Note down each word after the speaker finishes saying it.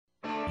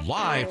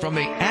Live from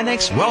the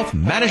Annex Wealth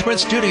Management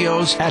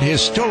Studios at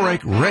historic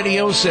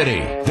Radio City,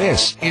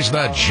 this is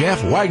the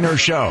Jeff Wagner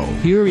Show.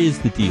 Here is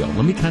the deal.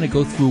 Let me kind of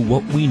go through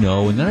what we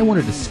know, and then I want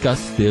to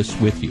discuss this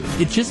with you.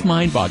 It's just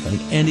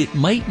mind-boggling, and it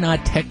might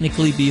not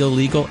technically be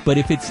illegal, but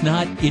if it's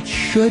not, it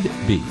should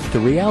be. The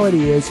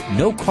reality is,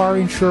 no car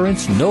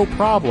insurance, no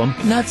problem.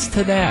 Nuts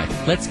to that.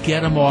 Let's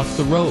get them off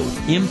the road.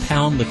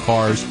 Impound the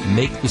cars,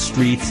 make the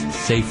streets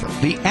safer.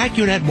 The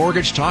AccuNet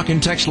Mortgage Talk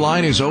and Text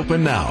line is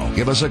open now.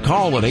 Give us a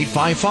call at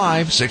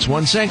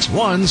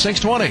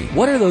 855-616-1620.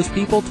 What are those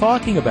people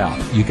talking about?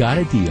 You got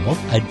a deal.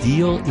 A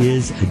deal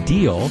is a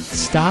deal.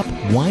 Stop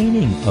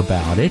whining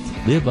about it.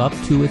 Live up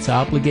to its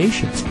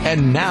obligations.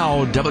 And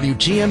now,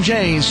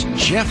 WTMJ's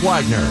Jeff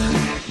Wagner.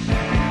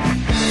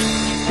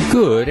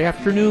 Good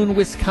afternoon,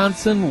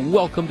 Wisconsin.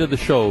 Welcome to the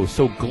show.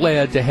 So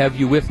glad to have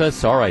you with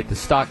us. All right, the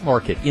stock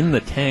market in the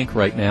tank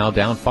right now,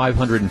 down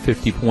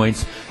 550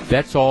 points.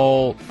 That's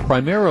all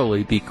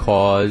primarily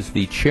because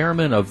the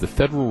chairman of the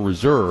Federal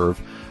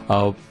Reserve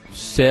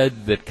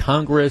said that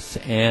Congress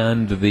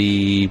and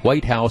the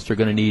White House are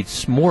going to need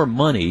more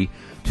money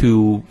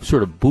to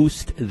sort of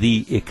boost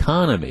the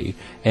economy,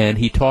 and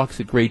he talks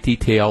in great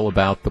detail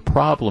about the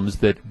problems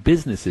that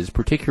businesses,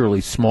 particularly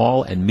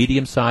small and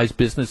medium-sized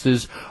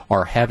businesses,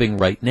 are having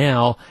right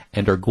now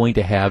and are going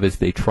to have as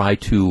they try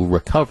to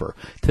recover.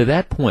 To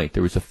that point,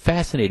 there was a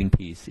fascinating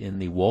piece in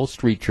the Wall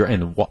Street Journal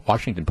and the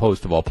Washington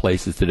Post, of all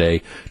places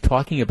today,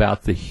 talking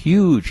about the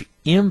huge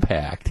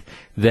impact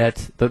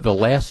that the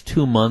last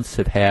 2 months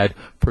have had,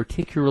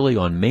 particularly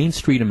on Main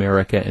Street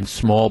America and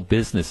small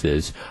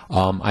businesses.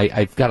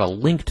 I've got a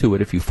link to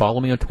it. If you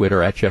follow me on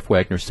Twitter at Jeff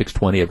Wagner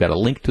 620, I've got a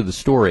link to the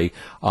story.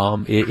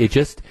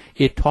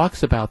 It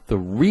talks about the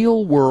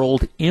real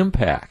world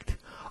impact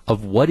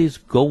of what is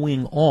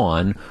going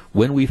on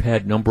when we've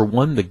had, number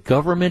one, the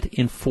government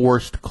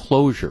enforced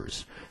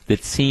closures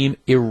that seem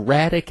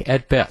erratic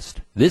at best.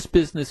 This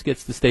business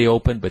gets to stay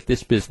open, but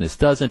this business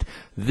doesn't.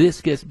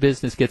 This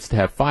business gets to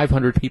have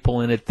 500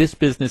 people in it. This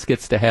business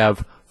gets to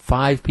have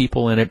 5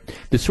 people in it.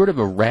 This sort of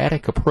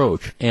erratic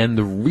approach and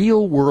the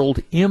real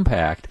world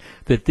impact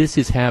that this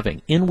is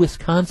having. In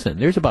Wisconsin,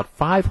 there's about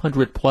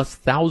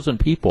 500,000+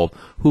 people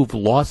who've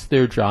lost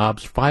their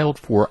jobs, filed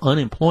for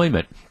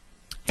unemployment.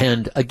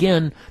 And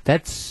again,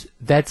 that's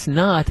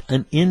not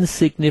an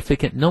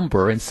insignificant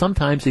number, and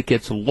sometimes it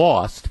gets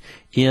lost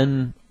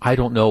in, I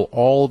don't know,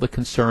 all the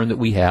concern that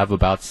we have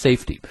about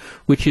safety,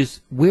 which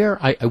is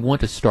where I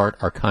want to start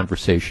our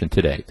conversation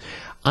today.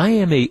 I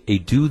am a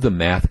do the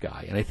math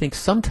guy, and I think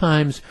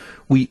sometimes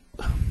when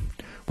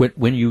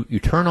you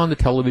turn on the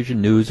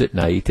television news at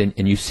night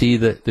and you see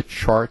the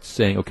charts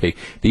saying, okay,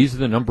 these are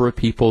the number of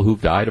people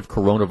who've died of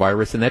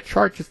coronavirus, and that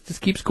chart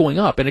just keeps going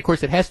up. And, of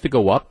course, it has to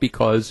go up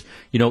because,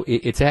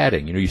 it's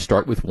adding. You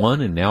start with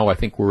 1, and now I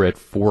think we're at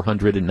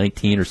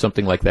 419 or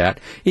something like that.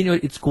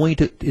 It's going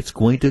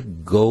to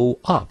go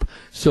up.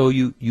 So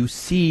you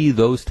see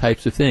those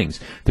types of things.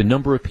 The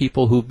number of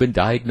people who've been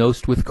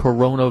diagnosed with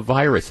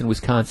coronavirus in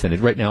Wisconsin,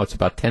 and right now it's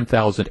about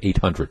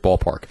 10,800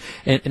 ballpark.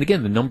 And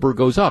again, the number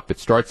goes up.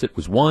 It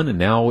was 1, and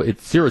now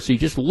it's 0. So you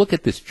just look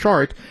at this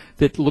chart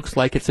that looks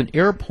like it's an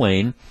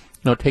airplane,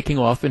 taking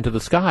off into the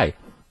sky.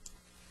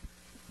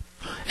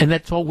 And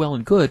that's all well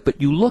and good,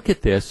 but you look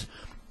at this,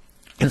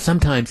 and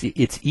sometimes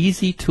it's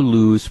easy to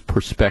lose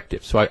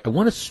perspective. So I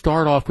want to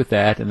start off with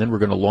that, and then we're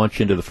going to launch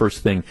into the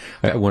first thing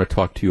I want to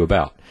talk to you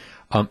about.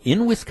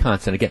 In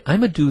Wisconsin, again,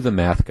 I'm a do the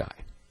math guy.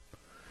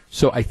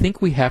 So I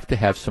think we have to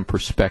have some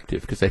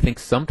perspective, because I think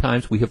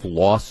sometimes we have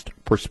lost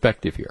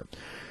perspective here.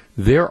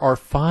 There are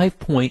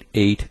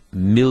 5.8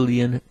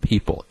 million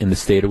people in the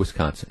state of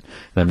Wisconsin.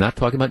 And I'm not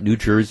talking about New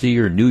Jersey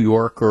or New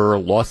York or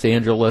Los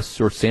Angeles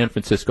or San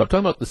Francisco. I'm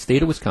talking about the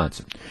state of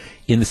Wisconsin.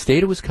 In the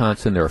state of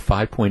Wisconsin, there are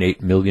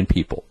 5.8 million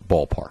people,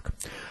 ballpark.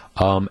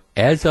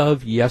 As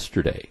of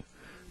yesterday,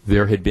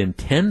 there had been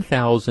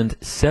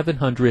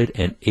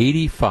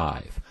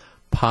 10,785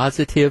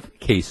 positive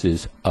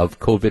cases of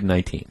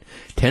COVID-19.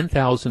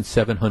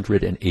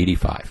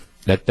 10,785.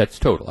 That's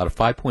total, out of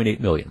 5.8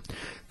 million.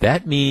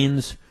 That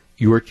means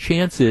your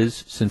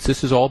chances, since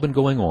this has all been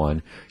going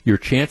on, your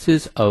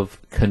chances of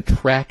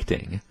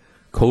contracting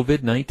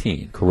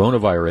COVID-19,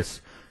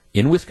 coronavirus,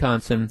 in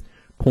Wisconsin,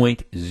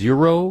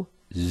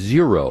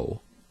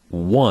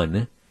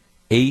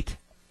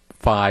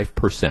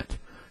 0.00185%.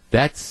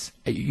 That's,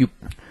 you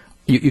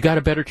got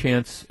a better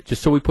chance,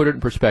 just so we put it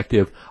in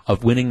perspective,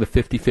 of winning the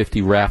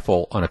 50-50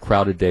 raffle on a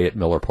crowded day at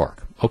Miller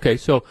Park. Okay,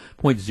 so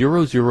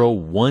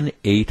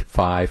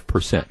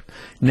 0.00185%.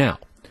 Now,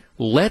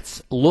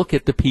 let's look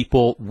at the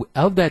people,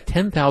 of that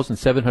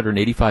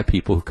 10,785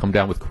 people who come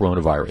down with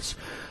coronavirus,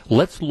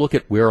 let's look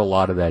at where a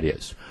lot of that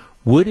is.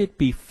 Would it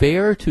be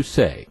fair to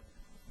say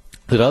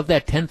that of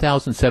that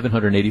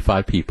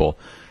 10,785 people,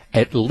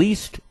 at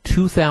least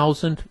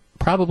 2,000,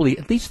 probably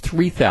at least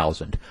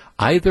 3,000,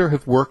 either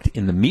have worked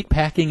in the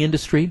meatpacking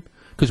industry,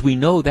 because we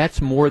know that's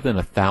more than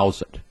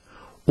 1,000,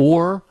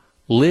 or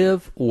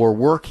live or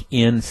work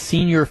in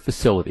senior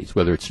facilities,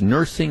 whether it's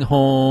nursing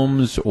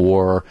homes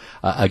or,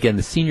 again,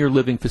 the senior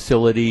living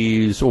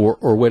facilities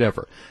or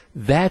whatever,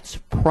 that's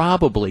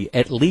probably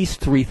at least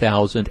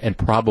 3,000 and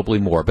probably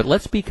more. But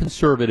let's be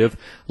conservative.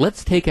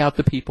 Let's take out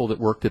the people that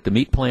worked at the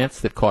meat plants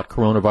that caught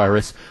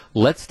coronavirus.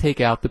 Let's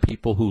take out the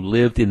people who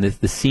lived in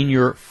the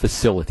senior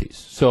facilities.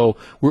 So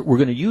we're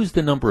going to use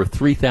the number of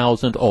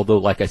 3,000, although,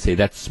 like I say,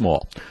 that's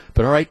small.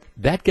 But all right,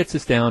 that gets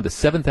us down to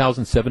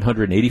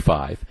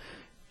 7,785.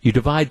 You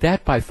divide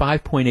that by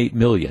 5.8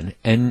 million,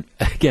 and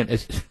again,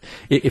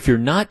 if you're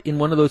not in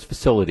one of those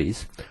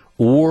facilities,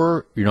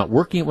 or you're not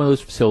working at one of those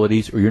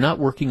facilities, or you're not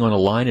working on a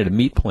line at a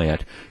meat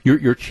plant,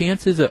 your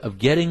chances of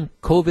getting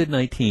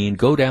COVID-19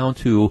 go down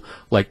to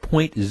like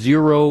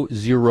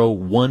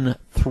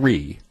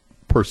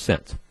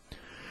 0.0013%.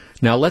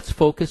 Now let's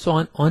focus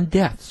on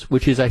deaths,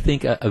 which is, I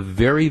think, a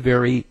very,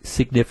 very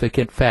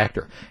significant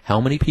factor.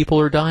 How many people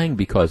are dying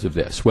because of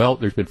this? Well,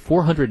 there's been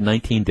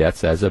 419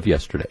 deaths as of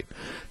yesterday.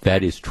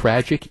 That is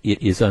tragic.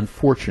 It is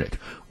unfortunate.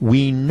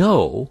 We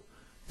know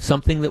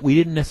something that we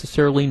didn't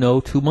necessarily know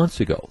 2 months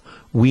ago.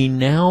 We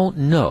now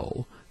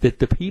know that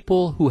the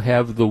people who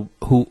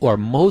are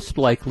most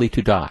likely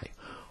to die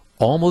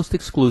almost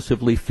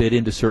exclusively fit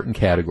into certain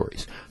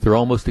categories. They're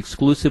almost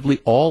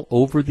exclusively all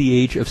over the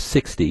age of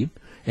 60,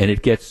 and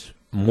it gets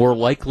more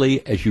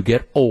likely as you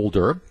get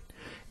older,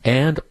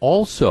 and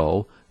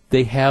also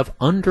they have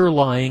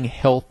underlying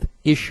health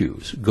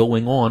issues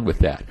going on with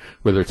that,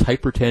 whether it's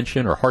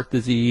hypertension or heart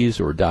disease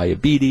or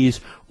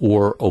diabetes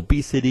or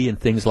obesity and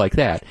things like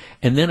that.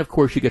 And then, of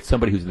course, you get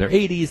somebody who's in their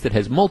 80s that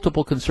has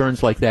multiple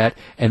concerns like that,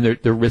 and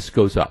their risk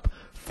goes up.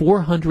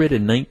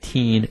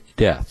 419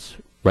 deaths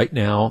right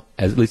now,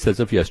 at least as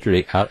of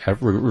yesterday,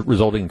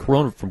 resulting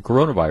from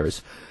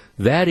coronavirus.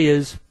 That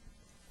is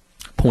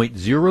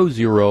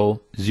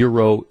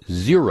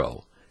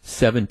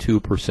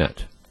 0.000072%.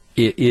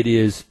 It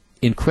is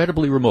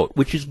incredibly remote,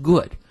 which is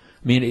good.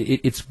 I mean,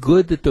 it's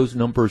good that those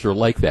numbers are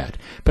like that.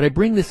 But I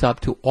bring this up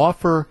to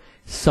offer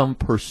some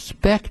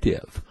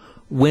perspective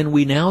when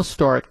we now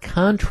start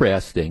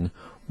contrasting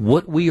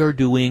what we are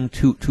doing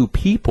to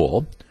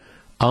people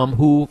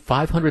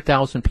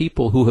 500,000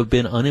 people who have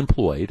been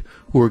unemployed,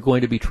 who are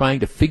going to be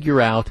trying to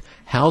figure out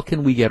how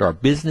can we get our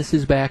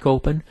businesses back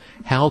open,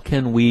 how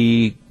can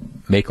we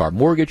make our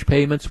mortgage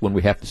payments when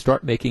we have to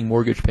start making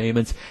mortgage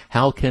payments,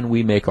 how can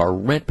we make our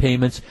rent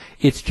payments.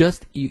 It's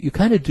just, you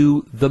kind of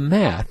do the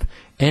math,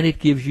 and it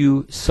gives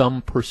you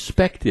some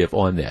perspective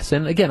on this.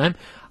 And again,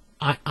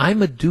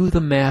 I'm a do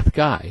the math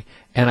guy,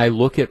 and I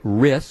look at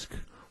risk.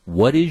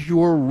 What is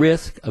your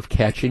risk of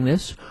catching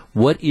this?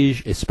 What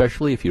is,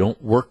 especially if you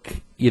don't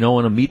work, in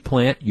a meat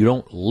plant, you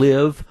don't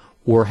live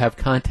or have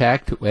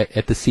contact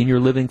at the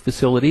senior living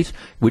facilities, in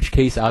which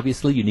case,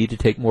 obviously, you need to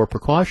take more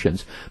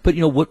precautions. But,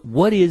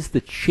 what is the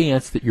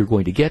chance that you're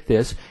going to get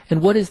this,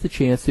 and what is the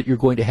chance that you're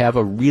going to have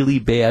a really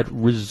bad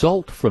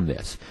result from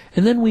this?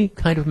 And then we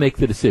kind of make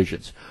the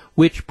decisions,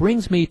 which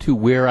brings me to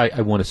where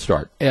I want to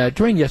start.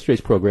 During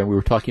yesterday's program, we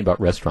were talking about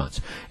restaurants,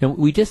 and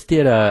we just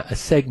did a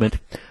segment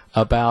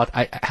about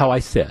how I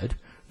said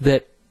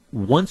that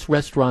once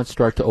restaurants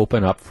start to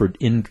open up for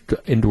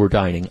indoor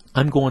dining,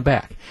 I'm going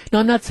back. Now,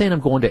 I'm not saying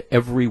I'm going to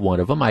every one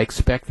of them. I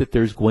expect that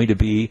there's going to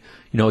be,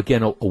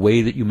 again, a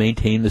way that you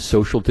maintain the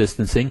social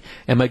distancing.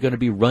 Am I going to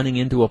be running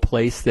into a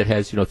place that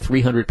has,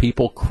 300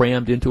 people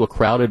crammed into a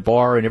crowded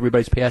bar and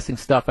everybody's passing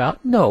stuff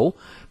out? No.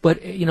 But,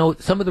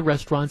 some of the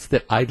restaurants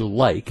that I'd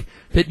like,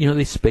 that,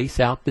 they space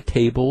out the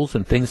tables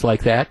and things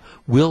like that,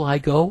 will I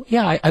go?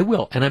 Yeah, I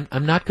will. And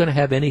I'm not going to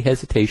have any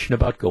hesitation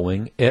about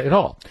going at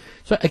all.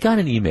 So I got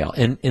an email,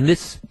 and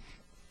this,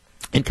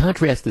 in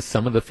contrast to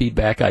some of the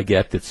feedback I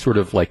get that's sort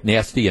of like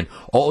nasty and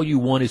all you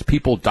want is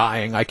people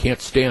dying, I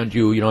can't stand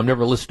you, I'm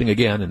never listening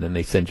again, and then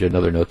they send you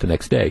another note the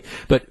next day.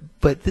 But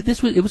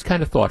it was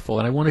kind of thoughtful,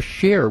 and I want to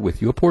share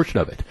with you a portion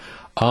of it.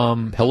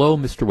 Hello,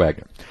 Mr.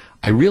 Wagner.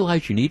 I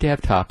realize you need to have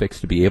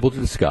topics to be able to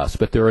discuss,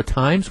 but there are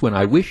times when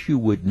I wish you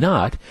would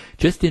not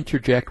just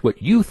interject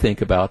what you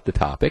think about the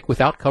topic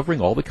without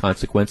covering all the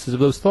consequences of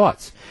those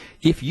thoughts.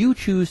 If you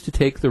choose to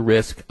take the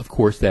risk, of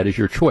course, that is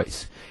your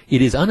choice.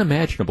 It is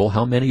unimaginable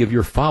how many of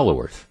your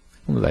followers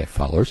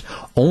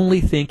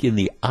only think in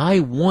the I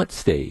want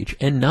stage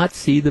and not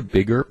see the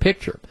bigger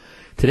picture.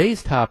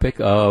 Today's topic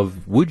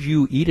of would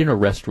you eat in a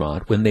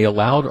restaurant when they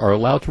are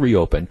allowed to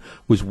reopen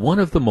was one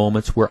of the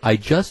moments where I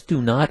just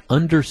do not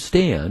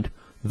understand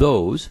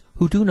those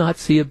who do not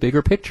see a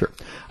bigger picture.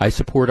 I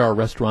support our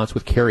restaurants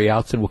with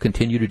carryouts and will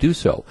continue to do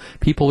so.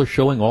 People are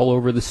showing all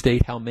over the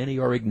state how many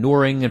are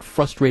ignoring and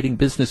frustrating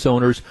business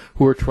owners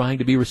who are trying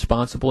to be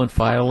responsible and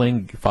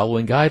following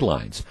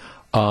guidelines.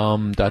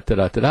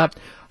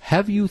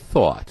 Have you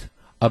thought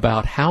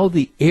about how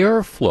the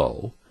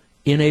airflow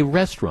in a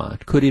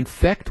restaurant could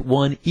infect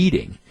one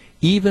eating,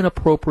 even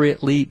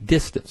appropriately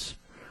distance?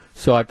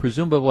 So I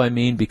presumably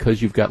mean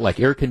because you've got like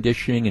air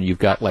conditioning and you've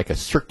got like a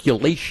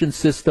circulation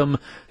system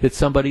that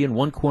somebody in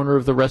one corner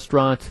of the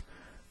restaurant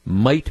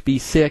might be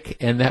sick,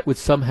 and that would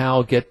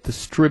somehow get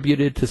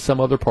distributed to some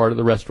other part of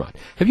the restaurant.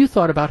 Have you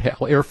thought about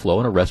how airflow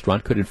in a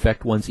restaurant could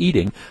infect one's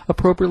eating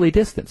appropriately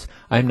distanced?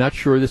 I'm not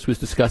sure this was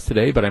discussed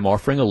today, but I'm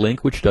offering a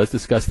link which does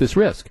discuss this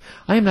risk.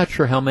 I am not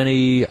sure how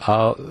many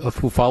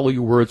who follow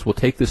your words will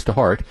take this to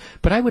heart,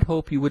 but I would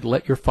hope you would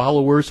let your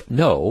followers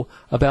know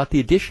about the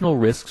additional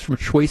risks from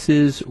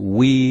choices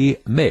we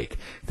make.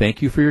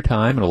 Thank you for your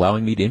time and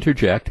allowing me to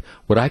interject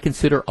what I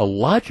consider a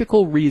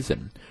logical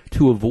reason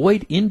to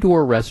avoid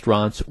indoor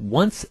restaurants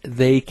once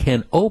they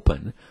can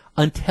open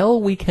until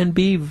we can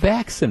be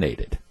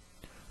vaccinated.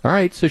 All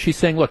right, so she's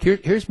saying, look,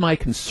 here's my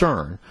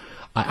concern.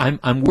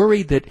 I'm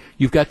worried that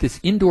you've got this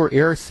indoor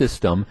air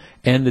system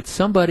and that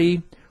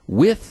somebody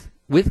with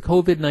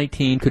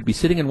COVID-19 could be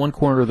sitting in one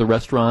corner of the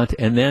restaurant,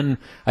 and then,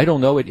 I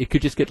don't know, it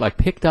could just get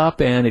picked up,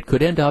 and it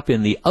could end up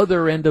in the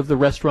other end of the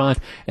restaurant,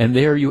 and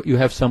there you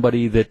have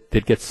somebody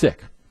that gets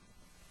sick.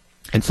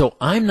 And so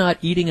I'm not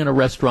eating in a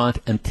restaurant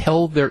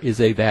until there is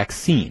a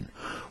vaccine,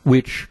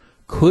 which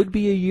could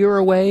be a year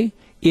away,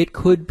 it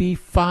could be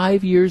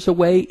 5 years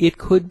away, it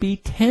could be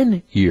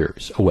 10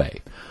 years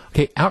away.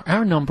 Okay,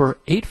 our number,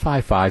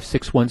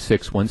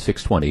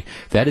 855-616-1620.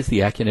 That is the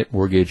Accunet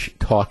Mortgage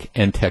talk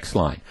and text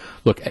line.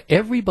 Look,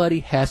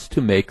 everybody has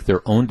to make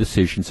their own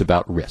decisions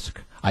about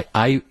risk.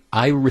 I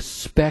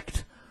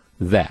respect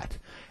that.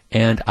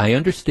 And I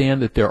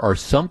understand that there are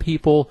some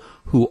people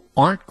who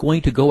aren't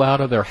going to go out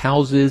of their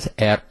houses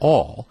at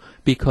all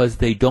because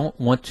they don't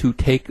want to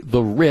take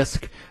the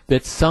risk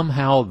that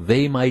somehow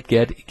they might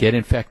get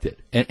infected.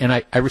 And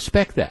I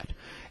respect that.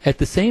 At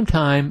the same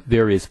time,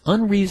 there is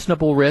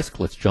unreasonable risk.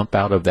 Let's jump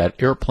out of that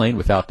airplane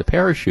without the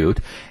parachute.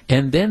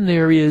 And then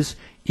there is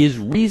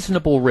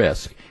reasonable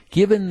risk,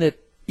 given that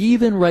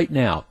even right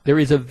now, there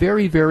is a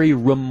very, very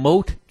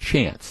remote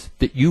chance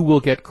that you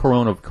will get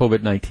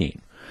COVID-19.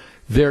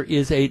 There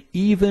is an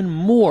even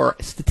more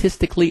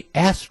statistically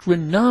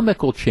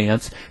astronomical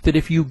chance that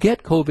if you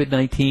get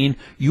COVID-19,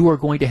 you are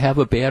going to have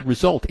a bad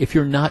result if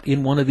you're not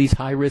in one of these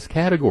high-risk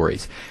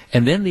categories.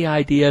 And then the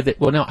idea that,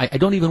 well, no, I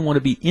don't even want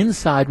to be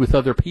inside with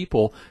other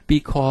people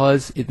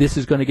because this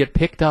is going to get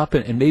picked up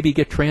and maybe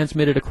get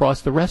transmitted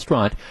across the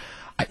restaurant.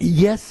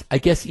 Yes, I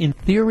guess in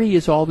theory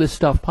is all this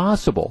stuff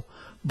possible,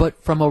 but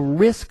from a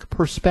risk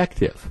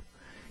perspective,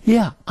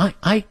 yeah,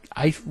 I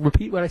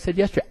repeat what I said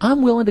yesterday.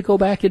 I'm willing to go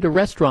back into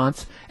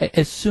restaurants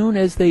as soon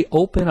as they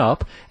open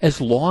up,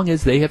 as long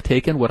as they have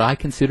taken what I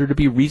consider to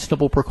be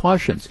reasonable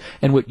precautions.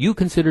 And what you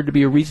consider to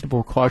be a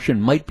reasonable precaution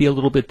might be a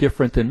little bit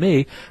different than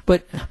me,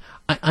 but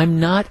I'm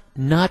not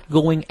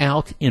going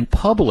out in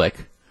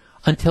public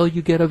until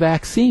you get a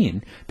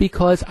vaccine,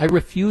 because I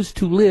refuse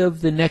to live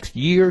the next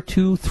year,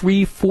 2,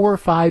 3, 4,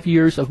 5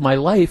 years of my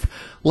life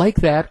like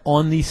that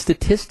on the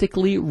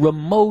statistically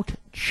remote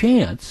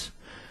chance,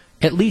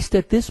 at least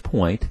at this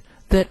point,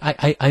 that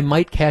I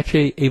might catch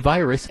a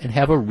virus and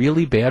have a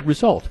really bad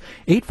result.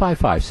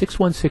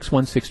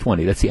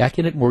 855-616-1620. That's the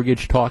Accunet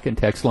Mortgage talk and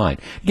text line.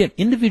 Again,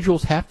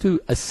 individuals have to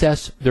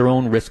assess their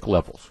own risk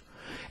levels.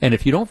 And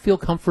if you don't feel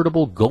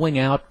comfortable going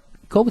out,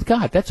 go with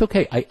God. That's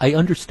okay. I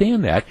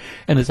understand that.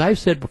 And as I've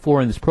said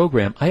before in this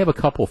program, I have a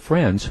couple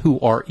friends who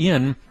are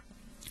in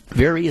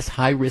various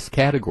high-risk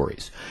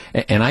categories.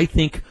 And I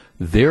think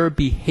their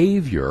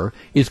behavior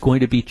is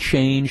going to be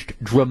changed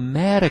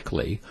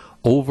dramatically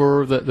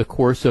over the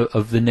course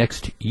of the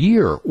next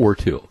year or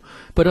two.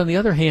 But on the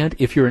other hand,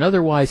 if you're an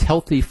otherwise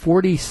healthy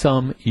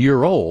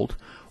 40-some-year-old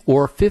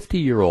or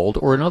 50-year-old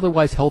or an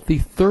otherwise healthy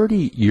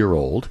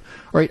 30-year-old,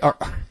 right,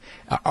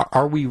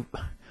 are we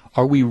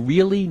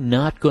really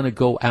not going to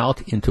go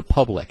out into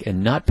public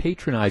and not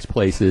patronize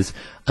places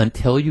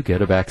until you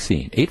get a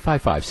vaccine?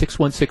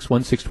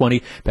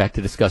 855-616-1620. Back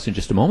to discuss in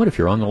just a moment. If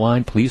you're on the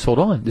line, please hold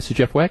on. This is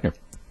Jeff Wagner.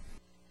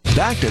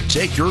 Back to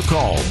take your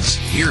calls.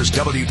 Here's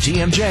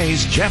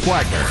WTMJ's Jeff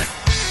Wagner.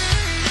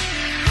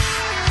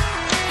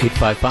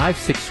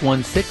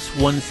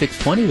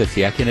 855-616-1620. That's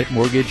the Accunet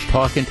Mortgage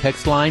talk and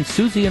text line.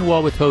 Susie in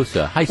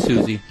Wauwatosa. Hi,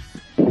 Susie.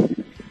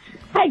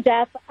 Hi,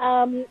 Jeff.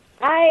 I'm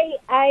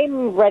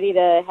ready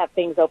to have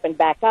things open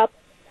back up.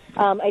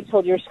 I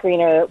told your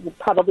screener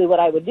probably what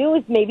I would do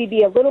is maybe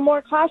be a little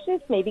more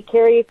cautious, maybe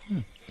carry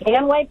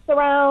hand wipes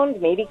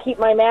around, maybe keep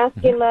my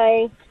mask in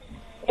my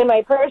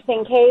purse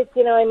in case,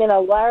 I'm in a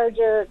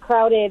larger,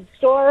 crowded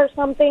store or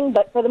something.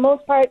 But for the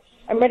most part,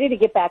 I'm ready to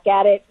get back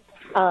at it.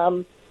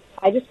 I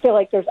just feel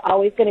like there's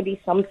always going to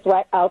be some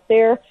threat out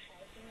there,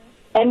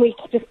 and we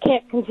just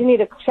can't continue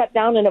to shut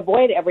down and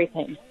avoid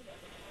everything.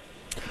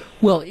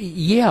 Well,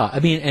 yeah, I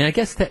mean, and I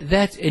guess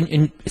that's,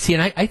 and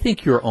I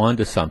think you're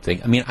onto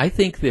something. I mean, I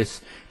think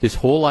this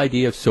whole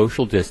idea of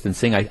social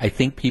distancing, I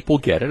think people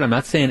get it. I'm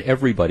not saying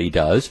everybody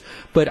does,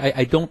 but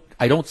I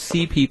I don't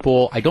see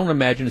people, I don't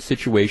imagine a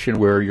situation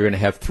where you're going to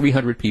have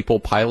 300 people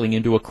piling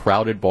into a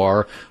crowded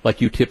bar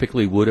like you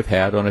typically would have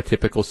had on a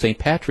typical St.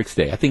 Patrick's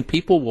Day. I think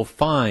people will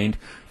find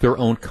their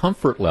own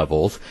comfort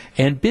levels,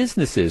 and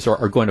businesses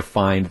are going to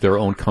find their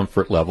own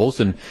comfort levels,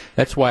 and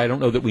that's why I don't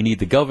know that we need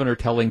the governor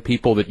telling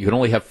people that you can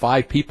only have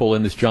 5 people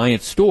in this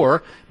giant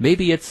store.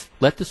 Maybe it's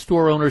let the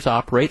store owners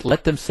operate,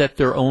 let them set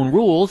their own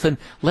rules, and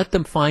let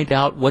them find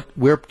out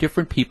where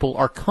different people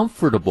are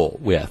comfortable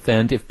with.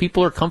 And if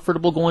people are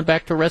comfortable going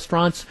back to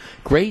restaurants,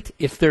 great.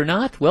 If they're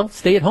not, well,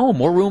 stay at home.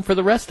 More room for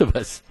the rest of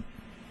us.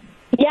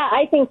 Yeah,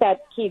 I think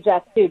that's key,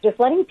 Jeff, too. Just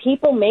letting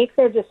people make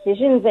their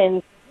decisions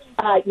and,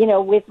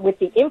 with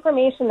the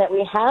information that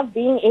we have,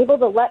 being able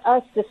to let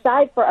us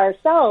decide for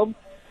ourselves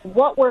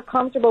what we're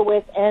comfortable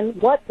with and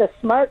what the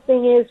smart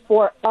thing is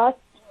for us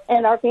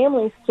and our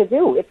families to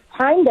do. It's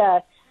time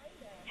to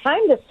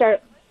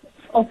start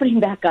opening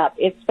back up.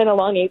 It's been a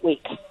long 8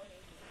 weeks.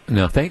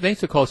 No, thanks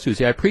for the call,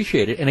 Susie. I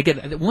appreciate it. And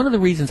again, one of the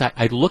reasons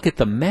I look at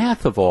the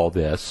math of all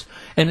this,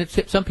 and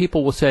some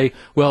people will say,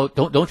 well,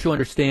 don't you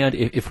understand,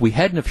 if we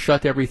hadn't have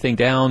shut everything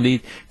down,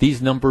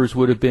 these numbers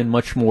would have been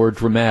much more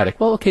dramatic.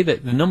 Well, okay,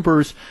 the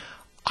numbers,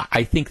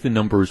 I think the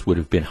numbers would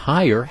have been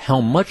higher.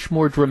 How much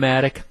more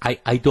dramatic?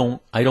 I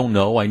don't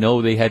know. I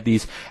know they had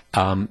these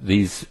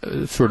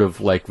sort of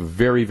like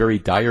very, very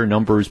dire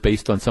numbers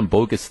based on some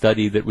bogus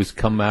study that was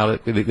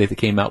that they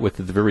came out with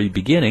at the very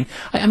beginning.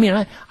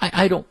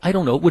 I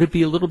don't know. Would it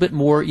be a little bit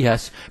more?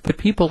 Yes. But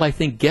people, I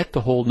think, get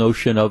the whole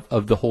notion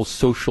of the whole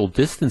social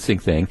distancing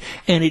thing,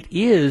 and it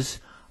is.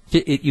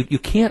 You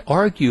can't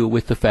argue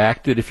with the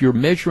fact that if you're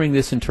measuring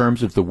this in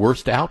terms of the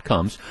worst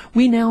outcomes,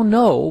 we now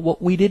know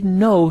what we didn't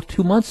know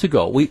 2 months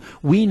ago.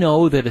 We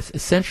know that it's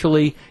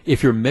essentially,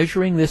 if you're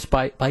measuring this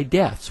by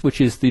deaths, which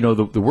is the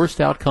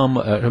worst outcome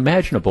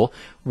imaginable,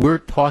 we're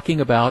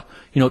talking about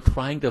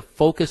trying to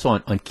focus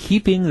on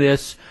keeping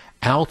this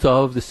out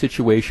of the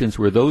situations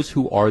where those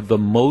who are the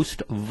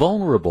most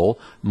vulnerable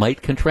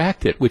might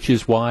contract it, which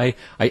is why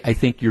I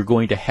think you're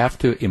going to have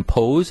to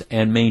impose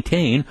and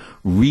maintain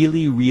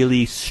really,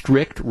 really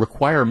strict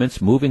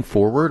requirements moving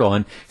forward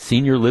on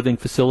senior living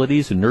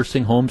facilities and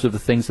nursing homes of the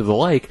things of the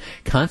like.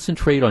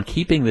 Concentrate on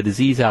keeping the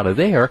disease out of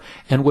there,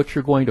 and what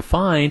you're going to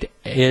find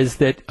is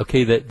that,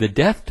 the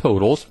death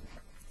totals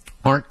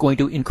aren't going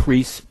to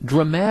increase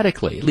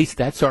dramatically. At least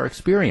that's our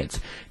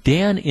experience.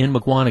 Dan in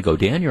McGuanago.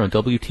 Dan, you're on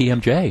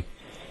WTMJ.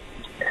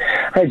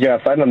 Hi,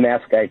 Jeff. I'm a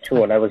math guy,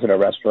 too, and I was in a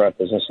restaurant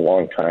business a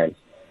long time.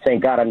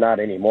 Thank God I'm not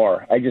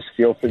anymore. I just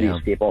feel for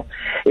these people.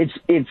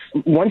 It's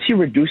once you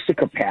reduce the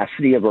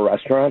capacity of a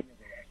restaurant,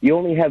 you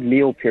only have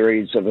meal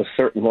periods of a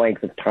certain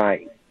length of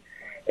time.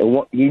 And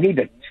you need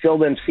to fill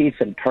them seats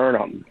and turn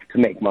them to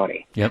make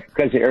money. Yep.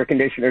 Because the air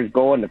conditioners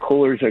go and the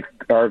coolers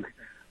are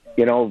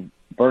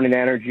burning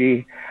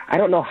energy. I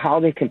don't know how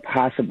they can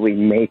possibly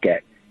make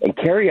it. And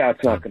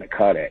carryout's not going to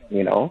cut it,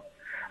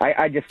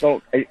 I just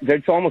don't.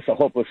 It's almost a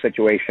hopeless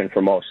situation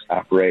for most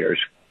operators.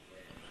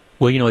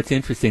 Well, it's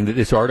interesting that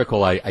this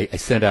article I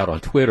sent out on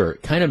Twitter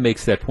kind of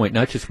makes that point,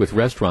 not just with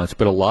restaurants,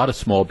 but a lot of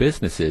small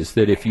businesses,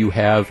 that if you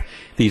have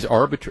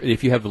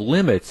if you have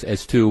limits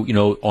as to,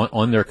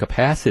 on their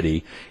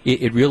capacity,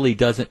 it really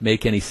doesn't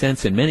make any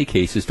sense in many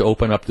cases to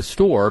open up the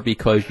store,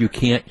 because you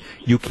can't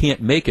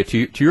make it.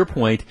 To your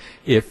point,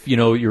 if,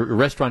 your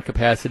restaurant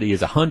capacity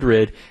is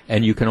 100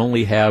 and you can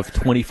only have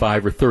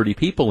 25 or 30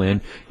 people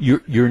in,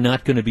 you're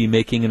not going to be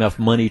making enough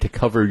money to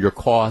cover your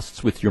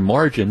costs with your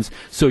margins,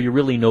 so you're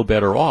really no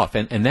better off.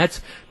 And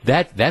that's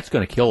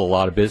going to kill a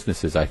lot of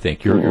businesses, I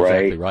think. You're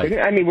exactly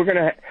right. I mean, we're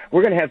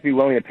gonna have to be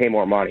willing to pay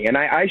more money, and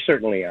I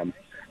certainly am.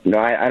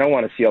 I don't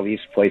want to see all these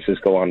places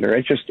go under.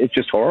 It's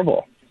just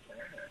horrible.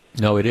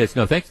 No, it is.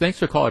 No, thanks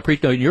for the call. I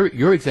appreciate. No,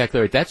 you're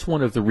exactly right. That's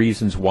one of the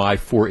reasons why,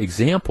 for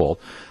example,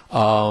 a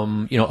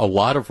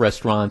lot of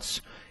restaurants,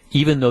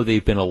 even though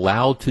they've been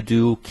allowed to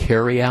do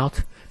carry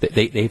out,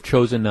 they've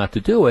chosen not to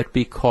do it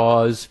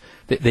because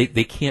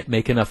they can't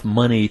make enough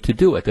money to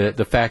do it.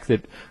 The fact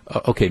that,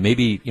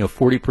 maybe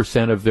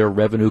 40% of their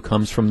revenue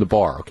comes from the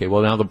bar. Okay,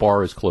 well, now the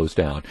bar is closed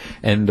down,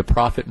 and the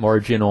profit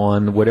margin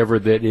on whatever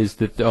that is,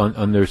 that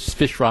on their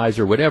fish fries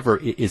or whatever,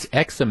 is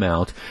X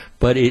amount,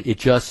 but it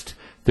just,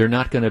 they're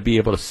not going to be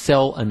able to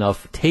sell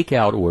enough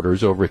takeout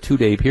orders over a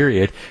 2-day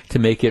period to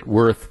make it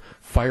worth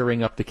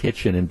firing up the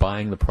kitchen and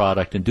buying the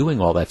product and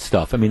doing all that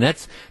stuff. I mean,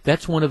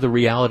 that's one of the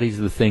realities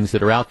of the things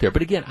that are out there.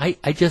 But again,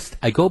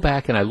 I go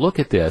back and I look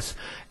at this,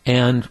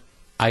 and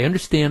I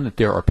understand that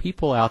there are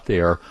people out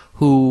there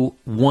who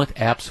want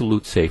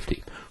absolute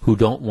safety, who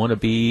don't want to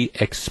be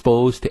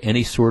exposed to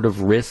any sort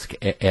of risk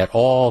at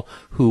all,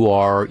 who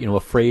are,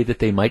 afraid that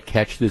they might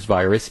catch this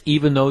virus,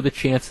 even though the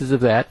chances of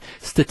that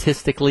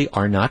statistically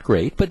are not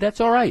great. But that's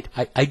all right.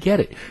 I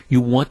get it.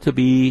 You want to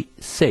be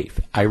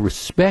safe. I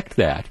respect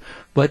that.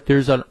 But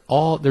there's a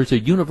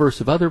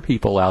universe of other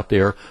people out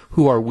there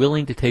who are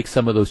willing to take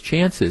some of those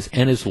chances.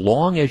 And as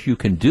long as you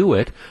can do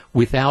it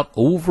without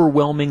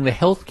overwhelming the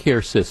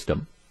healthcare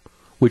system,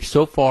 which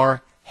so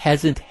far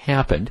hasn't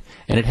happened,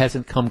 and it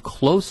hasn't come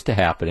close to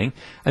happening.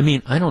 I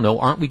mean, I don't know,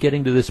 aren't we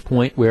getting to this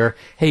point where,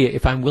 hey,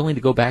 if I'm willing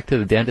to go back to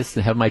the dentist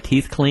and have my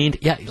teeth cleaned,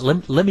 yeah,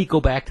 let me go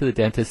back to the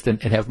dentist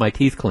and have my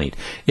teeth cleaned.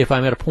 If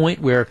I'm at a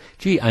point where,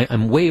 gee,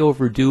 I'm way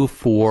overdue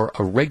for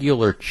a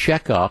regular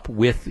checkup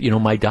with,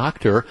 my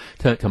doctor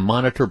to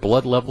monitor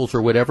blood levels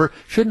or whatever,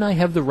 shouldn't I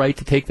have the right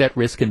to take that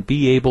risk and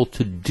be able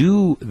to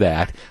do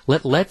that?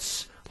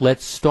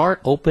 Let's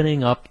start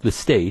opening up the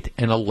state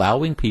and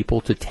allowing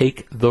people to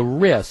take the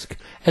risk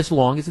as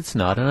long as it's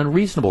not an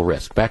unreasonable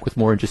risk. Back with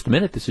more in just a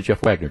minute. This is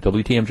Jeff Wagner,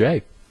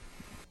 WTMJ.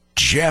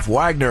 Jeff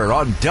Wagner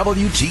on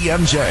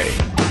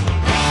WTMJ.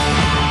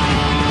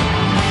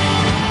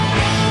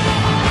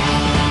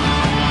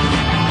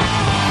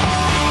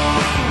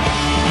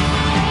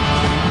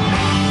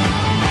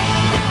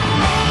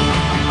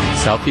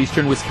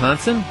 Southeastern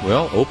Wisconsin,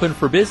 well, open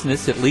for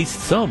business, at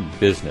least some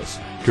business.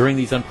 During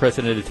these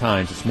unprecedented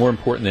times, it's more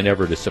important than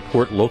ever to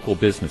support local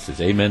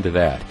businesses. Amen to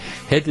that.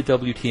 Head to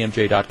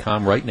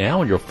WTMJ.com right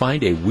now, and you'll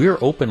find a We're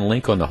Open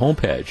link on the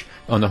homepage.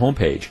 On the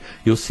homepage,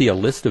 you'll see a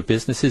list of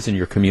businesses in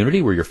your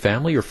community where your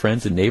family, your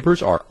friends, and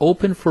neighbors are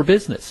open for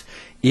business.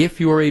 If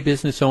you're a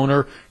business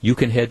owner, you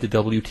can head to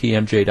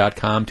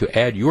WTMJ.com to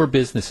add your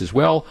business as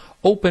well.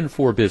 Open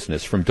for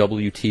business from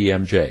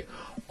WTMJ.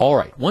 All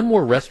right, one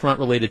more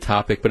restaurant-related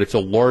topic, but it's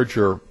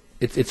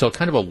it's a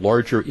kind of a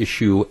larger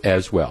issue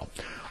as well.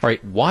 All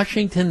right,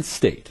 Washington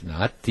State,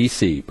 not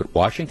D.C., but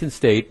Washington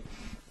State,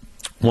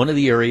 one of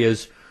the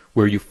areas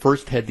where you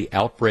first had the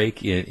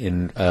outbreak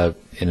in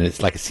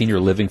it's like a senior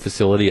living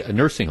facility, a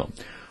nursing home.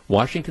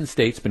 Washington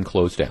State's been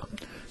closed down.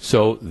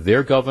 So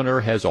their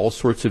governor has all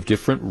sorts of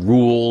different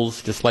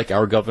rules, just like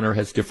our governor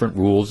has different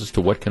rules as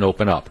to what can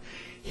open up.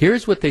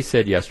 Here's what they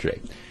said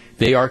yesterday.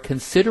 They are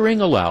considering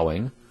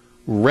allowing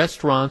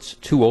restaurants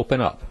to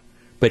open up.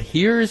 But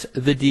here's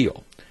the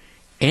deal.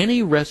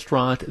 Any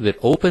restaurant that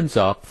opens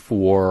up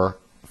for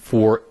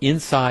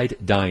inside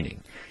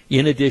dining,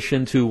 in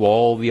addition to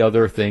all the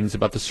other things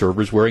about the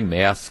servers wearing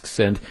masks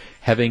and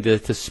having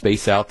to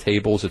space out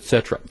tables,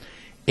 etc.,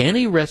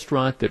 any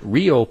restaurant that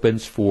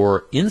reopens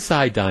for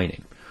inside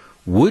dining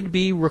would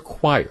be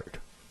required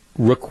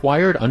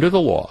under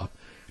the law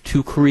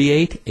to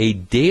create a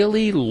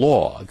daily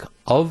log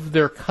of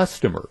their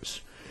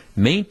customers,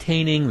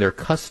 maintaining their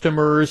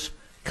customers'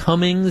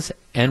 comings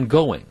and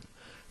going.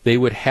 They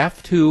would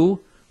have to,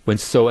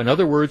 in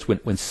other words,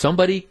 when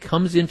somebody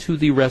comes into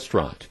the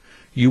restaurant,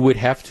 you would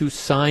have to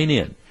sign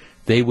in.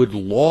 They would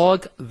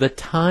log the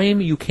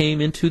time you came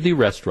into the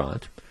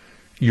restaurant,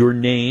 your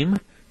name,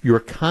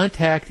 your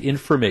contact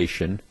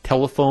information,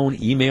 telephone,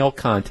 email,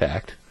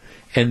 contact,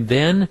 and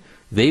then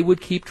they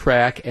would keep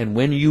track, and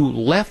when you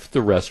left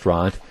the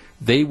restaurant,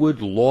 they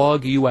would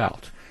log you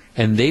out.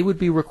 And they would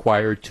be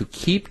required to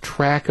keep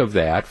track of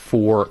that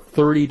for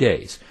 30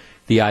 days.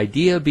 The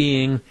idea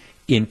being,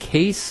 in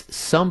case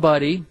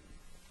somebody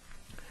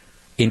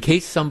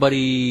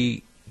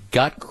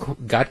got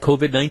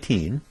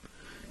COVID-19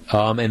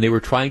 and they were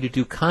trying to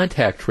do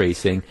contact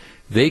tracing,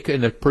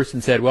 and the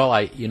person said, well,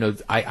 I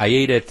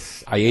ate at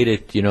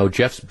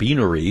Jeff's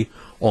Beanery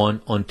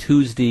on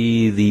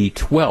Tuesday the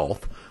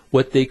 12th.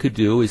 What they could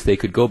do is they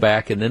could go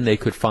back and then they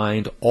could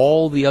find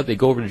they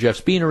go over to Jeff's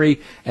Beanery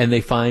and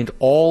they find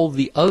all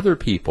the other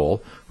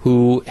people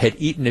who had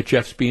eaten at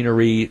Jeff's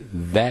Beanery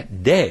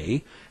that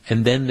day,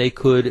 and then they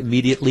could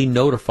immediately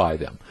notify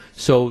them.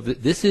 So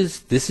this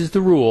is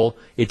the rule.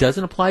 It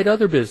doesn't apply to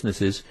other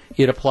businesses.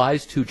 It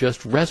applies to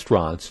just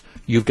restaurants.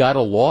 You've got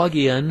to log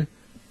in,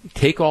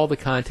 take all the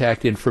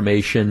contact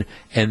information,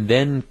 and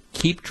then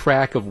keep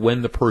track of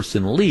when the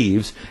person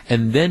leaves,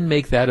 and then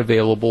make that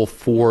available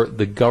for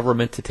the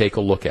government to take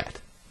a look at.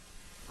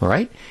 All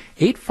right?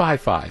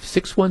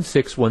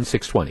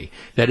 855-616-1620.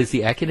 That is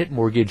the Accunet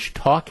Mortgage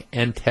talk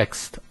and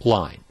text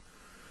line.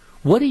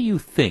 What do you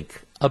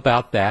think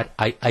about that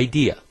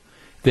idea?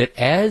 That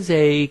as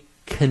a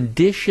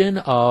condition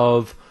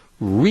of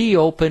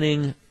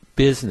reopening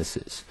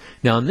businesses.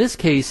 Now, in this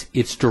case,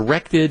 it's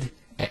directed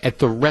at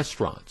the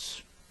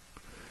restaurants.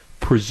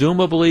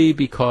 Presumably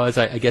because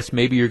I guess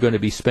maybe you're going to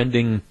be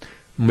spending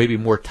maybe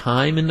more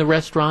time in the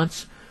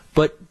restaurants.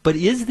 But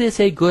is this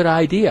a good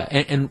idea?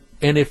 And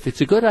if it's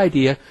a good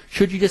idea,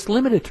 should you just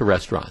limit it to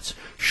restaurants?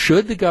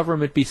 Should the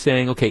government be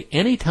saying, okay,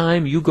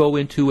 anytime you go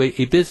into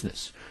a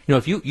business,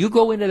 if you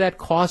go into that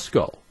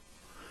Costco,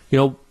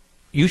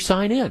 you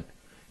sign in.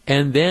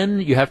 And then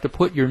you have to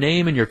put your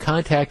name and your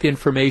contact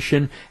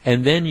information,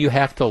 and then you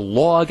have to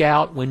log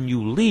out when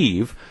you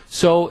leave.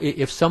 So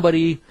if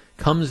somebody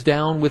comes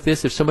down with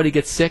this, if somebody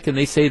gets sick and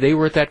they say they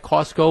were at that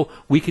Costco,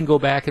 we can go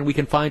back and we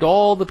can find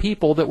all the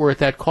people that were at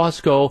that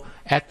Costco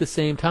at the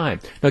same time.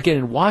 Now, again,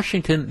 in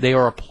Washington, they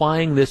are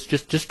applying this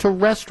just to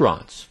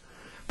restaurants.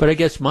 But I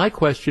guess my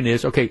question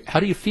is, okay, how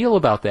do you feel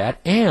about that?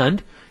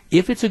 And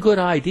if it's a good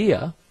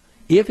idea,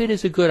 if it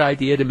is a good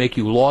idea to make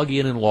you log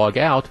in and log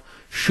out,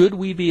 should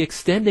we be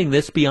extending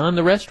this beyond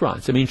the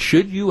restaurants? I mean,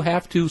 should you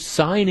have to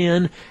sign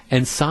in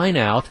and sign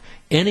out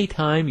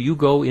anytime you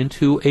go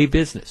into a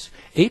business?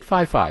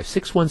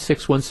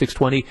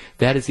 855-616-1620.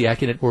 That is the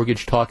Accunet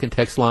Mortgage talk and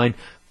text line.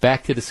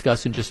 Back to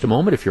discuss in just a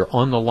moment. If you're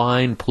on the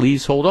line,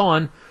 please hold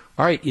on.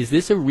 All right, is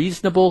this a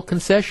reasonable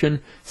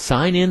concession?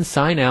 Sign in,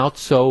 sign out,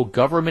 so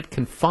government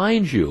can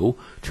find you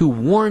to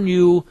warn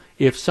you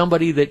if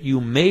somebody that you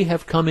may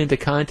have come into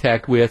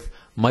contact with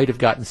might have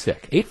gotten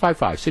sick.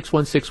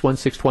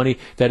 855-616-1620.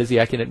 That is the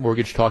Accunet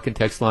Mortgage Talk and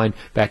Text line.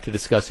 Back to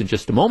discuss in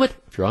just a moment.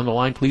 If you're on the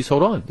line, please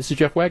hold on. This is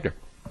Jeff Wagner.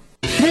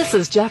 This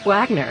is Jeff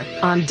Wagner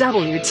on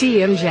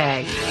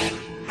WTMJ.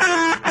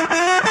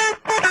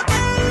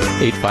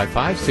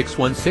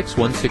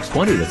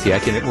 855-616-1620. That's the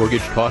Accunet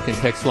Mortgage Talk and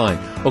Text line.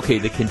 Okay,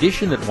 the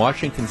condition that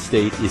Washington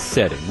State is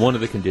setting, one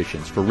of the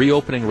conditions for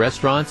reopening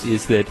restaurants,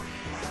 is that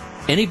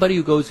anybody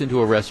who goes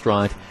into a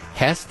restaurant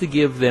has to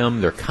give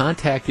them their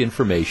contact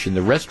information.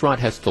 The restaurant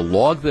has to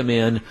log them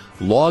in,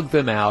 log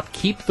them out,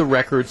 keep the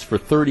records for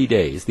 30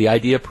 days. The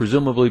idea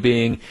presumably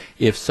being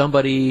if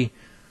somebody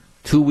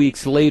 2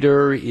 weeks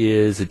later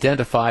is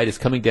identified as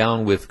coming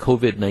down with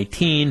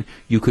COVID-19,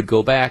 you could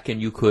go back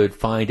and you could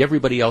find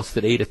everybody else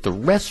that ate at the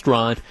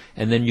restaurant,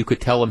 and then you could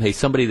tell them, hey,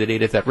 somebody that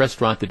ate at that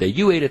restaurant the day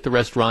you ate at the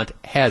restaurant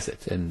has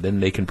it, and then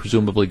they can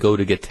presumably go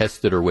to get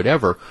tested or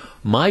whatever.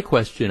 My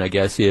question, I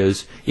guess,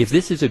 is if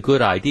this is a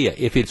good idea,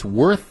 if it's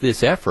worth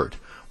this effort,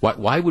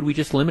 why would we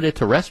just limit it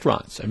to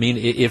restaurants? I mean,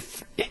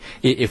 if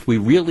we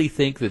really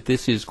think that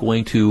this is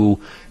going to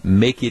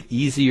make it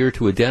easier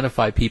to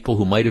identify people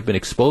who might have been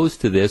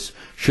exposed to this,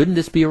 shouldn't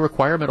this be a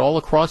requirement all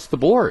across the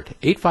board?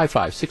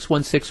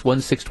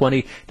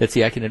 855-616-1620. That's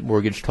the Accunet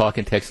Mortgage Talk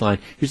and Text line.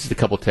 Here's just a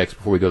couple texts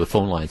before we go to the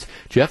phone lines.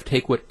 Jeff,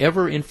 take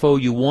whatever info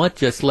you want.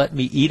 Just let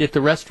me eat at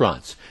the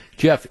restaurants.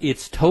 Jeff,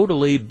 it's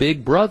totally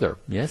Big Brother.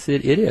 Yes,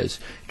 it is.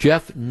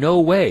 Jeff, no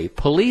way.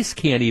 Police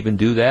can't even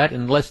do that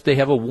unless they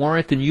have a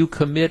warrant and you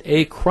commit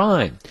a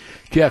crime.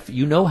 Jeff,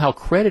 you know how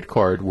credit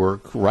card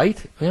work,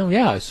 right? Well,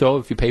 yeah. So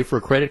if you pay for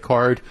a credit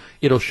card,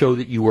 it'll show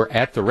that you were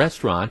at the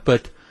restaurant,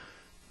 but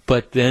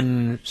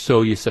then,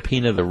 so you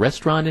subpoena the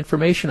restaurant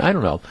information? I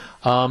don't know.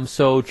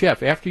 So,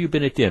 Jeff, after you've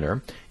been at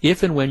dinner,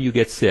 if and when you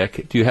get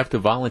sick, do you have to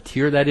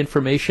volunteer that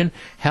information?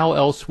 How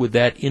else would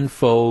that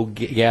info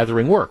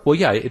gathering work? Well,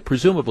 yeah, it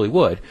presumably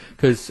would,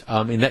 because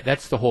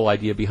that's the whole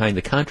idea behind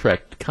the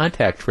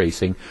contact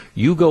tracing.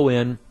 You go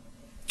in,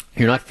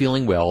 you're not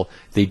feeling well,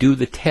 they do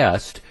the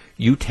test,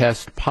 you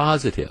test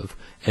positive.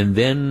 And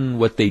then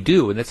what they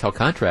do, and that's how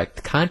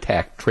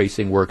contact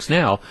tracing works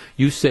now,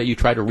 you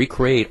try to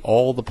recreate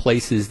all the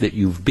places that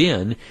you've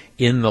been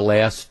in the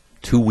last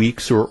 2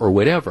 weeks or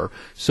whatever.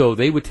 So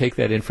they would take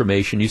that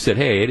information. You said,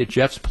 hey, I ate at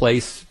Jeff's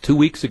place 2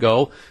 weeks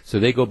ago. So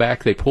they go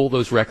back, they pull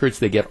those records,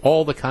 they get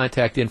all the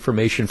contact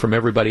information from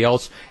everybody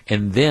else,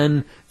 and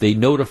then they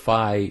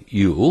notify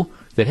you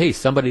that, hey,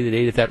 somebody that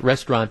ate at that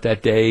restaurant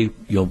that day,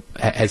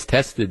 has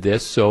tested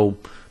this, so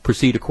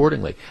proceed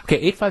accordingly.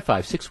 Okay,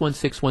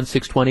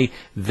 855-616-1620.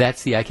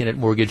 That's the Accunet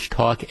Mortgage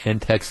Talk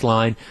and Text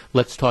line.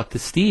 Let's talk to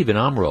Steve in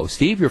Omro.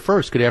 Steve, you're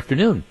first. Good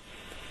afternoon.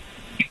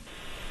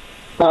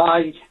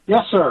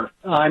 Yes, sir.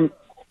 I'm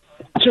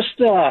just,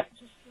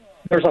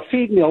 there's a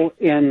feed mill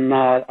in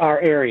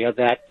our area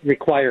that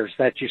requires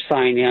that you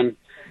sign in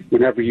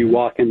whenever you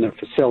walk in the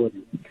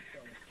facility.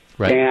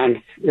 Right.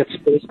 And it's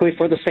basically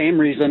for the same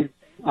reason.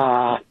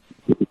 I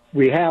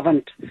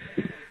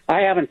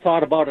haven't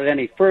thought about it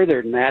any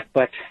further than that,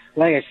 but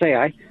like I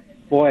say,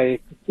 if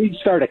we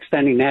start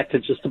extending that to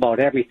just about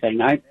everything,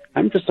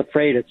 I'm just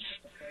afraid it's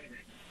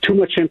too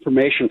much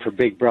information for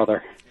Big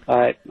Brother.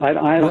 I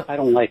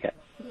don't like it.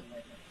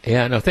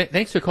 Yeah, no.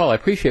 Thanks for the call. I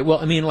appreciate it. Well,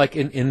 I mean, like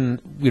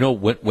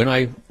when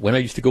I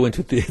used to go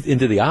into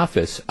the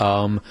office,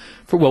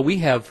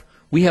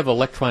 we have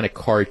electronic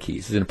card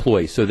keys as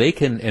employees, so they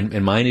can,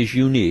 and mine is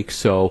unique,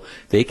 so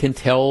they can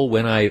tell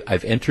when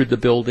I've entered the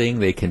building,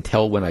 they can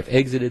tell when I've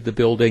exited the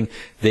building,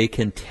 they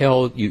can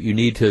tell you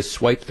need to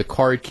swipe the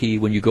card key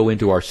when you go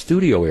into our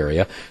studio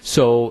area.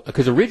 So,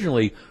 because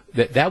originally,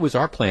 that was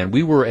our plan.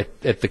 We were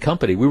at the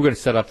company. We were going to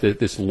set up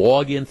this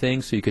login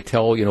thing so you could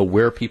tell,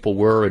 where people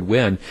were and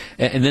when.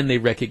 And then they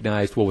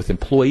recognized, well, with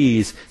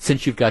employees,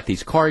 since you've got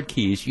these card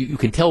keys, you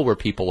can tell where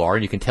people are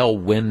and you can tell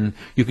when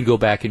you can go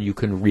back and you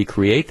can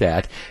recreate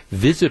that.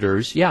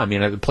 Visitors, yeah, I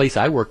mean, at the place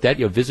I worked at,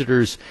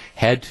 visitors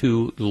had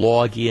to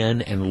log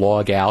in and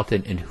log out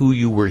and who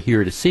you were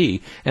here to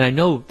see. And I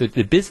know that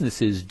the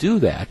businesses do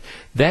that.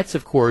 That's,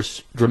 of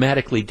course,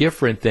 dramatically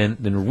different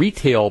than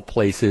retail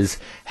places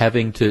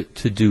having to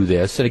do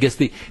this. And I guess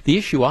the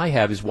issue I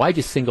have is why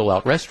just single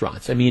out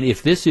restaurants? I mean,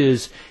 if this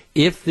is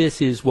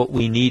what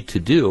we need to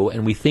do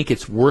and we think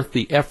it's worth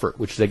the effort,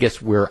 which is, I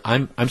guess, where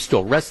I'm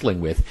still wrestling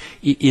with,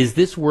 is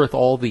this worth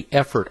all the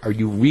effort? Are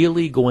you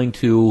really going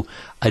to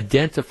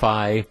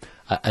identify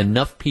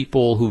enough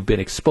people who've been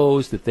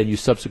exposed that then you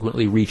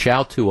subsequently reach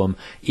out to them?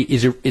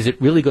 Is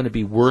it really going to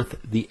be worth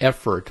the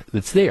effort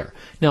that's there?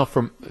 Now,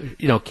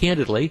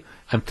 candidly,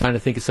 I'm trying to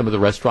think of some of the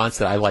restaurants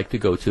that I like to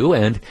go to,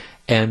 and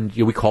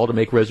we call to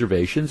make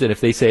reservations, and if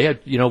they say,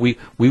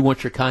 we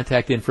want your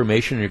contact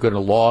information, and you're going to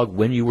log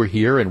when you were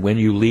here and when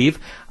you leave,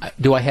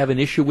 do I have an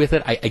issue with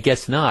it? I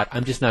guess not.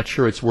 I'm just not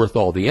sure it's worth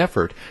all the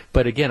effort.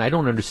 But again, I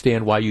don't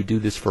understand why you do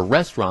this for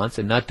restaurants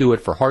and not do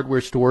it for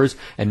hardware stores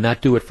and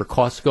not do it for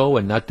Costco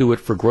and not do it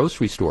for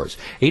grocery stores.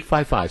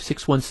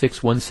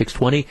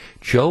 855-616-1620.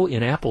 Joe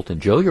in Appleton.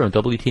 Joe, you're on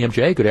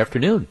WTMJ. Good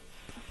afternoon.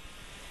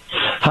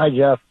 Hi,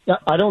 Jeff.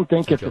 I don't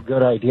think it's a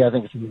good idea. I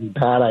think it's a really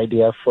bad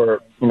idea for,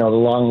 the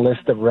long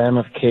list of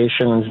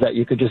ramifications that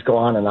you could just go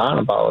on and on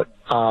about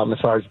as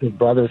far as Big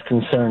Brother is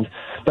concerned.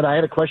 But I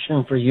had a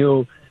question for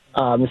you.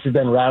 This has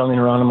been rattling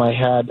around in my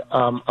head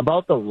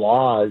about the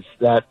laws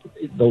that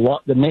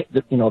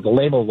the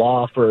label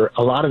law for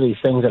a lot of these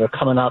things that are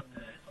coming up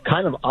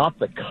kind of off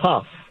the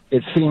cuff,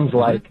 it seems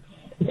like.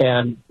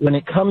 And when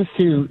it comes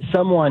to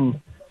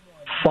someone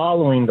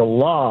following the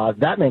law,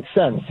 that makes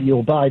sense. You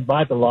abide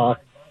by the law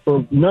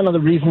for none of the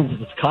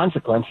reasons its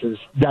consequences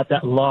that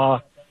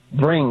law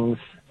brings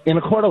in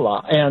a court of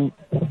law. And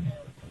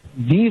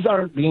these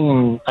aren't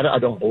being, I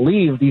don't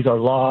believe these are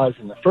laws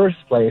in the first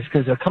place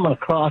because they're coming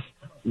across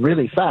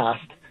really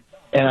fast.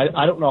 And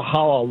I don't know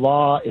how a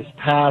law is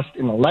passed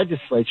in the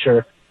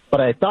legislature,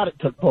 but I thought it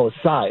took both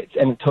sides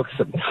and it took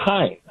some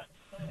time.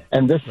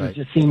 And this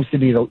just seems to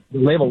be the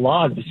label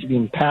law is just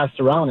being passed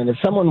around. And if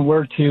someone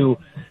were to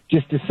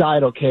just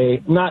decide,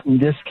 okay, not in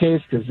this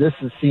case, because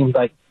seems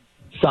like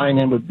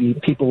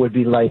people would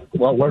be like,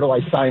 well, where do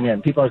I sign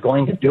in? People are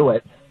going to do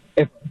it.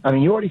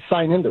 You already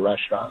sign into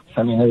restaurants.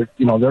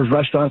 There's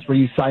restaurants where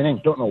you sign in.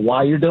 You don't know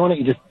why you're doing it.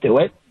 You just do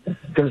it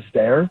because it's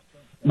there.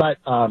 But,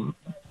 and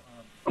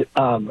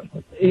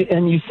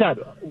you said,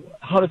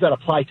 how does that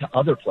apply to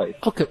other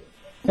places? Okay.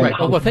 Right.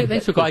 Well,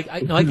 thanks for calling.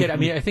 I get it.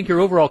 I think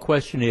your overall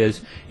question is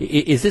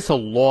this a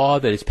law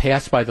that is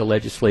passed by the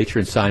legislature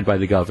and signed by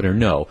the governor?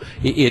 No.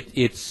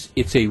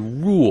 It's a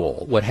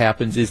rule. What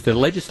happens is the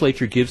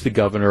legislature gives the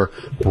governor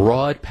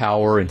broad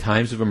power in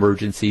times of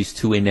emergencies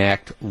to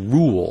enact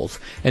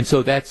rules. And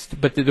so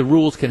but the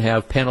rules can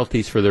have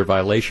penalties for their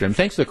violation. And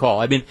thanks for the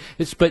call.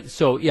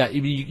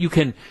 you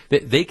can,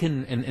 they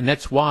can, and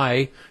that's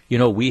why,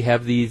 we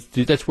have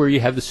that's where you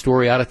have the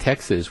story out of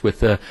Texas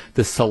with the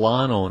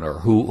salon owner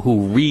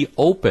who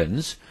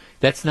reopens.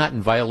 That's not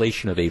in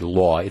violation of a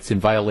law. It's in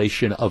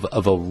violation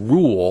of a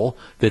rule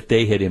that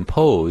they had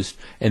imposed,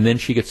 and then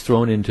she gets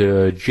thrown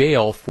into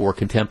jail for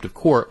contempt of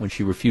court when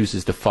she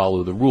refuses to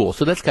follow the rule.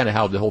 So that's kind of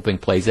how the whole thing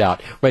plays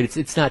out, right?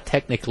 It's not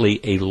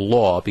technically a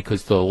law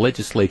because the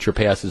legislature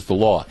passes the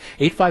law.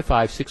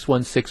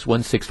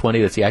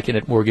 855-616-1620. That's the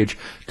Acunet Mortgage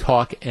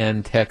talk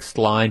and text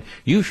line.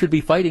 You should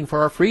be fighting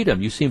for our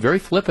freedom. You seem very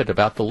flippant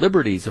about the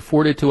liberties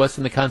afforded to us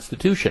in the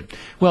Constitution.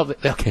 Well,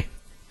 okay.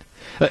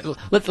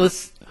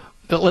 Let's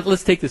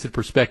take this in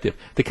perspective.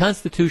 The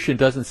Constitution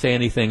doesn't say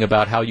anything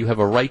about how you have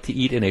a right to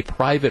eat in a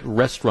private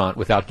restaurant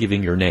without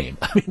giving your name.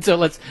 So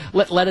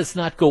let us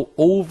not go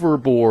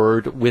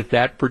overboard with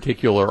that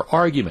particular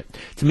argument.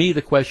 To me,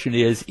 the question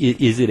is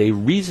it a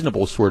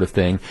reasonable sort of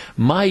thing?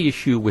 My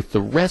issue with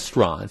the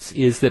restaurants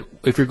is that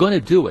if you're going to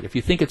do it, if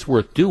you think it's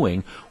worth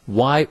doing,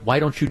 why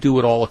don't you do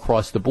it all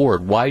across the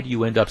board? Why do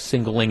you end up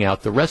singling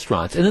out the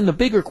restaurants? And then the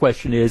bigger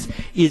question is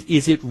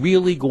it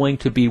really going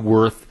to be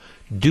worth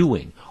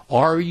doing?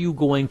 Are you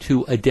going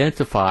to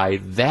identify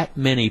that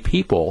many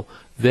people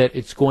that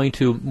it's going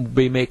to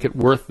make it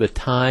worth the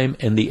time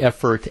and the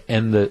effort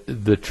and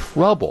the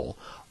trouble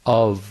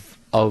of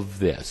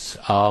this?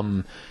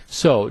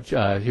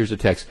 Here's a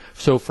text.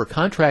 So for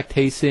contract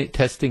tracing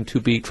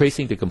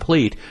to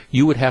complete,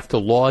 you would have to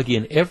log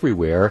in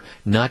everywhere,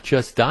 not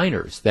just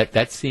diners.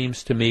 That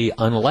seems to me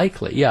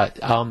unlikely. Yeah,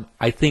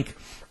 I think.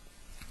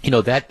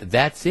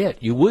 That's it.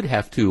 You would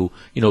have to,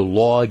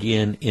 log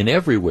in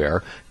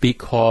everywhere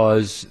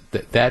because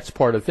that's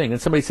part of the thing.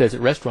 And somebody says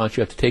at restaurants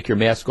you have to take your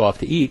mask off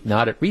to eat,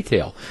 not at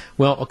retail.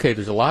 Well, okay,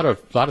 there's a lot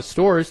of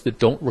stores that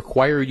don't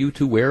require you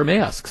to wear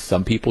masks.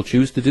 Some people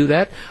choose to do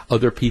that.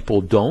 Other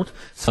people don't.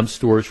 Some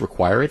stores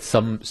require it.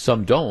 Some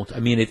don't.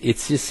 It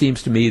just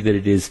seems to me that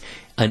it is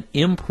an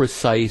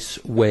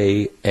imprecise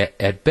way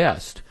at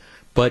best.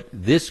 But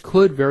this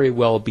could very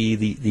well be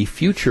the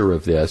future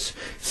of this,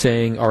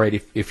 saying, all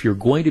right, if you're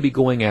going to be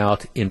going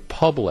out in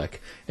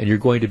public and you're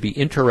going to be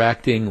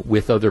interacting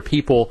with other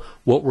people,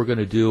 what we're going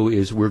to do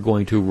is we're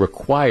going to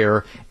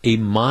require a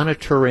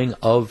monitoring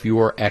of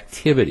your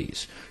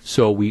activities.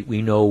 So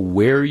we know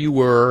where you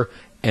were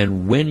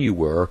and when you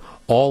were,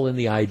 all in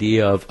the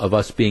idea of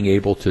us being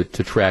able to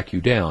track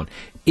you down.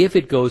 If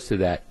it goes to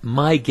that,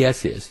 my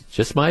guess is,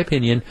 just my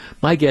opinion,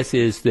 my guess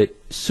is that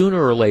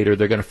sooner or later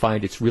they're going to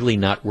find it's really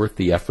not worth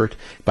the effort.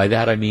 By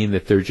that I mean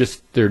that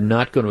they're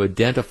not going to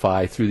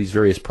identify through these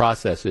various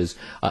processes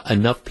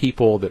enough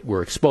people that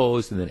were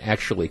exposed and then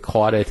actually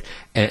caught it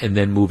and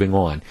then moving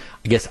on.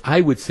 I guess I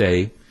would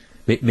say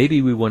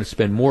maybe we want to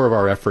spend more of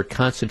our effort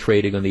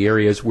concentrating on the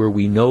areas where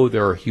we know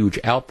there are huge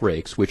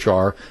outbreaks, which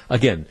are,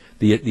 again,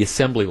 the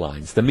assembly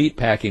lines, the meat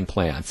packing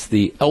plants,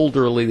 the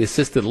elderly, the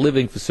assisted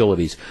living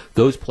facilities,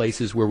 those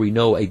places where we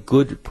know a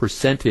good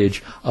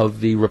percentage of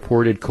the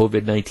reported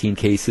COVID-19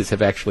 cases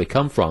have actually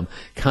come from.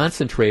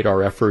 Concentrate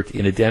our effort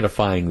in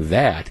identifying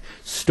that,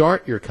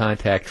 start your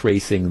contact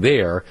tracing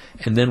there,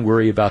 and then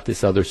worry about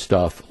this other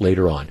stuff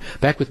later on.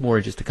 Back with more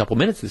in just a couple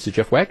minutes. This is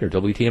Jeff Wagner,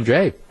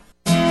 WTMJ.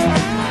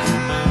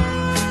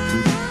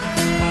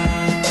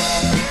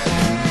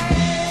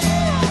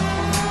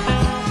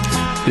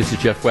 This is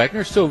Jeff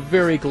Wagner, so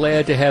very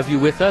glad to have you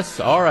with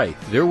us. All right,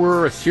 there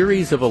were a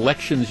series of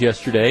elections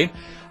yesterday.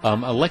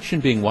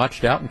 Election being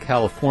watched out in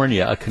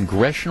California, a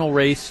congressional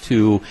race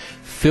to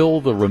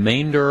fill the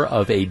remainder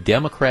of a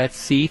Democrat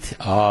seat.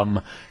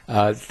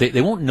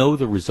 They won't know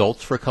the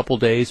results for a couple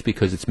days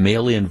because it's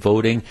mail-in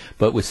voting,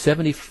 but with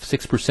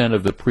 76%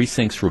 of the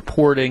precincts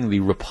reporting, the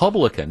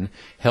Republican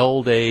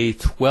held a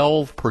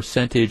 12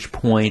 percentage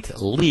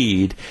point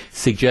lead,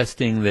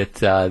 suggesting that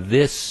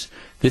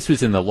this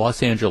was in the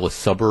Los Angeles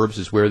suburbs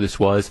is where this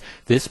was.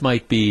 This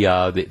might be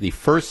the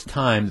first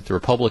time that the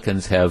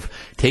Republicans have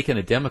taken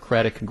a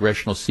Democratic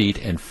congressional seat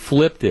and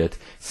flipped it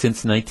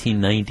since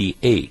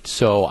 1998.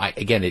 So,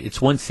 again,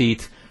 it's one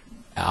seat,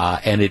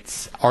 and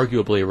it's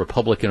arguably a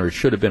Republican, or it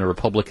should have been a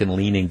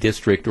Republican-leaning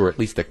district, or at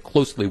least a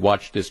closely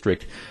watched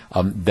district.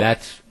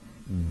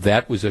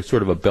 That was a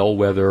sort of a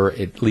bellwether,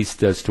 at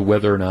least as to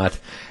whether or not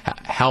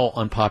how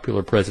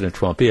unpopular President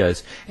Trump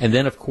is. And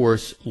then, of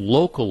course,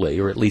 locally,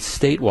 or at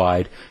least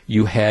statewide,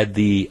 you had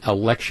the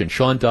election.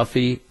 Sean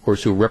Duffy, of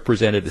course, who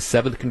represented the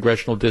 7th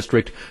Congressional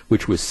District,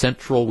 which was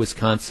central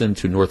Wisconsin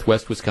to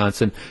northwest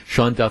Wisconsin.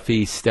 Sean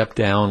Duffy stepped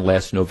down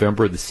last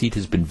November. The seat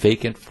has been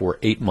vacant for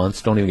 8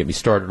 months. Don't even get me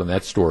started on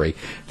that story.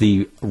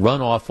 The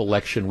runoff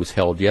election was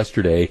held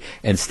yesterday,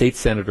 and State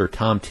Senator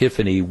Tom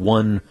Tiffany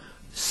won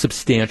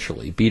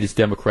substantially, beat his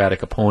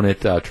Democratic opponent,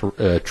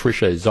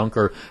 Tricia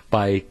Zunker,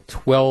 by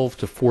 12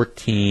 to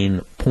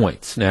 14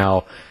 points.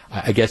 Now,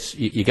 I guess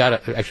you got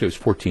to, actually it was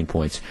 14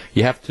 points.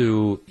 You have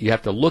to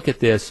look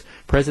at this.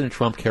 President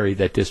Trump carried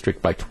that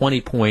district by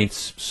 20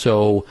 points,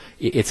 so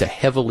it's a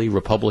heavily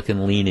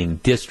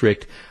Republican-leaning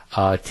district.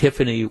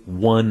 Tiffany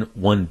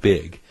won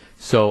big.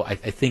 So I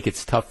think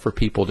it's tough for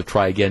people to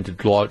try again to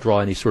draw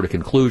any sort of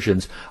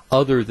conclusions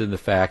other than the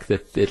fact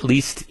that at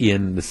least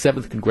in the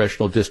 7th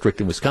Congressional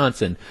District in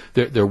Wisconsin,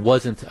 there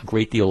wasn't a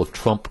great deal of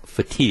Trump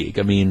fatigue.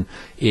 I mean,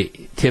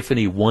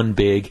 Tiffany won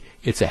big.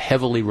 It's a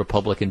heavily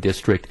Republican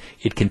district.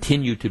 It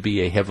continued to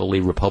be a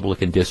heavily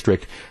Republican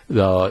district.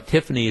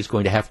 Tiffany is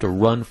going to have to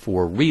run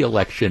for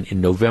re-election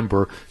in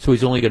November, so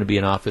he's only going to be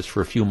in office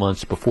for a few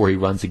months before he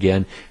runs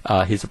again.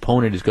 His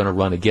opponent is going to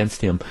run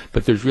against him,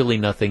 but there's really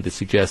nothing to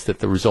suggest that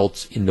the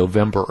results in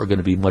November are going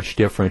to be much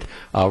different.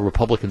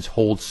 Republicans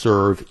hold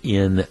serve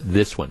in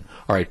this one.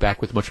 All right,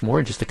 back with much more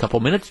in just a couple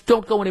minutes.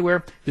 Don't go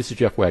anywhere. This is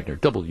Jeff Wagner,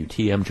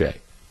 WTMJ.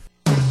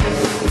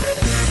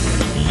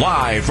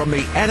 Live from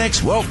the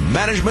Annex Wealth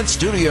Management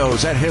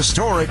Studios at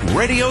historic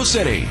Radio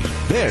City,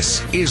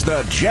 this is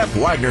the Jeff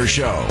Wagner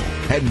Show.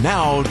 And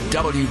now,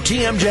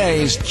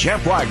 WTMJ's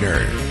Jeff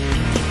Wagner.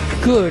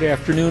 Good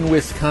afternoon,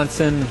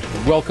 Wisconsin.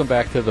 Welcome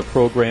back to the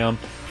program.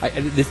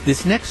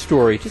 This next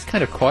story just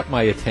kind of caught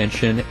my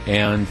attention,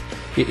 and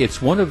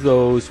it's one of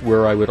those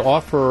where I would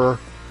offer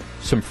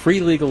some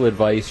free legal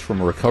advice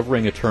from a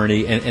recovering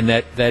attorney, and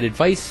that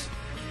advice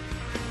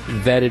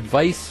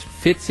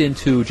fits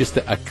into just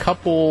a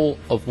couple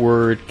of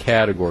word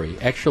category.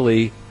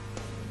 Actually,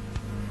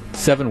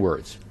 7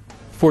 words.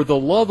 For the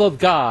love of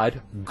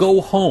God, go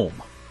home.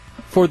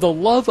 For the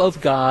love of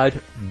God,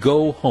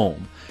 go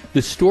home.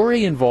 The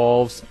story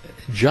involves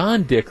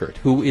John Dickert,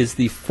 who is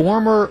the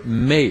former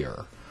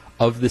mayor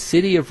of the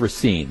city of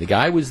Racine. The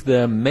guy was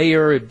the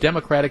mayor,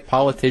 Democratic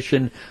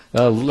politician,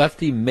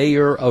 lefty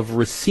mayor of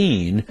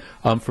Racine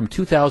from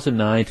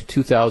 2009 to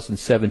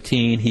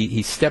 2017.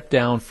 He stepped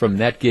down from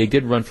that gig,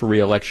 didn't run for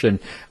re-election,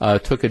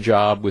 took a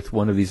job with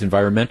one of these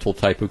environmental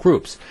type of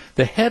groups.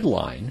 The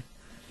headline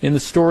in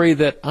the story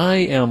that I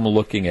am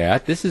looking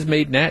at, this has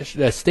made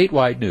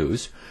statewide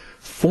news,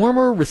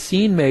 former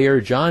Racine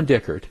mayor John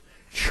Dickert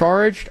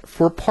charged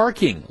for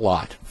parking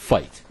lot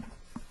fight.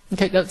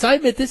 Okay, now, so I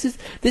admit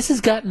this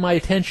has gotten my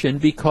attention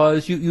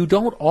because you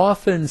don't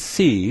often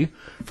see,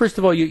 first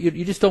of all,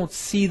 you just don't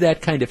see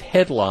that kind of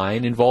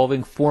headline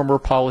involving former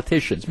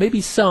politicians. Maybe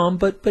some,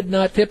 but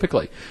not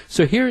typically.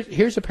 So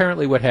here's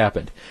apparently what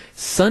happened.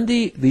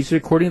 Sunday, these are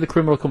according to the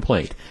criminal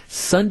complaint,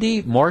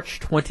 Sunday, March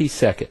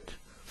 22nd,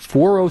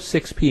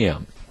 4:06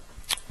 p.m.,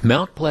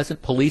 Mount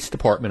Pleasant Police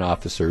Department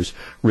officers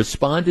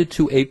responded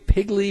to a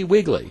Piggly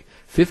Wiggly,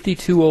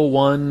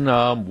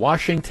 5201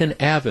 Washington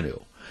Avenue,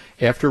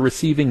 after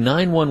receiving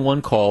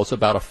 911 calls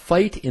about a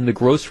fight in the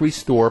grocery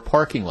store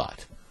parking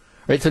lot.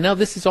 Right, so now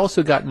this has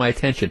also got my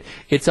attention.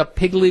 It's a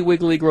Piggly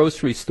Wiggly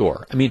grocery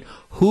store. I mean,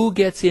 who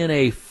gets in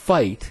a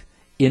fight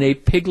in a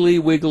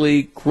Piggly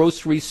Wiggly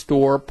grocery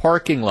store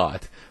parking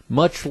lot,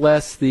 much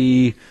less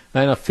the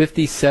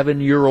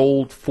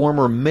 57-year-old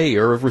former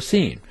mayor of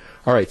Racine?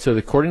 All right, so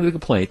according to the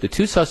complaint, the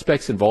two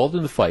suspects involved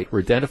in the fight were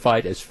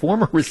identified as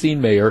former Racine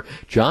Mayor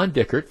John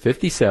Dickert,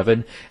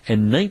 57,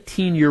 and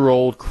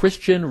 19-year-old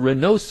Christian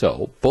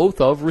Reynoso,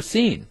 both of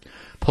Racine.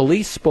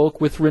 Police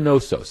spoke with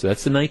Reynoso, so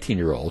that's the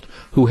 19-year-old,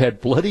 who had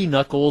bloody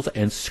knuckles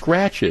and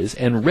scratches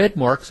and red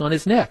marks on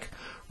his neck.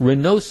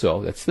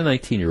 Reynoso, that's the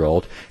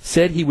 19-year-old,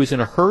 said he was in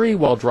a hurry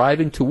while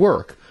driving to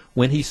work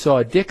when he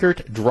saw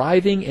Dickert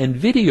driving and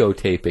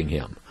videotaping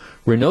him.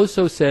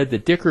 Reynoso said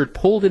that Dickert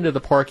pulled into the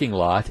parking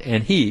lot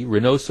and he,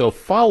 Reynoso,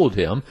 followed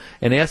him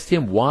and asked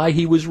him why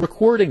he was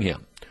recording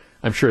him.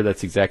 I'm sure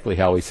that's exactly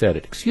how he said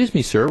it. Excuse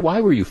me, sir,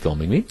 why were you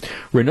filming me?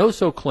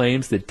 Reynoso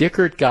claims that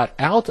Dickert got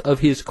out of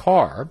his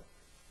car,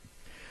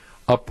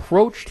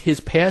 approached his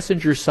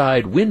passenger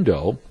side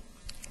window,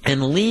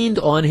 and leaned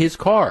on his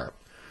car.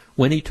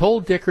 When he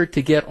told Dickert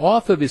to get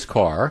off of his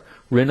car,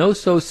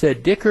 Reynoso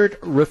said Dickert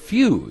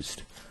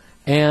refused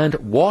and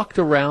walked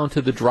around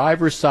to the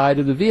driver's side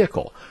of the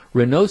vehicle.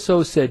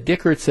 Reynoso said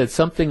Dickert said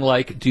something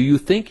like, "Do you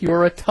think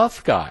you're a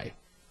tough guy?"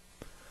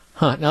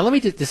 Now let me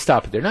just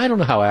stop it there. Now I don't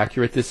know how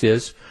accurate this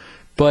is,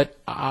 but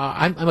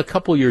I'm a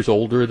couple years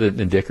older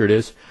than Dickert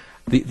is.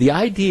 The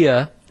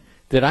idea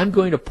that I'm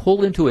going to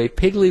pull into a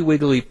Piggly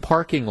Wiggly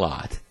parking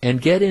lot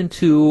and get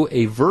into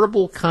a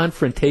verbal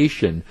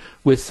confrontation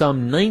with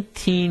some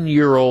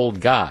 19-year-old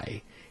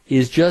guy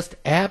is just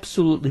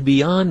absolutely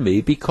beyond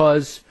me,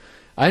 because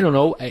I don't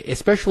know,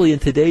 especially in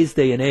today's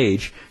day and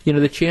age,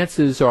 the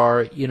chances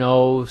are,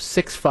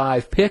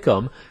 6'5"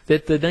 pick'em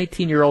that the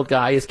 19-year-old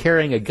guy is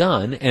carrying a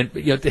gun. And,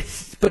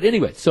 but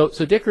anyway, so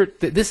Dickert,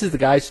 this is the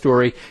guy's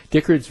story.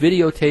 Dickert's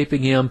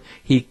videotaping him.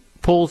 He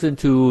pulls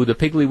into the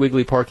Piggly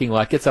Wiggly parking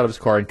lot, gets out of his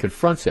car, and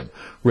confronts him.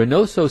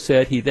 Reynoso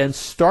said he then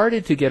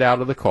started to get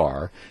out of the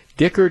car.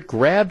 Dickert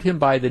grabbed him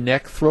by the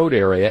neck, throat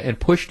area, and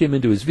pushed him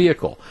into his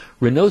vehicle.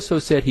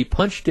 Reynoso said he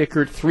punched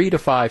Dickert 3 to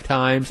 5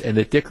 times, and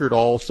that Dickert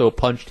also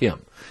punched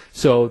him.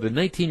 So the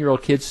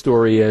 19-year-old kid's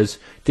story is,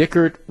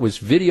 Dickert was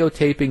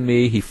videotaping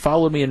me. He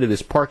followed me into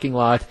this parking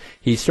lot.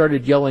 He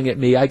started yelling at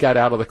me. I got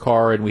out of the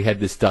car, and we had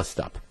this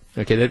dust-up.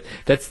 Okay,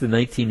 that's the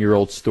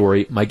 19-year-old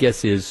story. My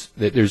guess is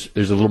that there's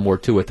a little more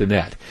to it than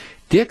that.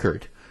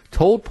 Dickert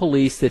told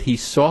police that he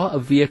saw a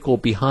vehicle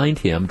behind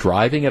him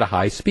driving at a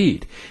high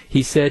speed.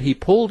 He said he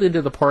pulled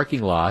into the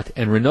parking lot,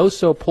 and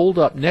Reynoso pulled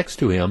up next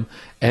to him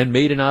and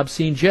made an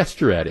obscene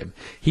gesture at him.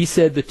 He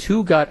said the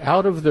two got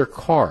out of their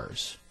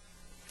cars.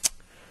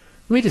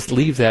 Let me just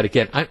leave that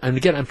again. I'm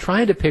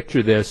trying to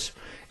picture this.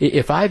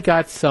 If I've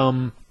got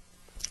some...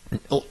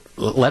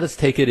 Let us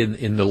take it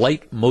in the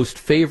light most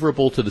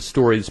favorable to the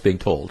story that's being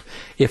told.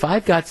 If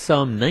I've got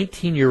some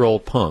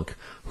 19-year-old punk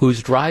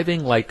who's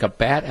driving like a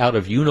bat out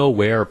of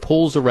you-know-where,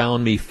 pulls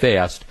around me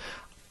fast,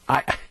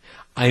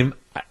 and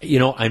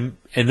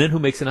then who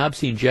makes an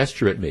obscene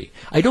gesture at me,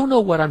 I don't know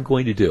what I'm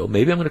going to do.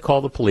 Maybe I'm going to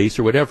call the police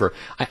or whatever.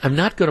 I'm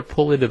not going to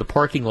pull into the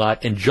parking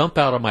lot and jump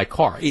out of my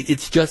car.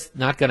 It's just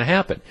not going to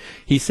happen.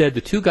 He said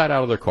the two got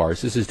out of their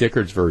cars. This is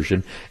Dickert's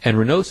version. And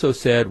Reynoso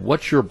said,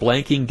 "What's your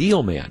blanking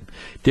deal, man?"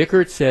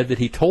 Dickert said that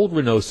he told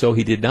Reynoso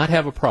he did not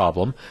have a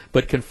problem,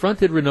 but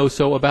confronted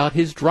Reynoso about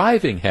his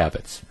driving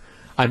habits.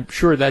 I'm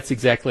sure that's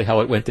exactly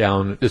how it went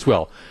down as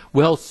well.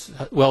 Well,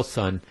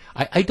 son,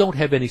 I don't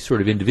have any sort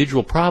of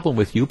individual problem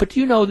with you, but do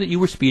you know that you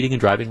were speeding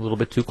and driving a little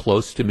bit too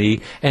close to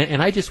me?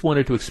 And I just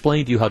wanted to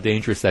explain to you how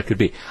dangerous that could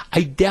be.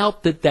 I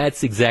doubt that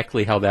that's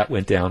exactly how that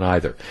went down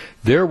either.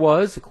 There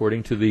was,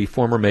 according to the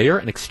former mayor,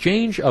 an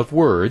exchange of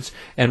words,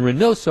 and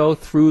Reynoso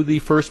threw the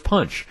first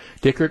punch.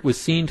 Dickert was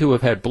seen to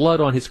have had blood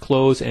on his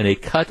clothes and a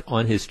cut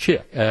on his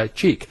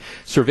cheek.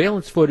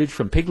 Surveillance footage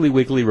from Piggly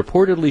Wiggly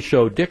reportedly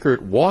showed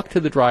Dickert walk to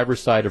the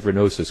driver's side of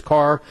Reynoso's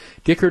car.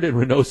 Dickert and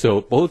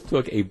Reynoso both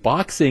took a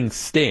boxing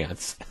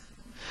stance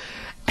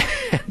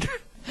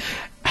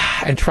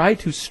and tried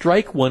to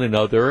strike one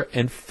another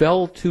and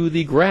fell to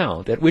the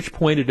ground, at which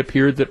point it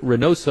appeared that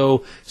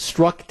Reynoso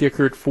struck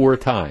Dickert 4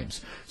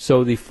 times.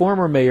 So the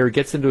former mayor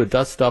gets into a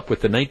dust-up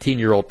with the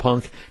 19-year-old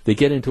punk. They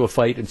get into a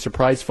fight, and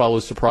surprise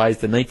follows surprise.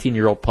 The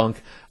 19-year-old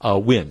punk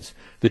wins.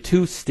 The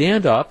two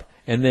stand up,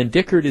 and then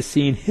Dickert is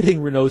seen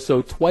hitting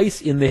Reynoso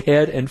twice in the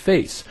head and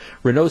face.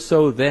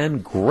 Reynoso then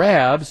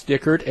grabs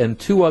Dickert, and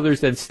 2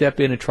 others then step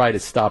in and try to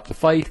stop the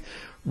fight.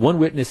 One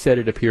witness said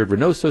it appeared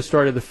Reynoso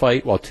started the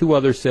fight, while 2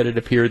 others said it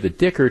appeared that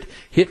Dickert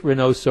hit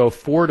Reynoso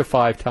 4 to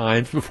 5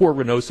 times before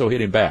Reynoso hit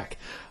him back.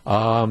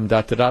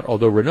 Although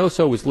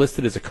Reynoso was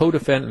listed as a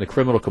co-defendant in the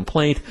criminal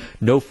complaint,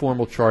 no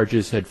formal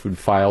charges had been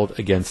filed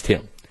against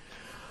him.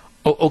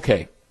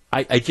 Okay.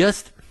 I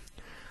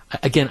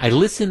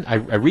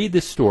read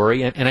this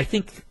story, and I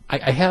think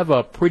I have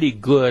a pretty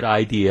good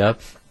idea,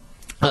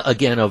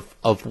 again,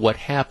 of what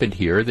happened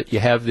here, that you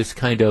have this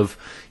kind of,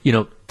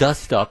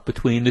 dust up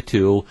between the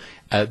two.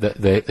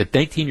 The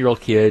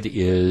 19-year-old kid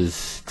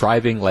is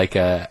driving like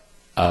a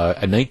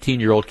a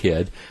 19-year-old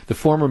kid. The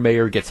former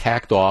mayor gets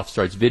hacked off,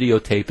 starts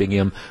videotaping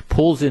him,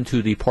 pulls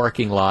into the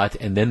parking lot,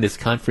 and then this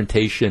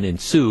confrontation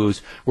ensues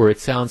where it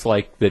sounds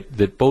like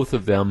that both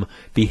of them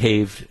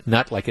behaved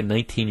not like a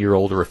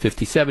 19-year-old or a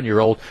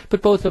 57-year-old,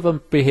 but both of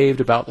them behaved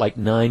about like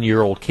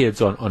 9-year-old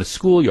kids on a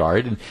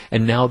schoolyard,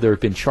 and now there have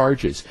been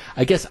charges.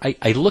 I guess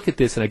I look at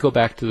this and I go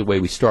back to the way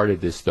we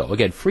started this, though.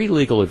 Again, free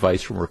legal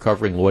advice from a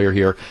recovering lawyer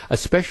here,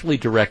 especially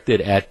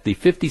directed at the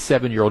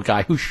 57-year-old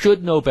guy who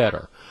should know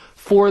better.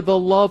 For the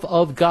love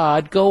of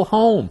God, go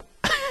home.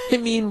 I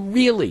mean,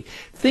 really,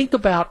 think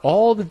about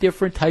all the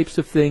different types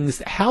of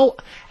things. How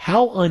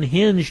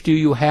unhinged do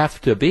you have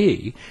to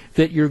be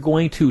that you're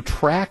going to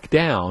track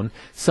down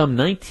some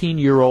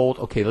 19-year-old,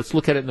 okay, let's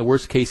look at it in the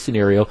worst case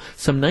scenario,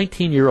 some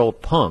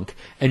 19-year-old punk,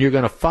 and you're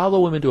going to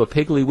follow him into a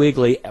Piggly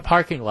Wiggly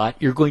parking lot,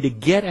 you're going to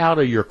get out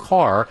of your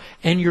car,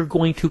 and you're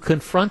going to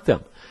confront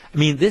them. I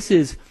mean, this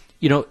is...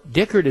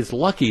 Dickert is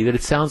lucky that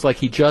it sounds like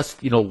he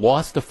just,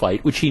 lost a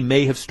fight, which he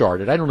may have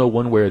started. I don't know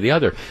one way or the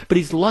other. But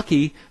he's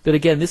lucky that,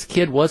 again, this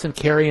kid wasn't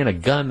carrying a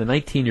gun. The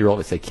 19-year-old,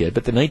 I say kid,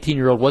 but the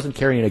 19-year-old wasn't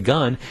carrying a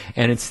gun.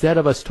 And instead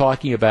of us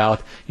talking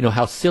about,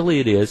 how silly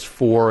it is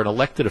for an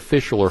elected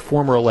official or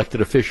former elected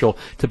official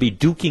to be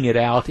duking it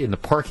out in the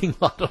parking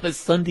lot on a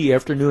Sunday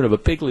afternoon of a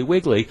Piggly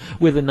Wiggly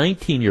with a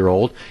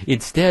 19-year-old,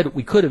 instead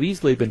we could have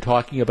easily been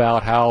talking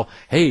about how,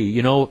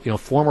 hey,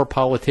 former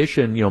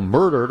politician,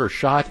 murdered or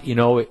shot,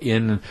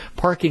 in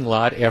parking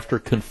lot after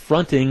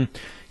confronting,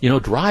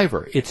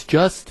 driver. It's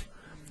just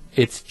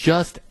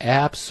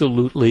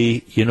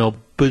absolutely,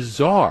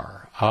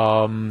 bizarre.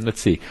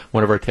 Let's see.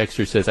 One of our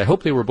texters says, I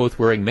hope they were both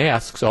wearing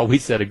masks.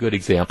 Always set a good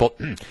example.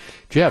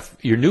 Jeff,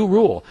 your new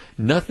rule,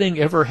 nothing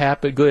ever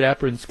good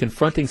happens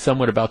confronting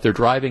someone about their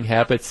driving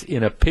habits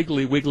in a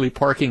Piggly Wiggly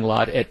parking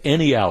lot at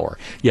any hour.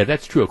 Yeah,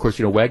 that's true. Of course,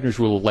 Wagner's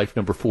rule of life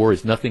number 4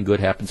 is nothing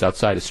good happens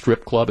outside a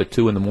strip club at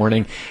 2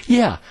 a.m.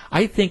 Yeah,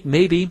 I think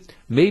maybe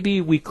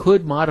we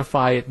could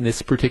modify it in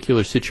this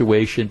particular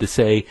situation to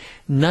say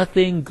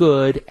nothing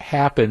good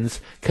happens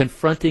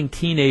confronting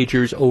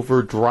teenagers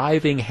over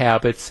driving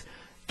habits,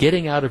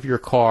 getting out of your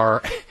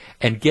car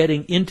and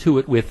getting into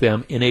it with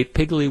them in a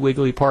Piggly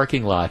Wiggly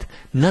parking lot.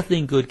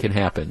 Nothing good can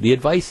happen. The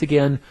advice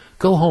again,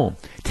 go home.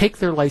 Take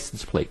their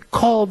license plate.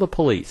 Call the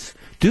police.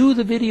 Do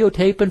the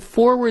videotape and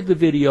forward the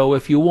video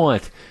if you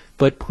want.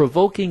 But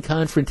provoking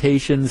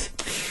confrontations,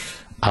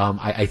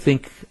 I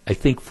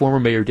think former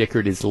Mayor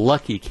Dickert is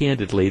lucky,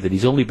 candidly, that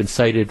he's only been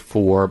cited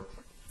for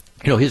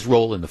his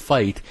role in the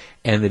fight,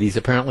 and that he's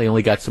apparently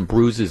only got some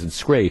bruises and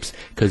scrapes,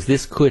 because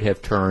this could have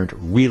turned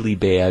really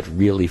bad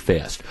really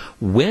fast.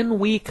 When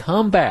we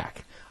come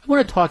back, I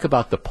want to talk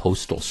about the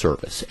Postal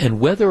Service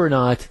and whether or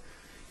not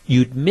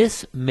you'd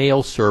miss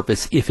mail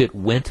service if it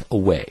went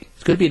away.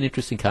 It's going to be an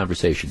interesting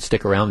conversation.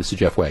 Stick around. This is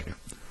Jeff Wagner.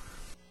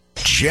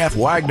 Jeff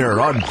Wagner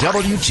on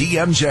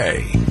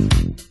WTMJ.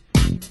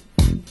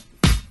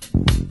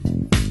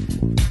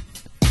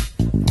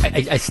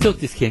 I still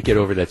just can't get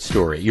over that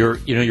story. You're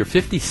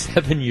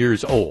 57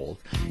 years old.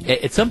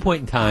 At some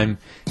point in time,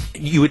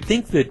 you would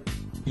think that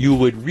you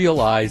would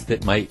realize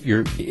that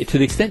to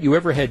the extent you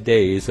ever had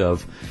days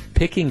of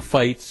picking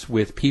fights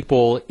with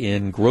people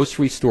in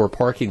grocery store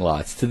parking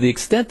lots, to the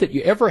extent that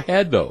you ever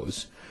had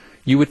those,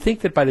 you would think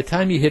that by the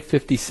time you hit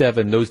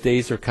 57, those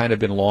days are kind of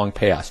been long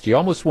past. You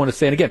almost want to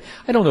say, and again,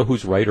 I don't know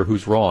who's right or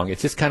who's wrong.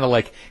 It's just kind of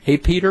like, hey,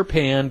 Peter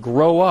Pan,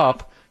 grow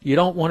up. You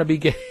don't want to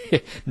be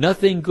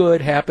nothing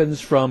good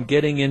happens from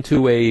getting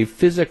into a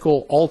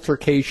physical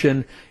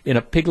altercation in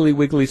a Piggly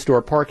Wiggly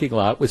store parking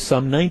lot with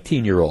some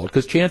 19-year-old,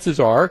 because chances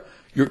are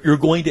you're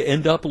going to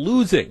end up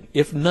losing,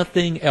 if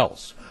nothing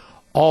else.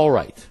 All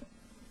right.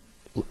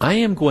 I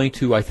am going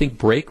to, I think,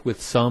 break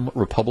with some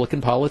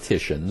Republican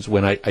politicians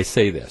when I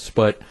say this,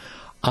 but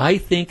I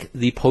think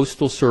the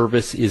Postal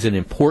Service is an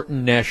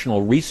important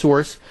national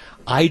resource.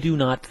 I do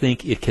not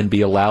think it can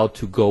be allowed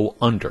to go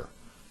under,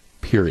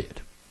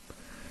 period.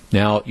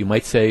 Now, you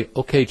might say,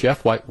 okay,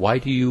 Jeff, why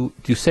do you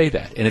say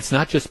that? And it's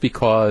not just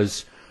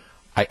because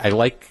I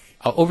like,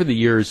 over the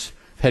years,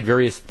 I've had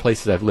various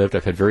places I've lived,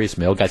 I've had various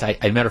mail guys.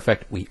 Matter of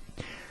fact,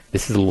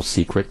 this is a little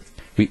secret.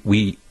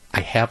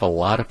 I have a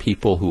lot of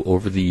people who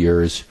over the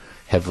years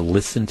have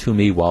listened to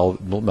me a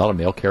lot of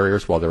mail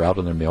carriers while they're out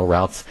on their mail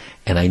routes,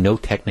 and I know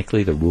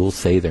technically the rules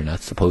say they're not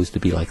supposed to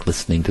be like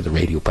listening to the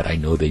radio, but I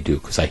know they do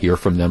because I hear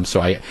from them,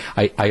 so I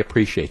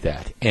appreciate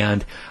that.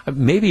 And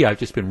maybe I've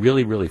just been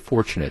really, really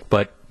fortunate,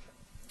 but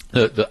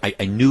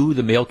I knew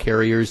the mail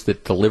carriers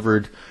that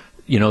delivered,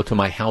 to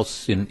my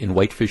house in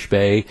Whitefish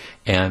Bay,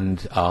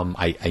 and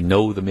I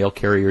know the mail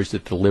carriers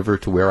that deliver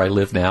to where I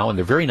live now, and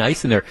they're very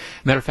nice. And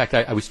matter of fact,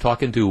 I was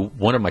talking to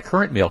one of my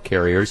current mail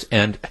carriers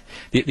and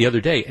the other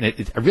day, and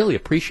I really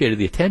appreciated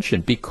the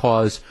attention,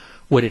 because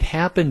what had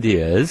happened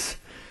is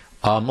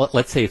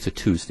let's say it's a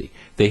Tuesday.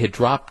 They had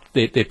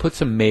they put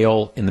some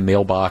mail in the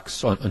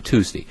mailbox on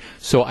Tuesday.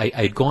 So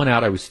I'd gone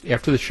out.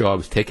 After the show, I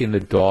was taking the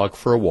dog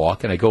for a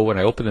walk, and I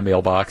open the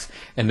mailbox,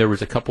 and there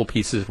was a couple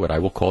pieces of what I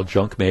will call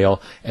junk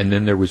mail, and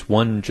then there was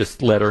one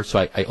just letter. So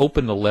I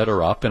opened the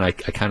letter up, and I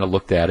kind of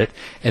looked at it,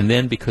 and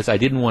then because I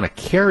didn't want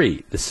to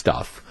carry the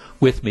stuff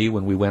with me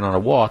when we went on a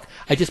walk,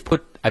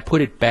 I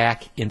put it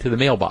back into the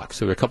mailbox.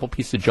 So there were a couple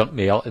pieces of junk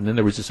mail, and then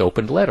there was this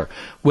opened letter.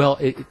 Well,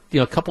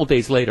 a couple of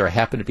days later, I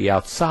happened to be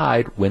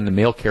outside when the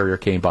mail carrier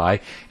came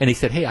by, and he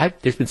said, "Hey,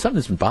 there's been something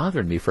that's been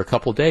bothering me for a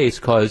couple of days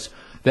because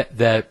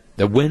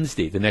the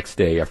Wednesday, the next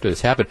day after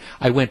this happened,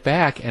 I went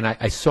back and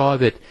I saw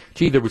that,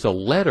 gee, there was a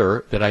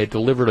letter that I had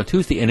delivered on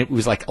Tuesday, and it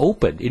was like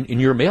opened in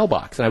your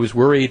mailbox. And I was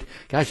worried,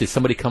 gosh, is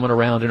somebody coming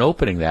around and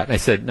opening that?" And I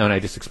said, no, and I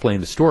just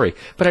explained the story.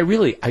 But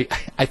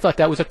I thought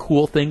that was a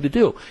cool thing to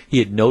do. He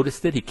had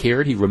noticed it, he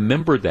cared, he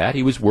remembered that.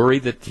 He was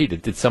worried that, gee,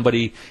 did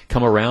somebody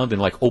come around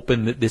and like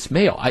open this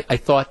mail? I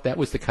thought that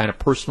was the kind of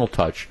personal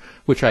touch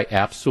which I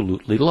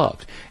absolutely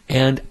loved.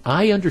 And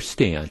I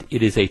understand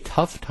it is a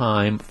tough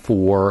time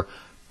for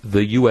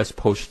the U.S.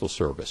 Postal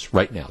Service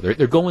right now.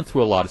 They're going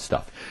through a lot of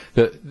stuff.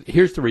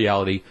 Here's the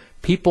reality.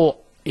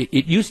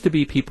 It used to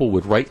be people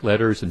would write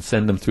letters and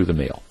send them through the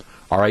mail.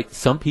 All right,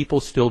 some people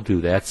still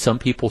do that. Some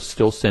people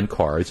still send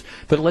cards.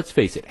 But let's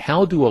face it,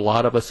 how do a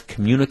lot of us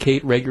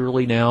communicate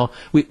regularly now?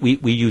 We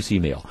use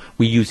email.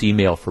 We use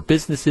email for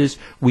businesses.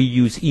 We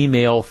use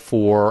email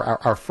for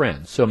our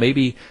friends. So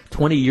maybe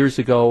 20 years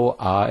ago,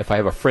 if I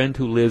have a friend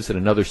who lives in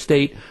another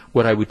state,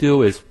 what I would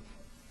do is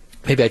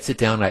maybe I'd sit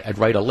down, I'd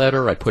write a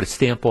letter, I'd put a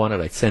stamp on it,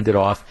 I'd send it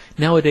off.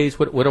 Nowadays,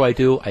 what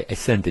do? I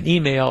send an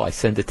email, I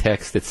send a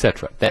text,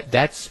 etc.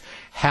 That's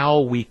how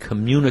we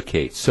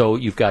communicate. So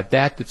you've got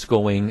that's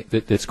going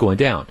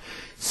down.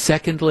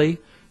 Secondly,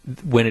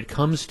 when it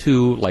comes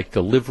to like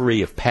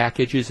delivery of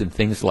packages and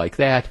things like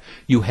that,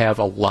 you have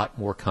a lot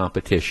more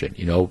competition.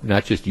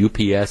 Not just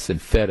UPS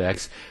and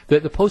FedEx.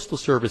 The Postal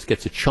Service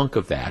gets a chunk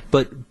of that,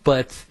 but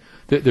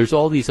there's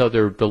all these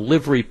other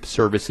delivery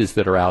services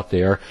that are out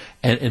there,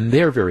 and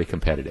they're very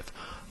competitive.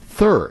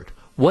 Third,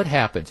 what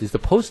happens is the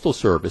Postal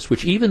Service,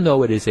 which even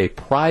though it is a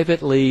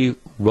privately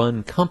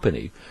run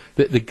company,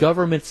 the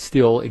government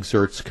still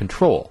exerts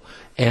control.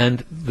 And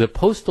the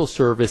Postal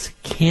Service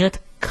can't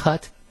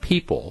cut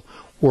people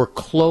or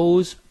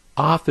close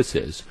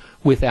offices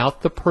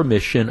without the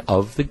permission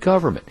of the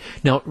government.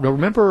 Now,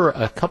 remember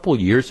a couple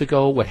years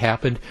ago what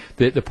happened?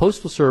 The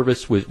Postal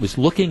Service was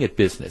looking at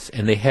business,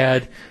 and they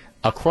had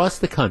across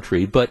the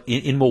country, but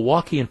in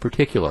Milwaukee in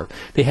particular,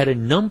 they had a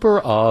number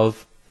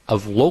of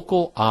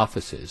local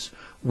offices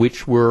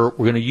which we're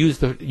going to use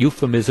the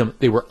euphemism,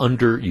 they were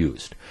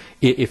underused.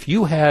 If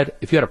you had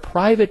a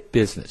private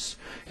business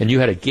and you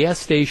had a gas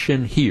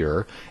station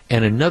here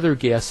and another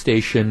gas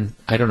station,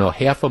 I don't know,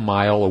 half a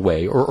mile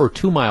away or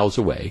 2 miles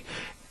away,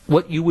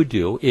 what you would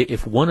do,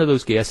 if one of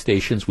those gas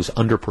stations was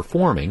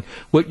underperforming,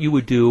 what you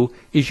would do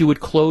is you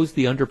would close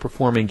the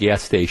underperforming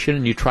gas station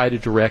and you try to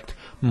direct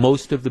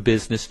most of the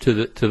business to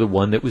the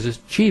one that was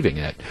achieving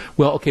it.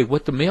 Well, okay,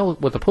 what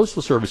the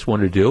Postal Service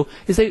wanted to do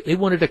is they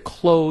wanted to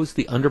close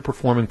the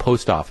underperforming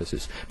post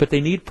offices, but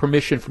they need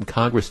permission from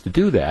Congress to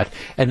do that.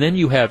 And then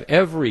you have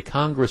every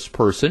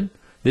congressperson.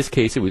 In this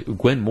case,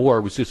 Gwen Moore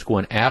was just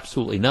going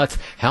absolutely nuts.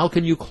 How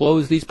can you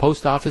close these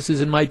post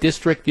offices in my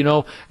district?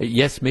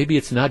 Yes, maybe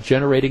it's not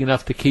generating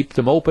enough to keep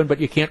them open, but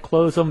you can't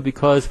close them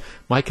because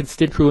my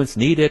constituents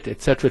need it,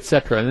 et cetera, et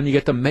cetera. And then you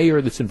get the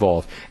mayor that's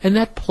involved. And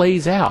that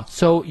plays out.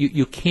 So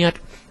you can't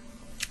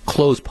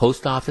close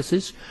post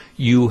offices.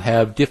 You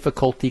have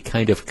difficulty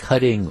kind of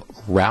cutting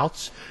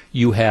routes.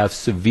 You have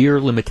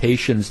severe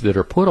limitations that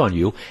are put on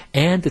you.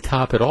 And to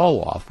top it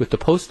all off, with the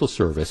Postal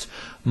Service,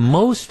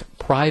 most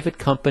private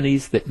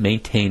companies that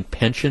maintain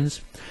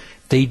pensions,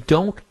 they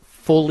don't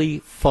fully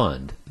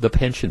fund the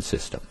pension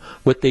system.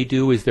 What they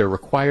do is they're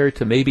required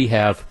to maybe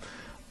have,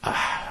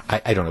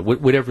 I don't know,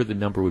 whatever the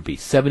number would be,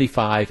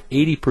 75,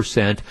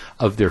 80%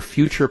 of their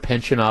future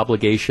pension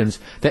obligations.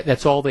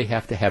 That's all they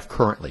have to have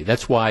currently.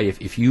 That's why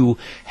if you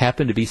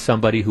happen to be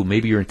somebody who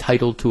maybe you're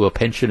entitled to a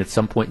pension at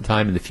some point in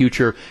time in the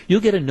future,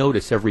 you'll get a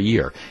notice every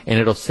year, and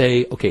it'll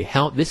say, okay,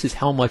 this is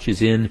how much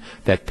is in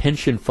that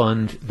pension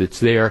fund that's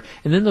there,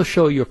 and then they'll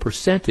show you a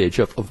percentage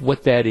of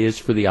what that is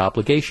for the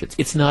obligations.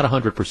 It's not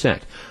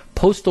 100%.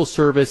 Postal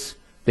Service,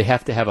 they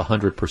have to have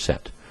 100%.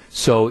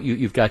 So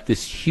you've got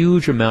this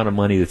huge amount of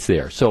money that's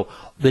there. So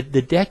the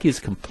deck is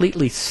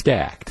completely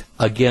stacked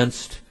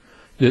against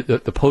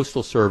the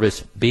Postal Service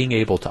being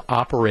able to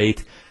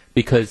operate,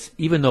 because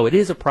even though it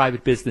is a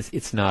private business,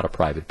 it's not a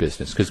private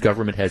business because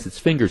government has its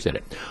fingers in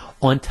it.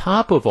 On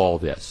top of all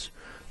this,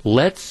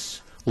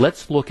 let's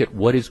look at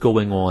what is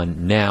going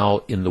on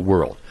now in the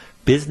world.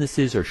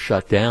 Businesses are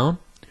shut down.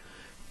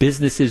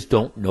 Businesses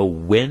don't know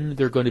when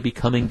they're going to be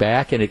coming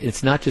back, and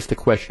it's not just a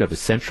question of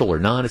essential or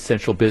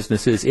non-essential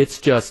businesses. It's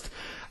just,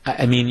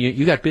 I mean,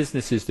 you got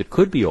businesses that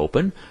could be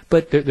open,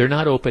 but they're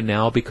not open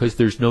now because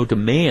there's no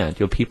demand.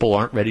 People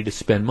aren't ready to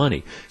spend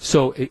money.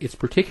 So it's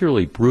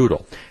particularly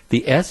brutal.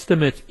 The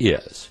estimate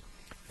is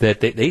that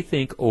they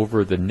think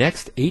over the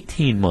next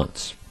 18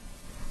 months,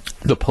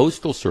 the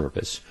Postal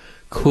Service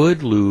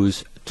could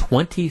lose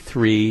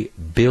 $23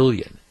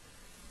 billion.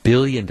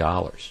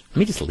 Let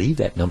me just leave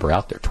that number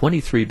out there,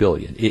 $23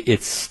 billion.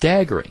 It's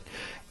staggering.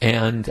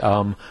 And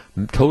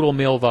total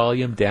mail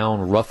volume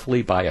down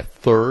roughly by a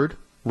third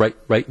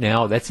right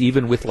now. That's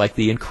even with like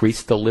the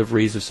increased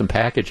deliveries of some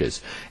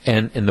packages.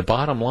 And the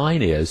bottom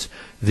line is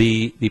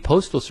the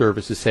Postal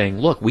Service is saying,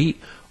 look, we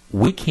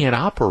can't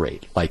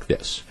operate like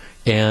this.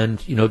 And,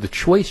 the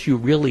choice you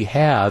really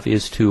have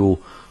is to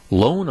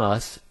loan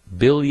us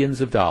billions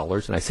of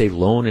dollars, and I say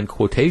loan in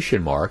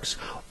quotation marks,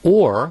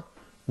 or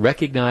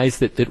recognize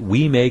that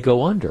we may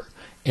go under.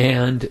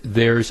 And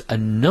there's a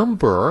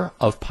number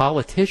of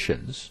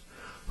politicians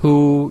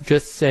who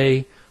just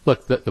say,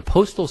 look, the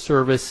Postal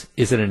Service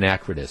is an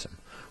anachronism.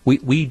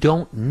 We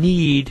don't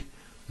need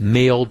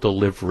mail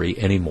delivery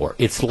anymore.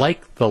 It's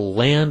like the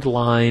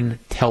landline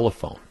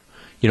telephone.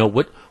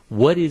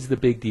 What is the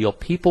big deal?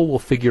 People will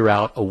figure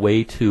out a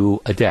way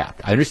to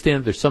adapt. I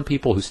understand there's some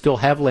people who still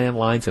have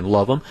landlines and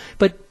love them,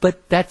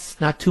 but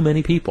that's not too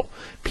many people.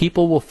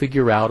 People will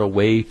figure out a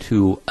way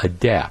to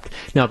adapt.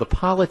 Now, the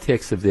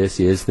politics of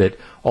this is that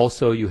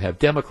also you have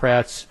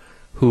Democrats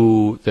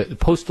who the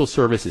Postal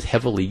Service is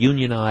heavily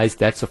unionized.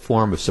 That's a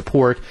form of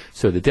support.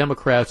 So the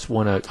Democrats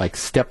want to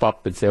step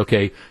up and say,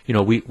 okay,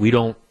 we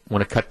don't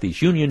want to cut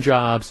these union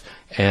jobs,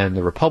 and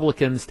the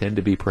Republicans tend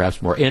to be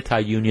perhaps more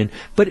anti-union.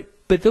 But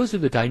those are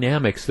the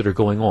dynamics that are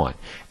going on.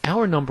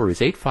 Our number is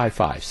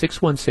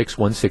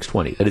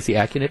 855-616-1620. That is the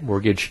Acunet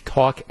Mortgage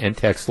talk and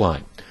text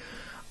line.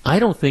 I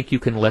don't think you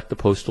can let the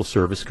Postal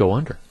Service go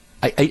under.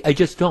 I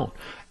just don't.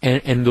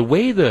 And the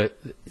way the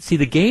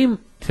game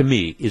to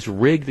me is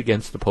rigged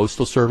against the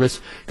Postal Service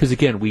because,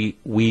 again,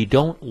 we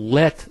don't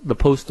let the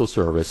Postal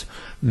Service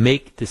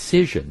make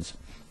decisions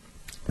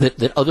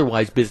that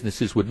otherwise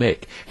businesses would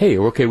make. Hey,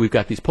 okay, we've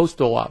got these post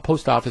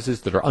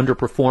offices that are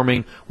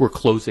underperforming. We're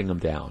closing them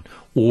down.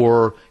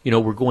 Or,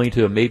 we're going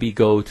to maybe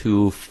go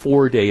to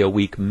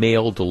 4-day-a-week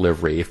mail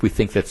delivery if we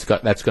think that's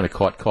going to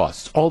cut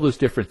costs. All those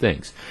different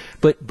things.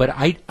 But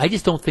I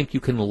just don't think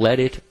you can let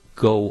it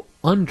go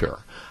under.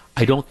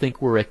 I don't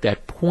think we're at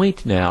that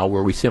point now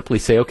where we simply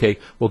say, okay,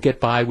 we'll get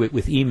by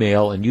with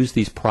email and use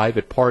these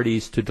private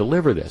parties to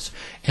deliver this.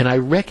 And I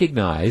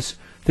recognize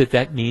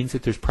that means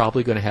that there's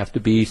probably going to have to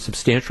be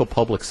substantial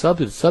public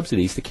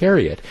subsidies to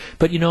carry it.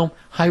 But,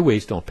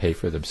 highways don't pay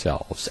for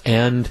themselves,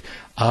 and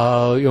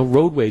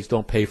roadways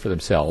don't pay for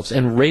themselves,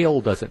 and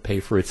rail doesn't pay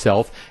for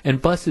itself, and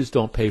buses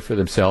don't pay for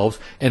themselves,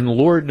 and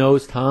Lord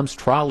knows Tom's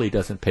trolley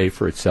doesn't pay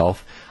for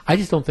itself. I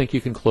just don't think you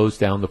can close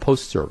down the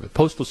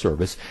Postal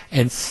Service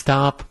and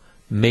stop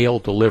mail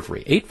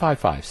delivery.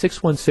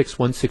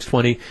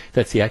 855-616-1620.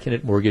 That's the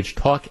Acunet Mortgage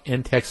talk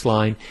and text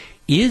line.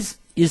 Is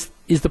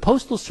the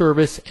Postal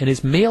Service and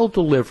is mail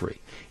delivery,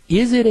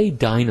 is it a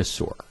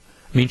dinosaur? I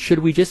mean, should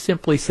we just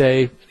simply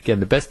say, again,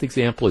 the best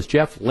example is,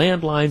 Jeff,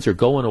 landlines are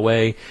going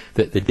away,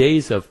 the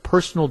days of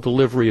personal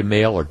delivery of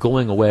mail are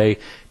going away,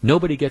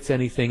 nobody gets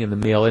anything in the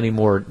mail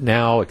anymore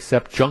now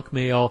except junk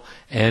mail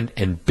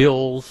and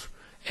bills,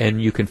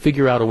 and you can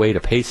figure out a way to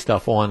pay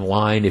stuff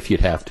online if you'd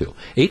have to.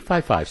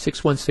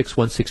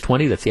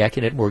 855-616-1620, that's the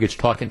Acunet Mortgage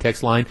talk and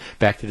text line.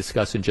 Back to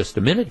discuss in just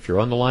a minute. If you're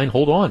on the line,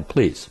 hold on,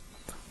 please.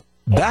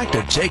 Back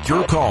to take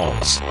your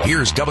calls.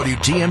 Here's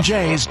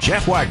WTMJ's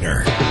Jeff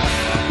Wagner.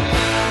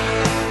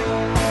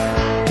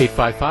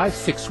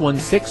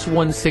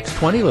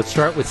 855-616-1620. Let's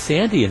start with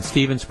Sandy in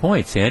Stevens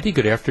Point. Sandy,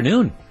 good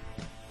afternoon.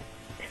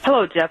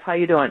 Hello, Jeff. How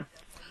you doing?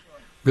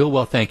 Real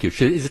well, thank you.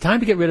 Is it time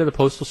to get rid of the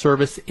Postal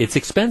Service? It's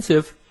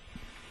expensive.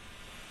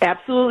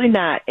 Absolutely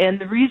not. And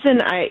the reason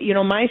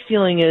my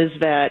feeling is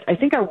that I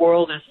think our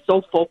world is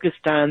so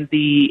focused on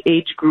the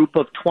age group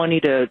of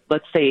 20 to,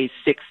 let's say,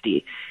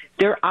 60.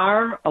 There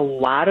are a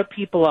lot of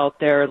people out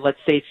there, let's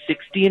say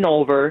 60 and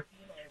over,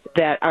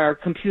 that are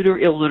computer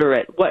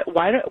illiterate.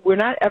 We're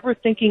not ever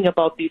thinking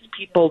about these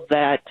people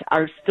that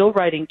are still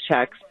writing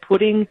checks,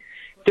 putting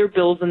their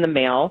bills in the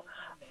mail.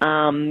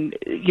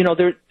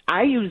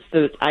 I use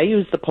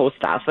the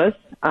post office,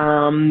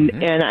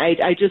 and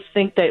I just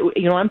think that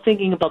I'm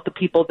thinking about the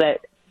people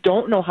that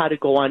don't know how to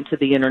go onto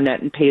the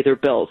internet and pay their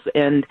bills,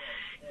 and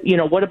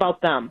what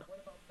about them?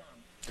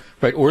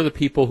 Right, or the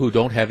people who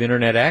don't have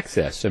internet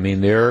access. I mean,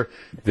 there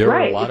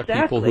are a lot of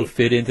people who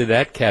fit into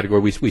that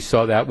category. We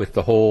saw that with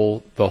the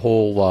whole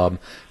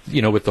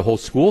with the whole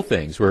school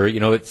things,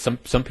 where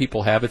some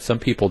people have it, some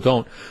people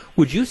don't.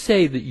 Would you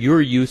say that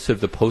your use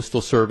of the Postal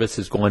Service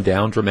has gone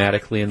down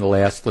dramatically in the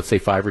last, let's say,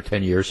 5 or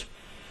 10 years?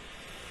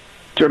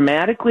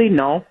 Dramatically,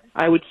 no.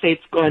 I would say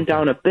it's gone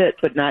down a bit,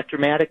 but not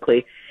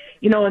dramatically.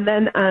 And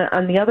then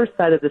on the other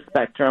side of the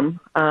spectrum,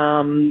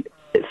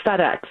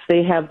 FedEx,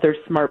 they have their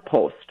Smart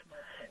Post.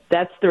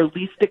 That's their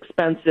least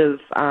expensive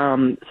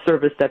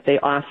service that they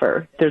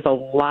offer. There's a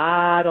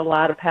lot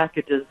of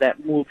packages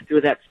that move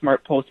through that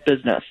Smart Post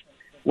business.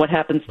 What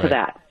happens to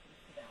that?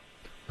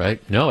 Right.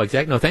 No,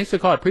 exactly. No, thanks for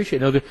the call. I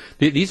appreciate it. No,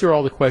 these are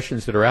all the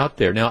questions that are out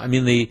there. Now, I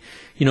mean, the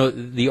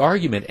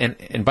argument,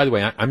 and by the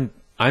way, I'm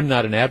I'm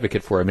not an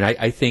advocate for it. I mean,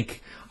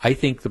 I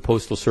think the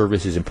Postal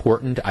Service is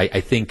important.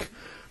 I think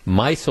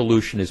my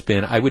solution has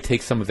been I would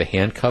take some of the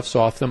handcuffs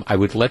off them. I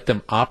would let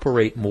them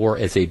operate more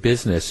as a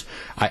business.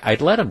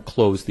 I'd let them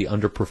close the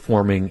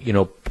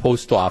underperforming,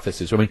 post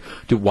offices. I mean,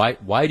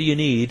 why do you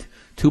need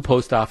two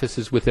post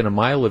offices within a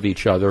mile of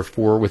each other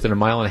for within a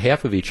mile and a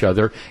half of each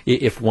other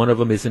if one of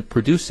them isn't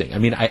producing? I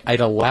mean, I'd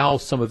allow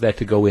some of that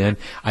to go in.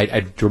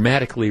 I'd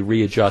dramatically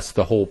readjust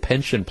the whole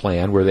pension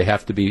plan where they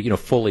have to be,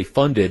 fully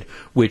funded,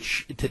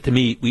 which to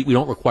me, we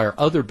don't require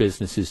other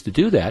businesses to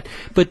do that.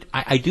 But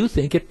I do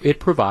think it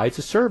provides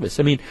a service.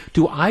 I mean,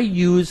 do I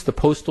use the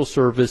Postal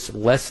Service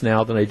less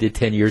now than I did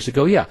 10 years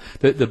ago? Yeah.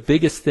 The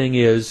biggest thing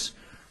is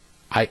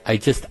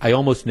I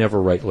almost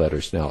never write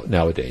letters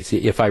nowadays.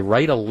 If I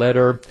write a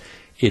letter,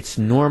 it's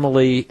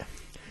normally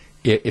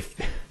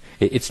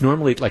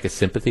like a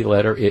sympathy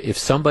letter. If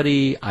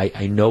somebody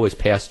I know has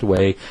passed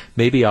away,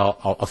 maybe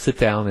I'll sit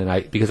down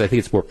and because I think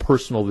it's more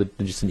personal than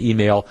just an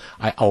email,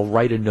 I'll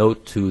write a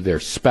note to their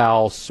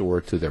spouse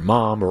or to their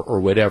mom or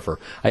whatever.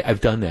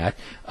 I've done that.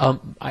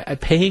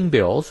 Paying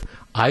bills,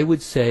 I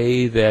would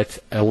say that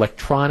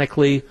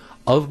electronically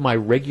of my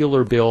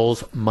regular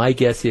bills, my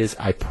guess is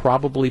I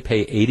probably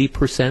pay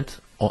 80%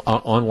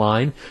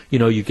 online.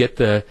 You get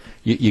the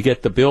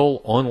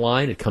bill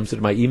online. It comes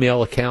into my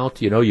email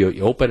account.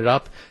 You open it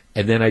up,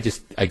 and then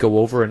I go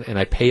over and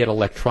I pay it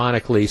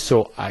electronically.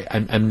 So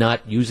I'm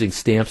not using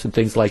stamps and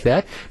things like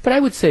that. But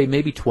I would say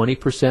maybe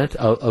 20%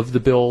 of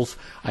the bills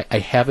I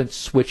haven't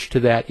switched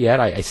to that yet.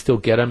 I still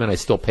get them and I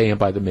still pay them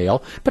by the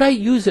mail. But I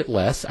use it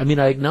less. I mean,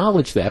 I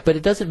acknowledge that, but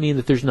it doesn't mean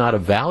that there's not a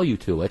value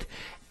to it.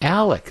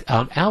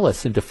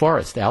 Alice in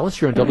DeForest. Alice,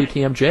 you're on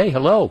WTMJ.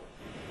 Hello.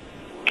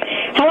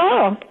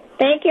 Hello.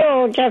 Thank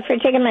you, Jeff, for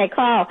taking my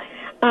call.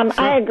 Sure.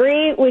 I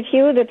agree with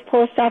you that the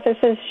post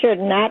offices should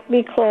not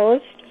be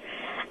closed.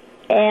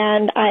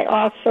 And I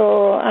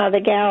also,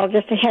 the gal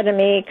just ahead of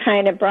me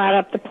kind of brought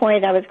up the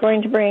point I was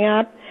going to bring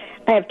up.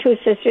 I have two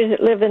sisters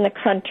that live in the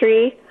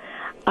country.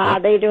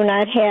 They do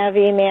not have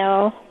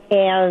email,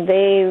 and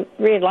they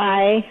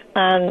rely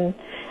on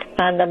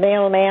the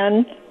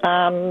mailman.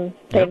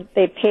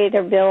 They pay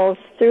their bills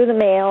through the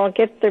mail,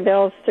 get their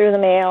bills through the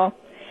mail.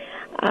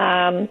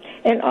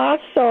 And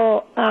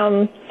also,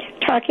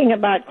 talking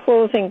about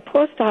closing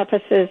post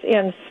offices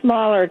in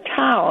smaller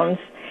towns,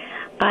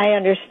 I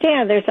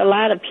understand there's a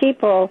lot of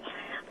people,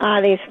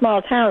 these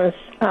small towns,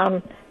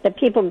 that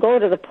people go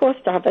to the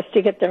post office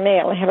to get their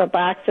mail. They have a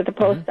box at the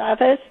post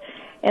office,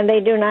 and they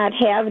do not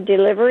have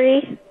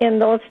delivery in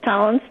those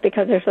towns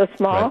because they're so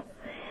small. Right.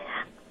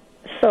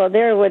 So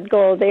there would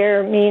go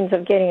their means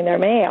of getting their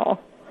mail.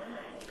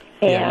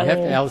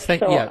 Alice,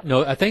 thanks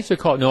for the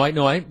call.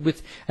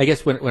 I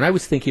guess when I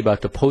was thinking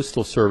about the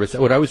Postal Service,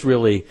 what I was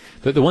really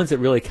the ones that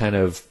really kind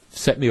of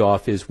set me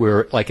off is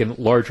where, like in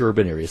large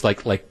urban areas,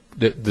 like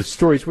the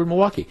stories were in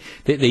Milwaukee.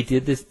 They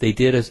did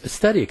a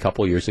study a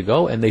couple years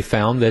ago, and they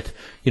found that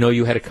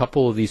you had a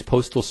couple of these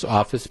post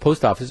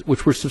offices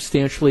which were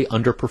substantially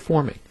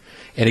underperforming.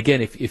 And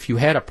again, if you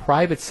had a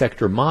private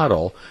sector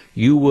model,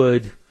 you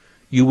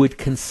would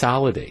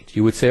consolidate.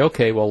 You would say,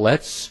 okay, well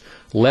let's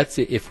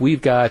if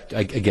we've got,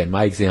 again,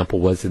 my example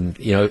was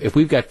if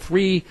we've got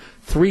three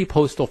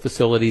postal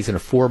facilities in a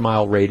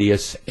 4-mile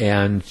radius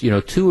and,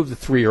 two of the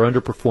three are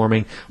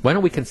underperforming, why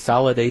don't we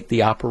consolidate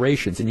the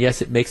operations? And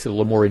yes, it makes it a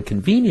little more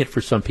inconvenient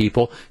for some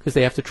people because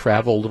they have to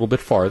travel a little bit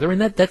farther,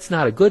 and that's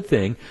not a good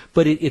thing,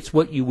 but it's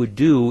what you would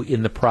do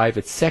in the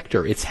private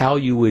sector. It's how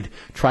you would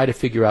try to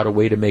figure out a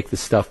way to make the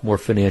stuff more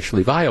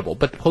financially viable.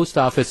 But the post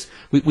office,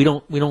 we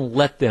don't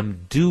let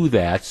them do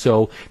that,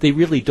 so they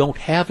really don't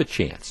have a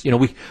chance.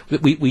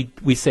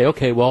 We say,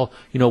 okay, well,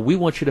 we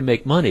want you to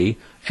make money,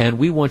 and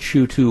we want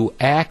you to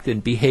act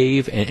and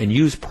behave and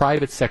use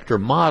private sector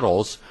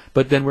models,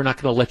 but then we're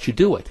not going to let you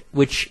do it,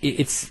 which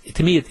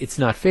to me, it's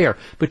not fair.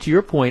 But to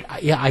your point,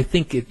 I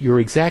think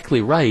you're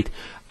exactly right.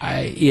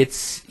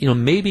 It's,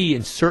 maybe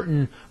in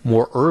certain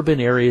more urban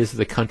areas of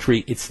the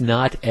country, it's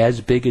not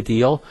as big a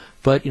deal,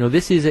 but,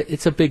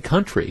 it's a big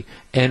country.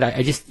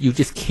 And you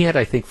just can't,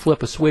 I think,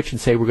 flip a switch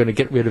and say we're going to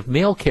get rid of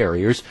mail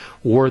carriers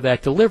or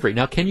that delivery.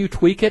 Now, can you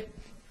tweak it?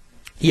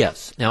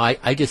 Yes. Now,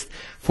 I just,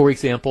 for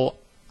example,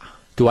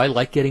 do I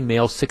like getting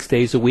mail 6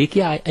 days a week?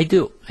 Yeah, I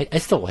do. I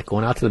still like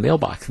going out to the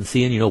mailbox and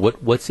seeing,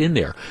 what's in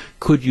there.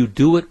 Could you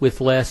do it with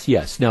less?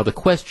 Yes. Now, the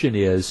question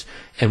is,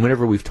 and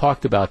whenever we've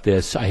talked about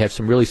this, I have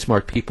some really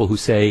smart people who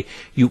say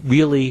you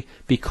really,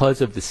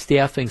 because of the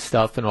staffing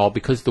stuff and all,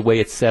 because of the way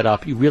it's set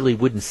up, you really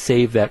wouldn't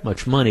save that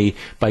much money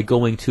by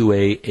going to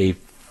a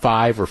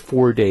 5 or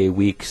 4 day a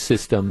week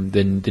system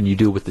than you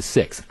do with the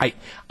 6.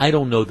 I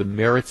don't know the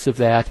merits of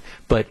that,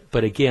 but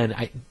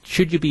again,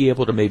 should you be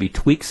able to maybe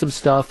tweak some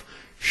stuff?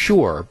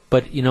 Sure,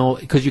 but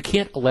because you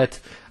can't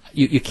let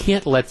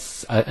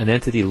an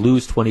entity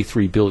lose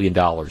 $23 billion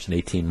in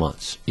 18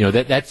 months.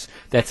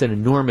 That's an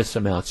enormous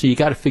amount. So you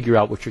got to figure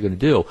out what you're going to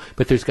do.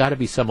 But there's got to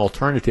be some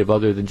alternative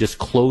other than just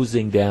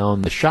closing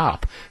down the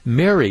shop.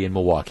 Mary in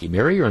Milwaukee.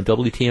 Mary, you're on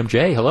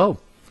WTMJ. Hello.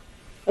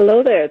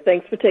 Hello there.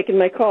 Thanks for taking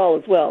my call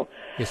as well.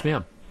 Yes,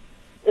 ma'am.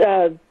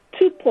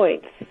 2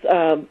 points.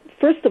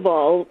 First of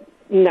all,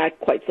 not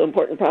quite so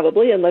important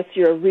probably, unless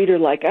you're a reader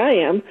like I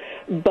am,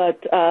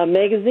 but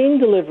magazine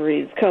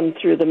deliveries come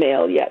through the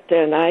mail yet,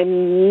 and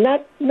I'm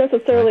not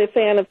necessarily a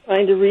fan of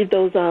trying to read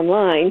those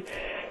online.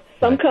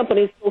 Some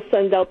companies will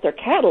send out their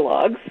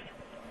catalogs.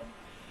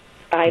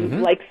 I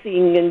like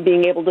seeing and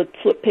being able to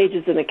flip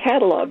pages in a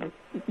catalog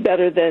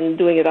better than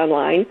doing it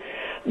online.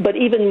 But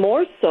even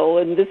more so,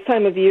 in this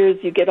time of year,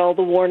 you get all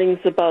the warnings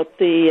about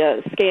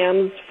the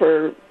scams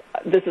for,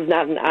 this is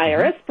not an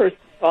IRS person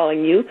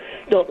calling you,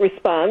 don't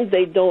respond,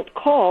 they don't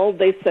call,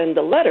 they send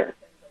a letter.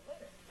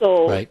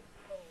 So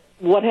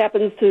what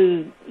happens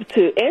to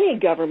any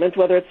government,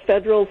 whether it's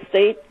federal,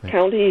 state,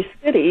 county,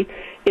 city,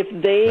 if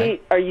they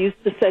are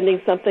used to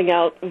sending something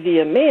out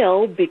via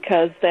mail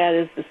because that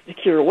is the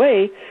secure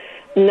way,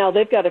 now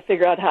they've got to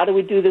figure out how do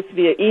we do this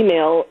via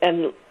email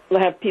and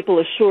have people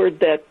assured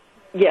that,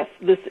 yes,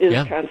 this is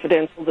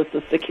confidential, this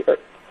is secure.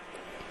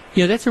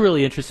 You know, that's a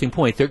really interesting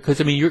point there,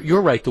 because, I mean,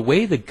 you're right. The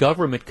way the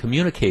government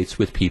communicates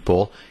with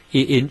people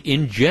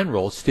in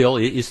general still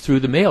is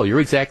through the mail. You're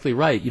exactly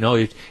right. You know,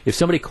 if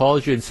somebody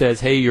calls you and says,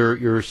 hey,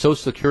 your Social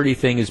Security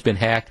thing has been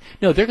hacked,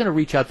 no, they're going to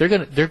reach out.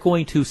 They're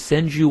going to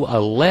send you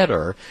a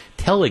letter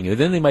telling you.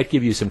 Then they might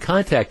give you some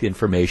contact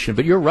information.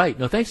 But you're right.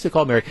 No, thanks for the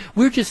call, Mary.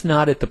 We're just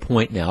not at the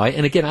point now.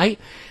 And again,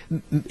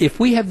 if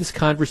we have this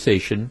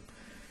conversation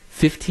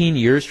 15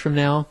 years from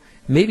now,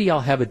 maybe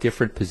I'll have a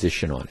different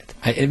position on it.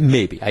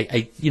 Maybe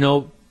you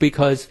know,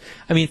 because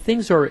I mean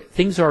things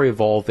are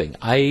evolving.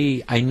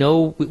 I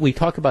know we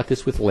talk about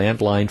this with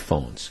landline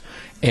phones,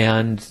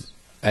 and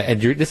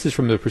this is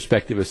from the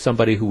perspective of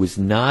somebody who was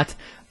not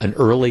an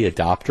early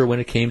adopter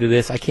when it came to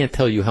this. I can't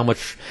tell you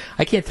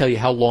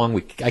how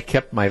long I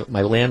kept my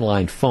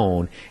landline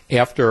phone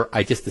after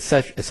I just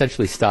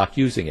essentially stopped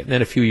using it, and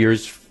then a few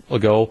years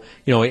ago,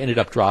 you know, I ended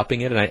up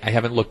dropping it, and I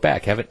haven't looked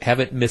back,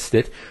 haven't missed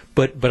it.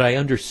 But I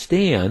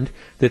understand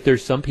that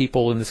there's some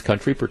people in this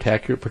country,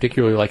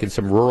 particularly like in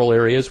some rural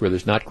areas where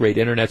there's not great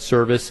internet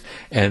service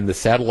and the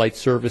satellite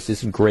service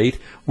isn't great,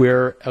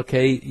 where,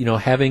 okay, you know,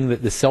 having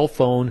the cell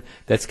phone,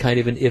 that's kind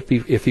of an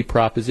iffy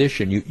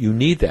proposition. You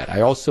need that.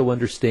 I also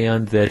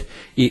understand that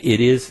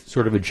it is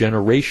sort of a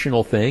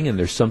generational thing, and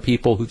there's some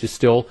people who just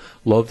still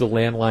love the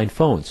landline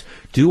phones.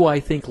 Do I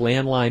think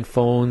landline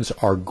phones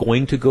are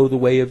going to go the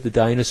way of the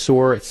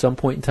dinosaur at some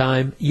point in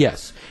time?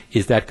 Yes.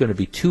 Is that going to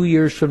be 2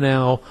 years from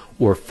now,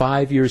 or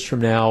 5 years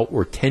from now,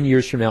 or 10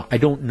 years from now? I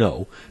don't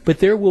know. But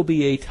there will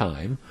be a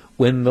time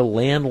when the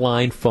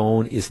landline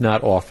phone is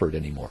not offered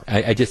anymore.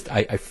 I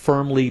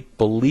firmly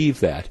believe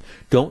that.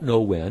 Don't know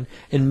when.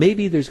 And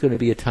maybe there's going to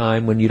be a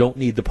time when you don't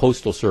need the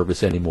postal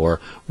service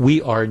anymore.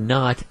 We are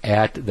not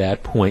at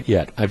that point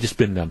yet. I've just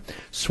been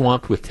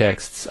swamped with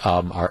texts.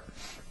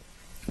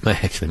 My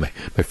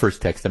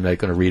first text, I'm not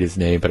going to read his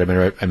name, but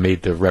I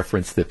made the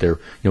reference that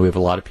we have a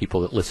lot of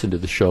people that listen to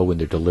the show when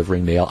they're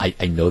delivering mail.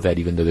 I know that,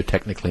 even though they're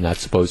technically not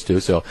supposed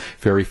to. So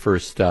very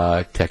first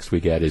text we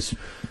get is,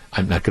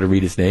 I'm not going to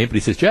read his name, but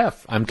he says,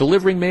 Jeff, I'm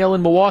delivering mail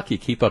in Milwaukee.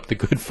 Keep up the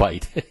good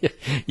fight.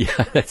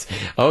 Yeah, that's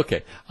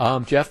okay.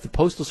 Jeff, the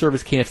Postal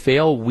Service can't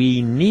fail.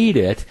 We need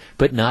it,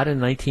 but not in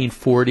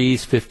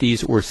 1940s,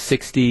 50s, or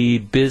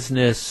 60s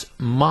business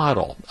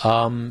model.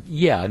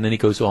 Yeah, and then he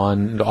goes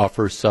on to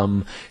offer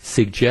some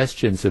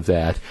suggestions of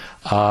that.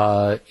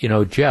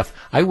 Jeff,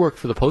 I worked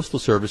for the Postal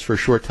Service for a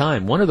short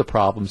time. One of the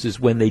problems is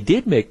when they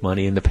did make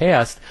money in the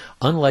past,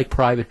 unlike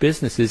private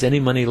businesses,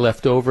 any money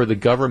left over the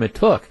government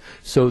took.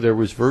 So there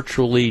was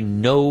virtually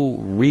no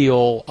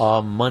real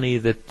money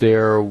that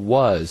there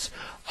was.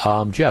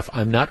 Jeff,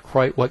 I'm not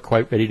quite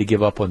ready to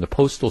give up on the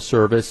Postal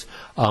Service.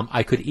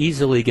 I could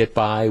easily get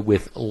by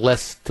with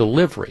less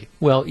delivery.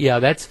 Well,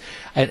 yeah,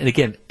 and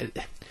again,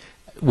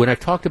 when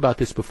I've talked about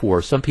this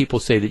before, some people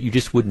say that you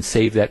just wouldn't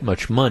save that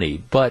much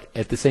money. But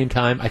at the same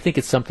time, I think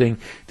it's something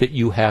that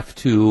you have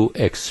to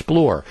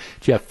explore.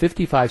 Jeff,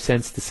 55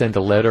 cents to send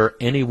a letter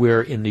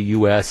anywhere in the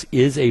U.S.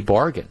 is a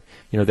bargain.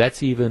 You know,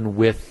 that's even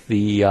with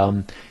the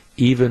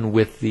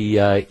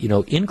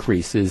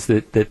increases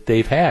that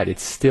they've had.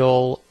 It's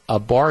still a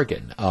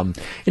bargain.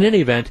 In any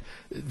event,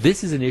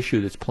 this is an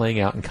issue that's playing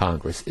out in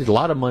Congress. There's a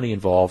lot of money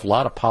involved, a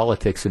lot of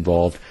politics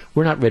involved.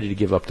 We're not ready to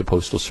give up the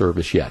Postal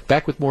Service yet.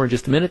 Back with more in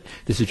just a minute.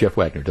 This is Jeff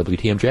Wagner,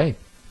 WTMJ.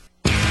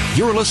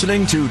 You're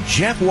listening to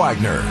Jeff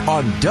Wagner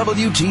on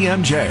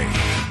WTMJ.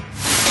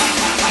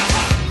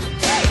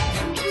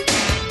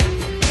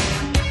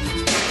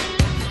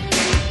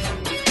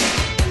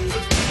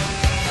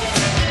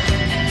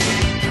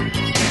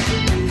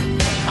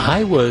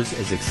 I was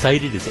as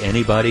excited as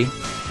anybody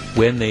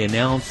when they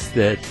announced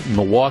that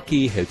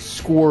Milwaukee had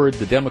scored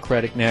the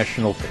Democratic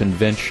National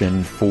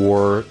Convention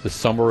for the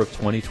summer of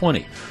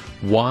 2020.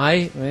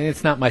 Why? I mean,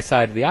 it's not my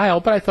side of the aisle,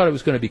 but I thought it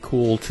was going to be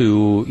cool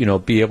to,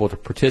 be able to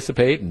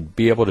participate and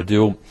be able to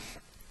do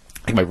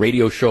my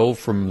radio show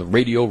from the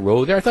Radio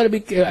Row there. I thought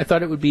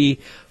it would be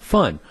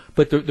fun.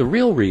 But the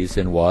real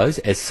reason was,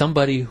 as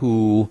somebody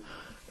who,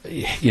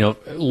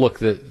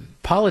 look,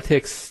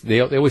 politics, they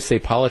always say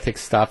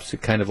politics stops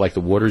at kind of like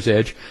the water's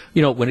edge.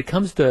 When it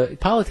comes to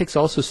politics,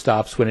 also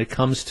stops when it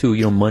comes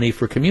to money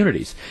for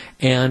communities.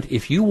 And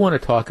if you want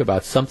to talk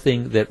about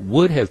something that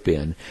would have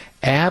been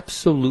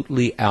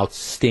absolutely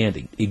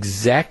outstanding,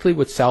 exactly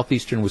what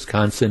southeastern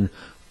Wisconsin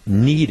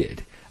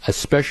needed,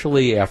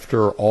 especially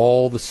after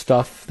all the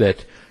stuff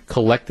that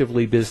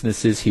collectively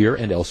businesses here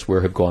and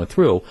elsewhere have gone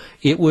through,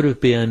 it would have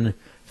been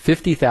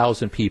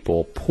 50,000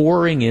 people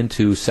pouring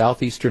into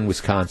southeastern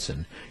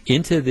Wisconsin,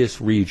 into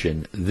this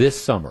region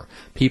this summer,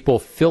 people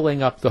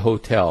filling up the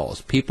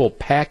hotels, people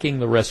packing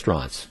the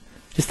restaurants.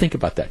 Just think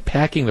about that,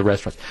 packing the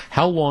restaurants.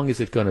 How long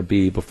is it going to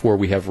be before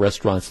we have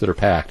restaurants that are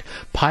packed,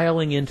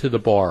 piling into the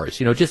bars?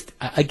 Just,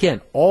 again,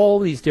 all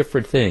these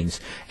different things,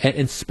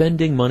 and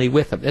spending money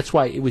with them. That's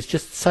why it was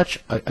just such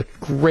a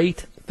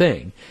great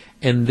thing.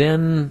 And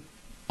then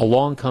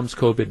along comes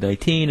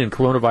COVID-19 and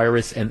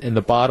coronavirus, and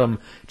the bottom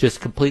just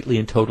completely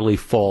and totally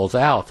falls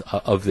out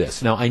of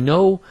this. Now, I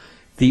know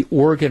the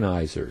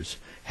organizers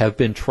have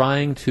been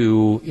trying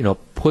to,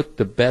 put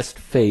the best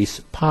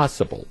face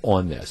possible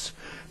on this.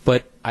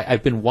 But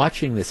I've been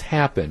watching this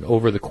happen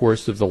over the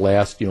course of the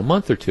last,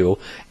 month or two.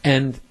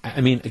 And,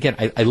 I mean, again,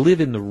 I live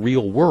in the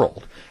real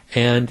world.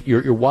 And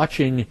you're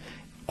watching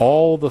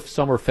all the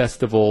summer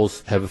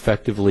festivals have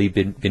effectively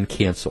been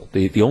canceled.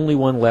 The only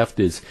one left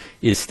is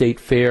State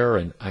Fair,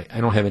 and I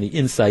don't have any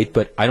insight,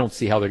 but I don't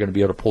see how they're going to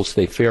be able to pull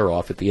State Fair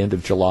off at the end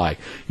of July.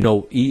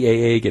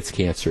 EAA gets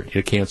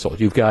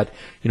canceled. You've got,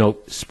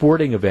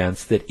 sporting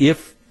events that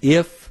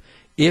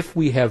if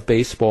we have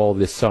baseball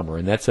this summer,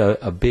 and that's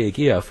a big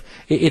if,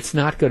 it's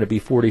not going to be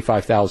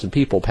 45,000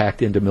 people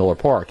packed into Miller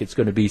Park. It's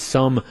going to be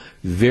some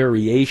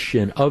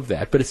variation of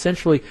that. But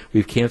essentially,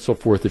 we've canceled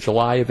 4th of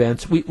July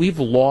events. We've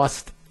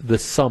lost the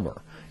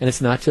summer. And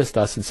it's not just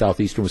us in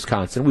southeastern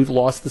Wisconsin. We've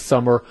lost the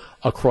summer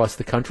across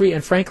the country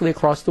and, frankly,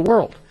 across the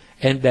world.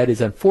 And that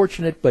is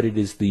unfortunate, but it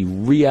is the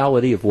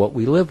reality of what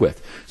we live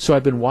with. So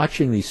I've been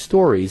watching these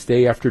stories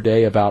day after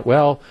day about,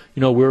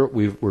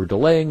 we're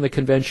delaying the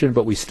convention,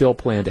 but we still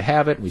plan to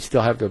have it. We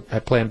still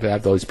plan to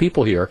have those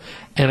people here.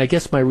 And I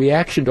guess my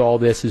reaction to all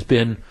this has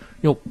been,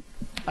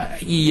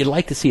 you'd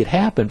like to see it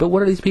happen, but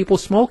what are these people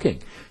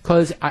smoking?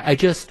 Because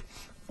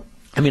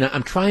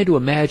I'm trying to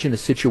imagine a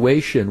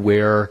situation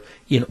where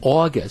in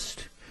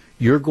August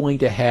you're going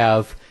to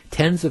have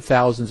tens of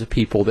thousands of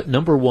people that,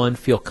 number one,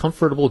 feel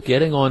comfortable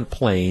getting on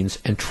planes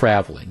and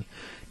traveling.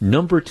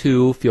 Number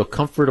two, feel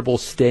comfortable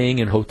staying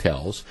in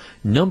hotels.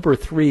 Number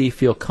three,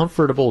 feel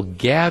comfortable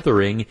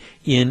gathering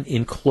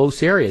in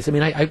close areas. I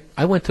mean,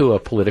 I went to a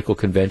political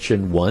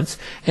convention once,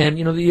 and,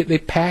 they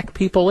pack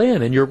people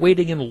in, and you're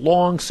waiting in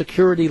long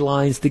security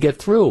lines to get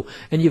through,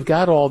 and you've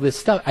got all this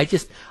stuff.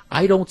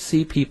 I don't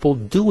see people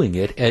doing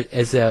it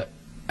as a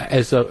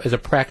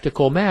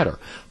practical matter.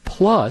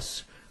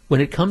 Plus,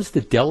 when it comes to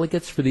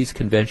delegates for these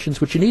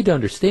conventions, what you need to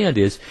understand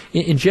is,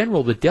 in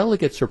general, the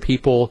delegates are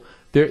people.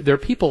 They're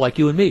people like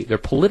you and me. They're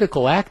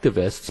political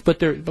activists, but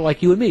they're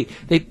like you and me.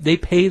 They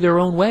pay their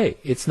own way.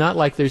 It's not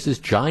like there's this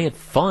giant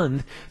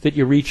fund that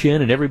you reach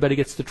in and everybody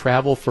gets to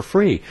travel for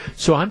free.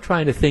 So I'm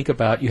trying to think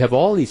about, you have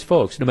all these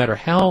folks, no matter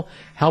how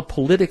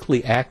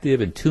politically active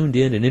and tuned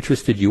in and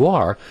interested you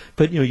are,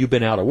 but you've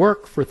been out of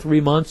work for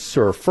 3 months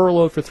or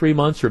furloughed for 3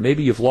 months, or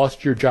maybe you've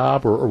lost your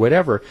job or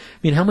whatever. I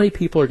mean, how many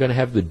people are going to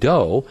have the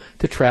dough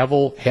to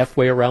travel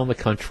halfway around the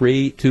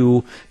country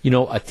to,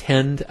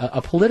 attend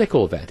a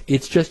political event?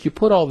 It's just, you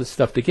put all this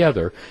stuff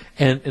together,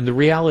 and the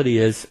reality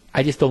is,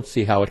 I just don't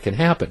see how it can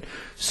happen.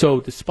 So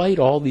despite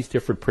all these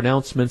different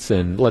pronouncements,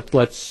 and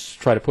let's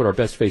try to put our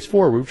best face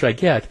forward, which I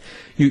get,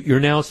 you're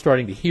now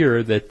starting to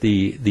hear that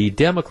the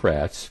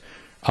Democrats,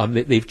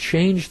 they've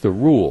changed the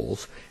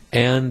rules,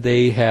 and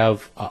they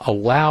have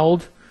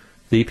allowed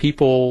the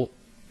people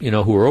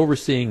who are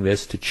overseeing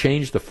this to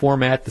change the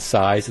format, the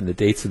size, and the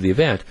dates of the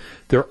event.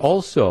 They're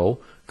also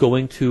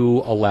going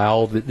to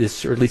allow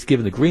this, or at least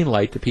giving the green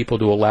light to people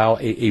to allow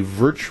a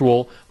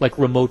virtual, like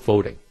remote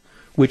voting,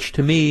 which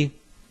to me,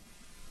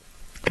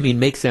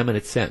 makes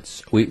eminent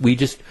sense. We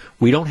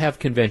don't have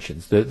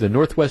conventions. The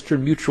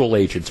Northwestern Mutual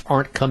agents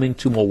aren't coming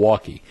to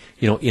Milwaukee,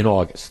 in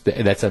August.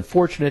 That's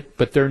unfortunate,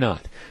 but they're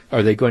not.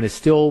 Are they going to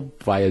still,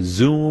 via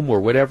Zoom or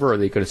whatever, are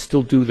they going to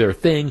still do their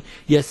thing?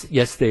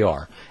 Yes, they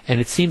are. And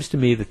it seems to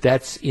me that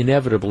that's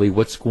inevitably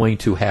what's going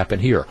to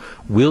happen here.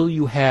 Will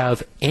you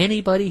have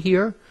anybody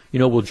here?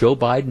 Will Joe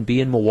Biden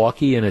be in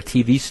Milwaukee in a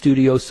TV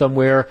studio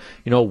somewhere,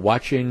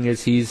 watching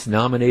as he's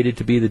nominated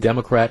to be the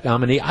Democrat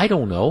nominee? I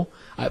don't know.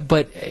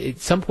 But at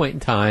some point in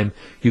time,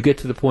 you get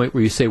to the point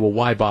where you say, well,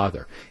 why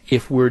bother?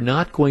 If we're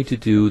not going to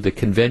do the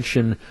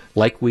convention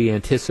like we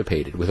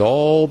anticipated, with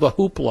all the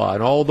hoopla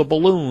and all the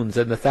balloons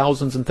and the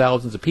thousands and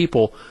thousands of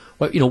people,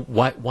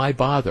 why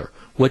bother?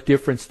 What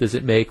difference does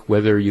it make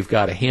whether you've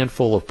got a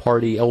handful of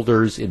party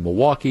elders in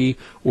Milwaukee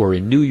or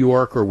in New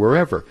York or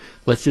wherever?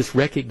 Let's just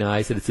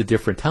recognize that it's a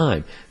different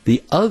time.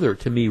 The other,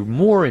 to me,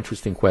 more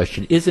interesting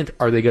question isn't,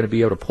 are they going to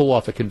be able to pull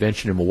off a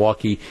convention in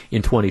Milwaukee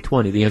in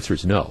 2020? The answer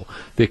is no.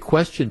 The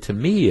question to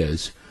me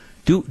is,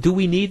 do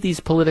we need these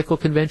political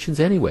conventions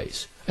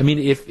anyways? I mean,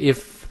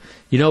 if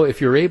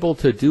if you're able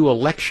to do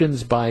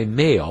elections by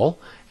mail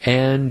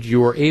and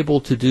you're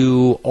able to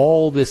do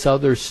all this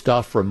other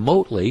stuff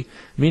remotely,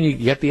 I mean, you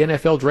get the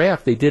NFL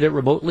draft. They did it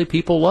remotely.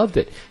 People loved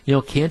it.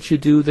 Can't you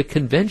do the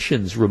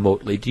conventions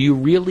remotely? Do you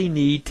really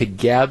need to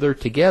gather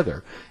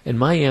together? And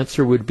my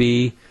answer would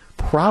be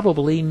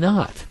probably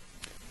not.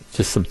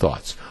 Just some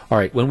thoughts. All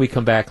right, when we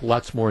come back,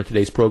 lots more in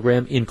today's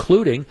program,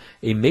 including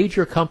a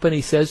major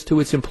company says to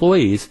its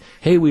employees,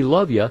 hey, we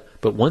love you,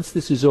 but once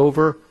this is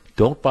over,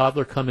 don't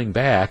bother coming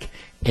back,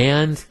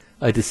 and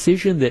a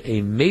decision that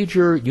a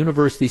major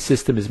university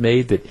system has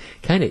made that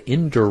kind of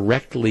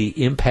indirectly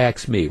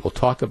impacts me. We'll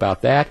talk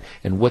about that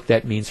and what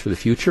that means for the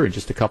future in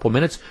just a couple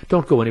minutes.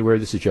 Don't go anywhere.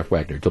 This is Jeff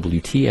Wagner,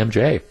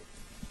 WTMJ.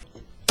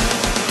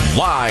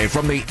 Live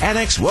from the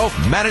Annex Wealth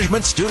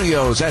Management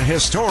Studios at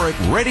historic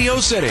Radio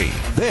City,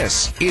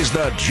 this is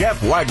the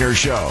Jeff Wagner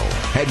Show.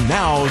 And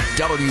now,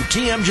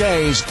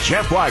 WTMJ's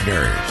Jeff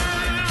Wagner.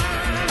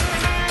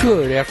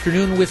 Good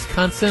afternoon,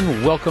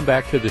 Wisconsin. Welcome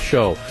back to the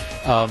show.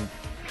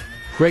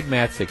 Greg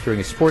Matzik,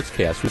 during a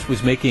sportscast,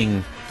 was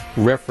making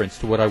reference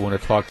to what I want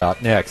to talk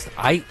about next.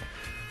 I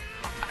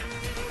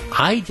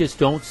just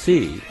don't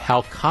see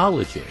how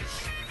colleges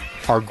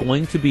are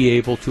going to be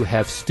able to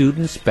have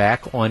students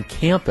back on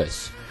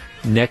campus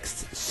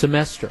next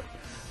semester.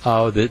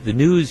 The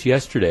news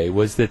yesterday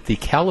was that the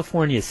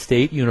California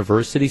State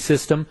University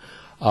system,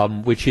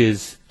 which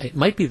it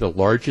might be the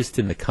largest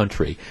in the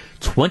country,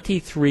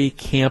 23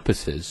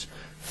 campuses,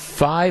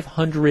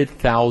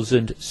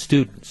 500,000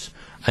 students,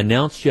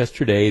 announced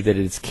yesterday that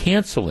it's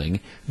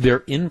canceling their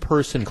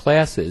in-person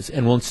classes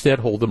and will instead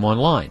hold them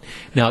online.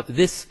 Now,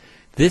 this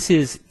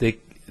is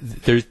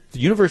there's the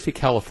University of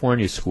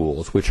California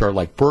schools, which are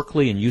like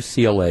Berkeley and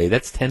UCLA.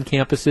 That's 10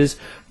 campuses,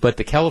 but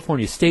the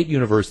California State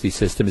University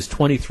system is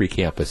 23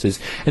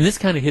 campuses. And this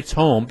kind of hits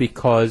home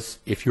because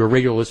if you're a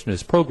regular listener to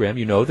this program,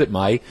 you know that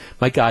my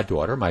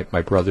goddaughter, my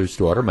brother's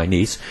daughter, my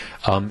niece,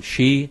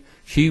 she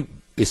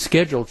is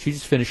scheduled,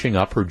 she's finishing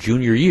up her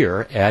junior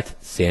year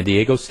at San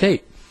Diego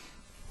State.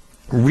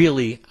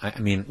 Really, I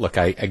mean, look,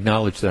 I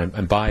acknowledge that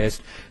I'm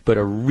biased, but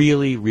a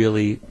really,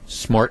 really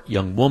smart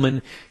young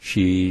woman.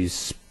 She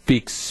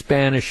speaks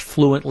Spanish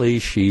fluently.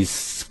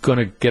 She's going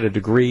to get a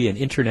degree in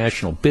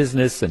international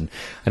business, and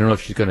I don't know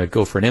if she's going to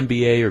go for an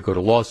MBA or go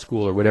to law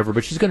school or whatever,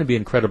 but she's going to be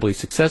incredibly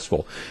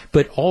successful.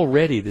 But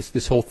already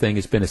this whole thing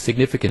has been a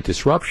significant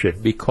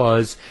disruption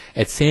because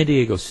at San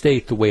Diego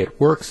State, the way it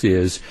works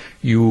is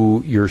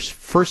your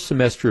first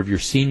semester of your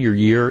senior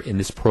year in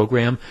this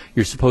program,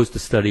 you're supposed to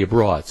study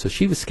abroad. So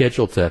she was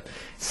scheduled to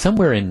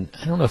somewhere in,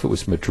 I don't know if it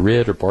was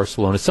Madrid or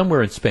Barcelona,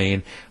 somewhere in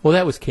Spain. Well,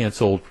 that was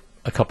canceled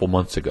a couple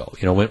months ago.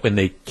 When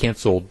they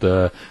canceled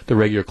the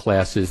regular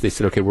classes, they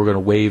said, okay, we're going to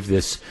waive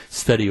this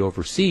study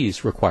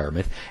overseas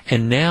requirement.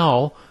 And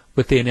now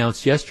what they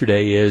announced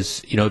yesterday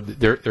is,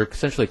 they're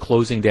essentially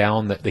closing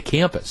down the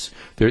campus.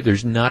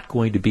 There's not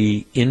going to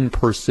be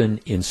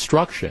in-person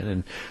instruction.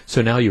 And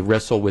so now you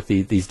wrestle with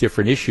these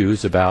different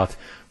issues about,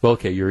 well,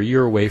 okay, you're a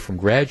year away from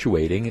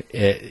graduating.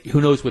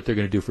 Who knows what they're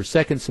going to do for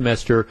second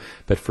semester?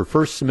 But for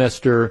first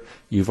semester,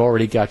 you've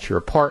already got your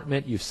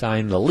apartment, you've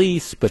signed the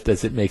lease, but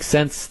does it make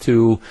sense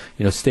to,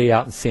 stay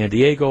out in San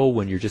Diego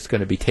when you're just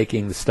going to be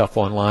taking the stuff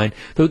online?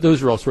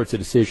 Those are all sorts of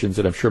decisions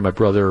that I'm sure my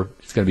brother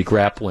is going to be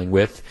grappling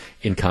with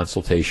in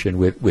consultation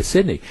with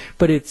Sydney.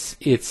 But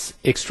it's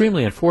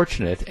extremely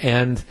unfortunate,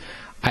 and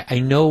I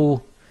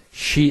know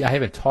I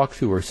haven't talked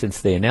to her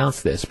since they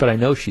announced this, but I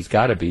know she's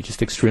got to be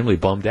just extremely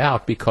bummed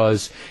out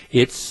because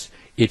it's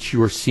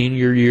your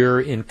senior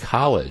year in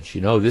college.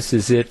 This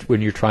is it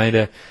when you're trying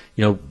to,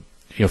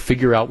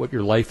 figure out what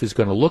your life is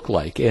going to look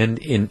like. And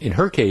in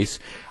her case,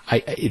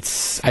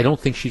 I don't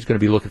think she's going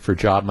to be looking for a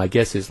job. My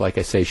guess is, like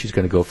I say, she's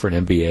going to go for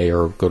an MBA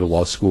or go to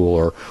law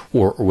school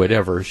or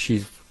whatever.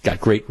 She's got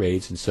great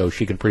grades, and so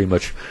she can pretty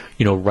much,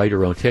 write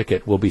her own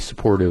ticket. We'll be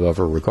supportive of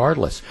her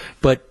regardless.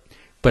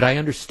 But I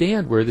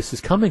understand where this is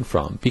coming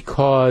from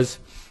because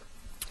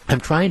I'm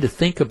trying to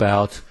think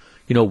about,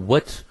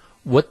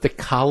 what the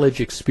college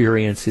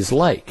experience is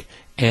like.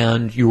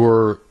 And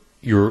you're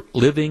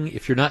living,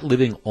 if you're not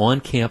living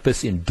on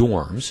campus in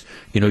dorms,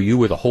 you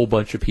with a whole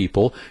bunch of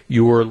people,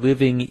 you're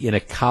living in a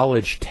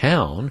college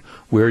town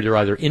where you're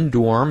either in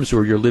dorms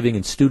or you're living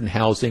in student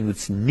housing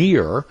that's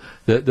near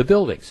the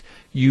buildings.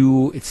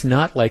 It's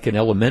not like an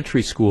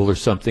elementary school or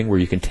something where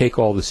you can take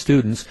all the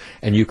students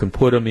and you can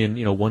put them in,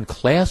 one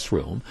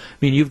classroom. I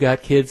mean, you've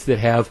got kids that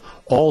have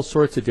all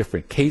sorts of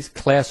different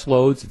class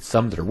loads, and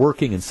some that are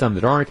working and some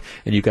that aren't,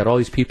 and you've got all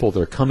these people that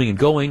are coming and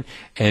going,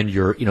 and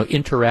you're,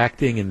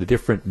 interacting in the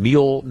different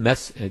meal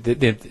mess.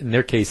 In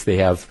their case, they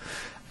have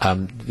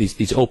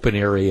these open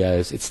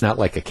areas. It's not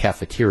like a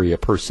cafeteria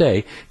per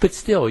se, but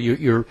still,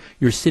 you're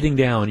sitting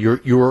down.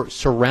 You're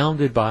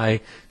surrounded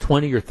by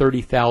 20 or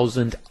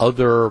 30,000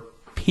 other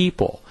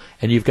people,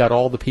 and you've got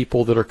all the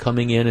people that are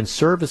coming in and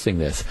servicing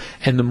this.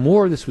 And the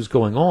more this was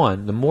going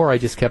on, the more I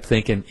just kept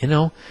thinking,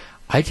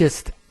 I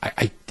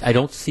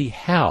don't see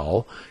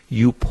how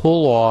you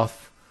pull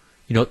off,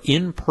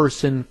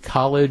 in-person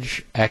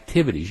college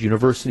activities,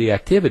 university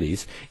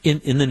activities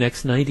in the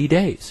next 90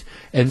 days.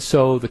 And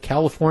so the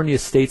California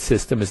state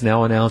system has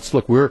now announced,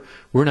 look, we're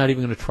not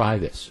even going to try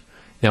this.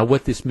 Now,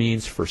 what this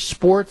means for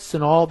sports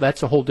and all,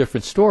 that's a whole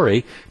different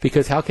story,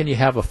 because how can you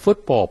have a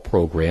football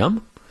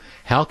program?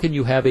 How can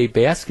you have a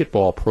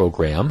basketball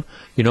program,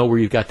 where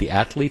you've got the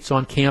athletes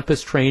on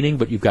campus training,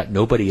 but you've got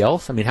nobody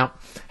else? I mean,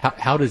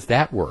 how does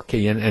that work?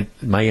 And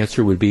my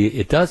answer would be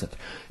it doesn't.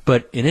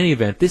 But in any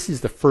event, this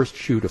is the first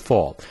shoe to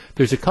fall.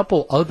 There's a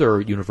couple other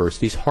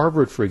universities.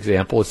 Harvard, for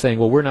example, is saying,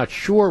 well, we're not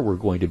sure we're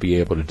going to be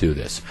able to do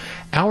this.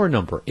 Our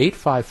number,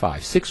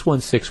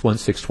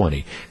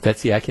 855-616-1620.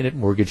 That's the Acunet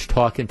Mortgage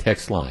talk and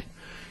text line.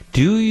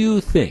 Do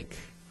you think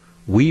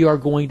we are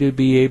going to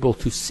be able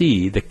to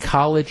see the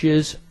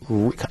colleges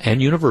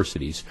and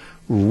universities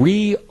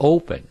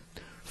reopen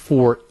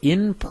for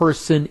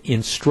in-person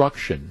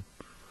instruction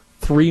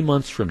 3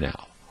 months from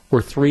now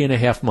or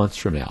 3.5 months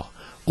from now?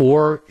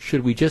 Or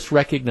should we just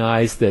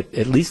recognize that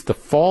at least the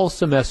fall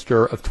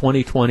semester of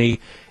 2020,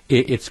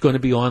 it's going to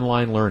be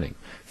online learning?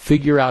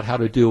 Figure out how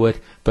to do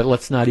it, but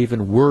let's not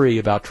even worry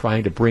about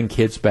trying to bring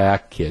kids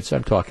back.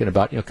 I'm talking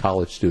about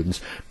college students.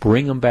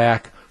 Bring them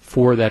back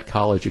for that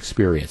college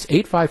experience.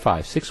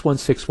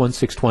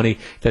 855-616-1620.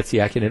 That's the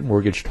Acunet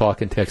Mortgage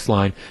talk and text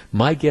line.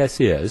 My guess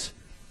is,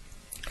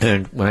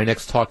 and when I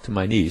next talk to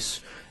my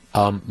niece,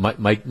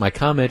 my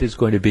comment is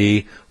going to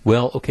be,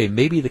 well, okay,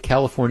 maybe the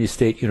California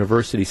State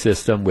University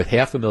system with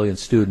 500,000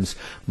 students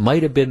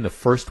might have been the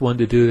first one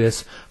to do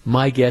this.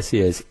 My guess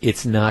is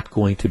it's not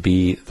going to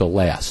be the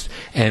last.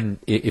 And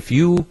if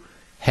you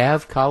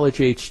have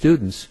college-age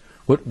students,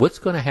 what's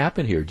going to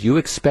happen here? Do you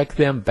expect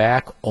them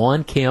back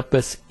on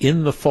campus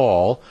in the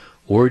fall,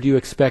 or do you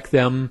expect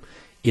them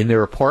in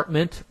their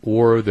apartment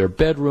or their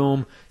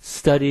bedroom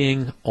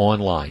studying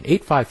online?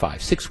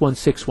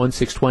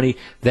 855-616-1620.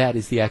 That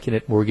is the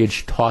Acunet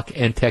Mortgage talk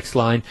and text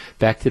line.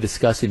 Back to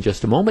discuss in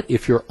just a moment.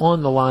 If you're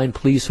on the line,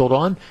 please hold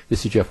on.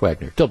 This is Jeff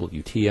Wagner,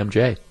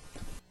 WTMJ.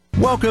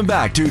 Welcome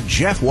back to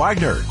Jeff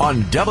Wagner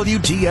on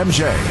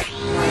WTMJ.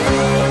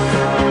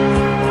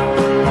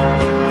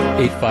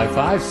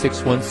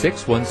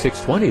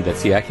 855-616-1620.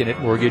 That's the Acunet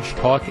Mortgage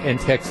talk and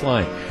text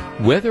line.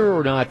 Whether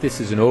or not this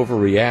is an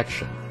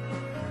overreaction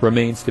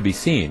remains to be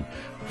seen.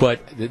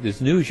 But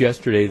there's news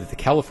yesterday that the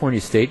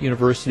California State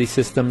University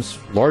system's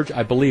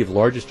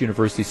largest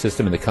university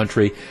system in the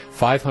country,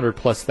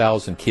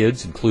 500,000+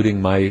 kids,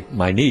 including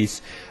my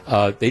niece,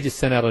 they just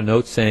sent out a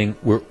note saying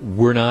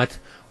we're not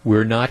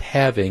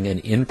having an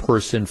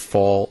in-person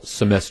fall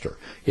semester.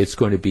 It's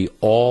going to be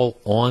all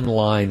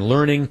online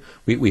learning.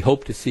 We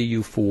hope to see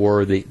you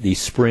for the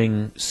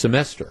spring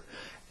semester.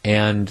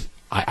 And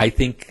I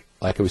think,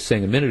 like I was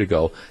saying a minute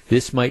ago,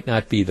 this might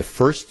not be the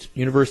first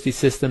university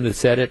system that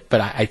said it,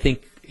 but I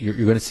think you're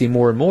going to see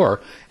more and more.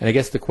 And I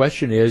guess the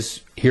question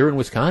is, here in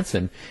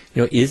Wisconsin,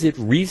 is it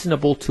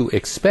reasonable to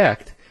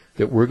expect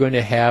that we're going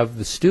to have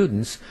the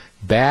students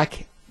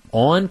back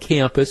on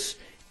campus,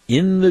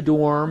 in the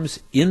dorms,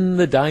 in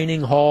the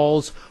dining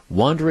halls,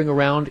 wandering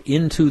around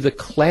into the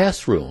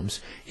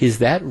classrooms? Is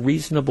that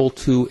reasonable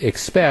to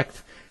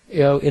expect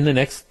in the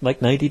next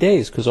 90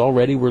 days? Because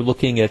already we're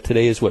looking at,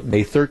 today is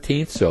May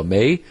 13th, so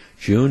May,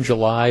 June,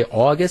 July,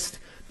 August.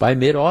 By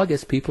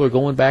mid-August, people are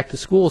going back to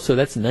school, so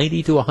that's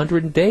 90 to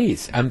 100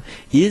 days.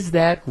 Is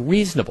that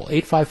reasonable?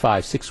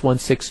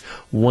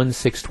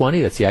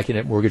 855-616-1620. That's the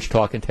Acunet Mortgage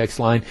talk and text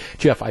line.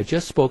 Jeff, I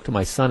just spoke to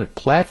my son at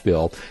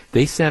Platteville.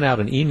 They sent out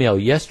an email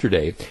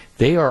yesterday.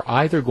 They are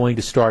either going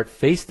to start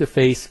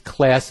face-to-face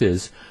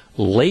classes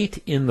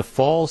late in the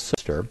fall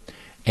semester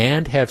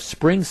and have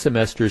spring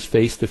semesters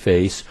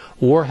face-to-face,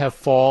 or have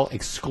fall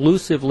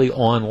exclusively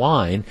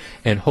online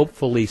and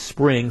hopefully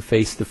spring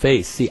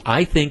face-to-face. See,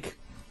 I think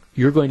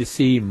you're going to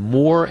see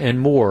more and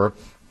more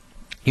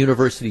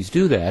universities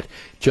do that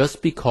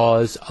just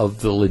because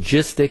of the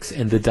logistics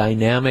and the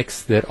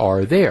dynamics that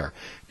are there.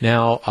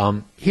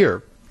 Now,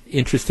 here,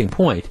 interesting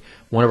point.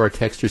 One of our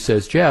texters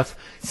says, Jeff,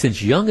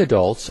 since young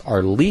adults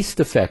are least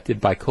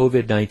affected by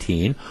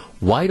COVID-19,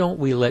 why don't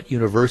we let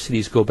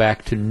universities go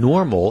back to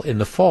normal in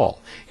the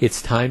fall?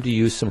 It's time to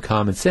use some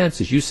common sense,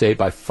 as you say,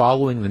 by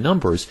following the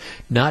numbers,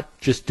 not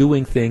just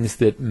doing things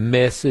that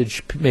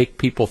make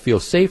people feel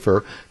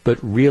safer, but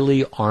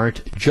really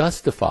aren't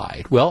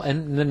justified. Well,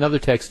 and another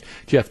text,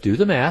 Jeff, do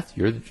the math.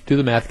 You're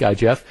the math guy,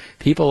 Jeff.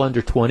 People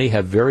under 20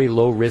 have very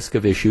low risk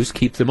of issues.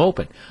 Keep them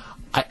open.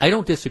 I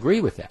don't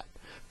disagree with that.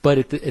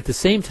 But at the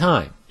same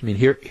time,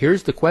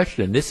 here's the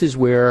question. This is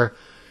where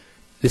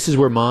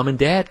mom and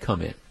dad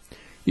come in.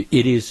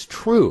 It is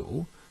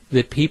true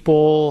that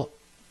people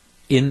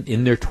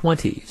in their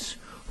 20s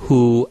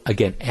who,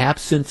 again,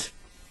 absent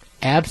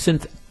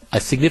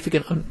a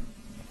significant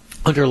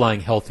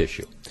underlying health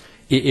issue,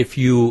 if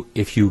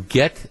you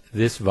get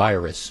this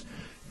virus,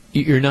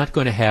 you're not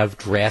going to have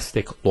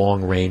drastic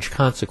long-range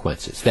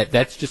consequences.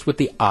 That's just what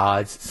the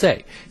odds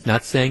say.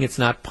 Not saying it's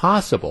not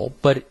possible,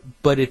 but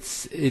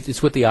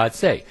it's what the odds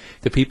say.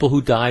 The people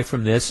who die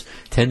from this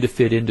tend to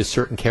fit into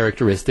certain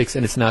characteristics,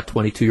 and it's not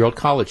 22-year-old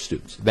college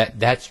students.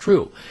 That's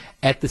true.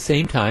 at the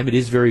same time, it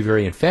is very,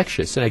 very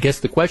infectious. And I guess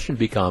the question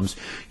becomes,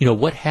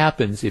 what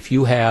happens if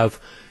you have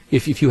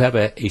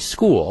a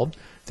school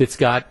that's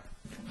got,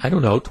 I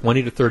don't know,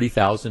 20 to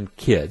 30,000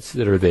 kids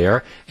that are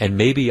there, and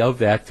maybe of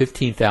that,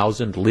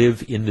 15,000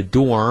 live in the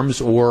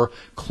dorms or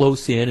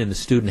close in the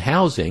student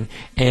housing,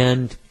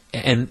 and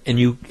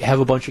you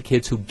have a bunch of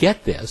kids who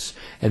get this,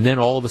 and then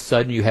all of a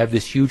sudden you have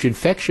this huge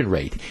infection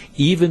rate.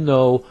 Even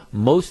though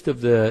most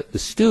of the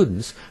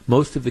students,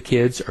 most of the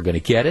kids are going to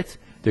get it,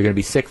 they're going to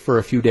be sick for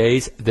a few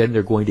days, then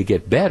they're going to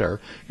get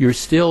better, you're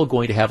still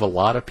going to have a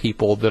lot of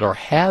people that are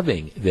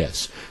having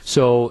this.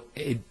 So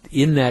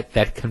in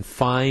that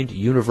confined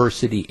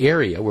university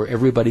area where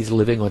everybody's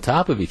living on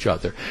top of each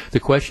other, the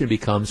question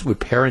becomes, would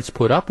parents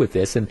put up with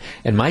this? And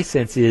my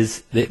sense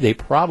is that they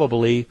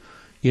probably,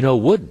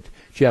 wouldn't.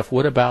 Jeff,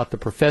 what about the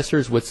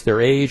professors? What's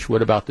their age?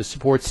 What about the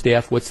support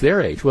staff? What's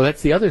their age? Well,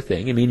 that's the other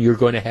thing. I mean, you're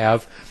going to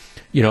have,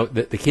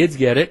 the kids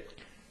get it.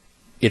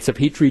 It's a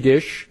petri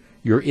dish.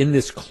 You're in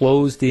this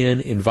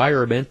closed-in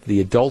environment. The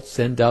adults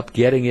end up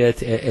getting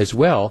it as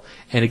well.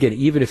 And again,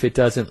 even if it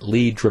doesn't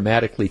lead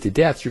dramatically to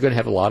deaths, you're going to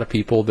have a lot of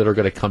people that are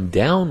going to come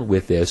down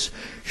with this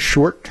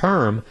short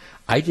term.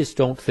 I just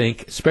don't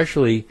think,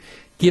 especially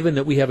given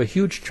that we have a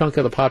huge chunk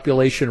of the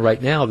population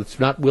right now that's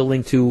not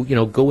willing to,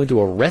 go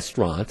into a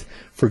restaurant,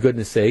 for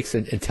goodness sakes,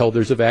 until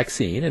there's a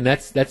vaccine, and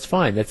that's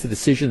fine. That's a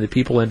decision that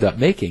people end up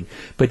making.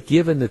 But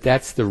given that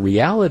that's the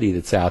reality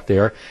that's out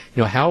there,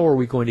 how are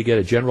we going to get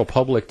a general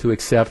public to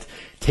accept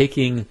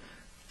taking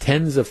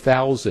tens of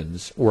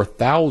thousands or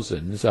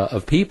thousands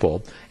of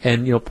people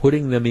and,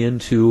 putting them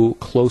into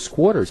close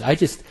quarters?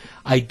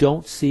 I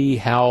don't see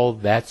how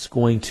that's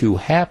going to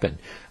happen.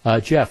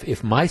 Jeff,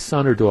 if my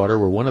son or daughter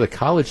were one of the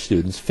college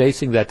students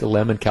facing that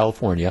dilemma in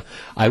California,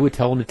 I would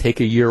tell them to take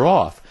a year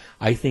off.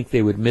 I think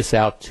they would miss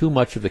out too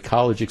much of the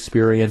college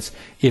experience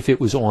if it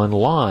was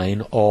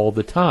online all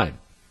the time.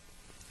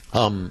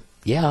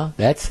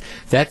 That's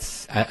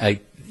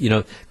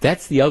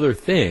the other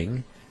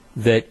thing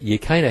that you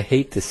kind of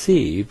hate to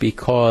see,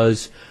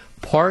 because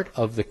part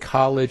of the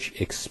college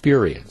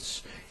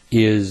experience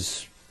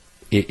is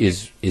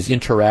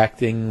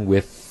interacting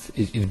with,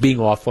 is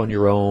being off on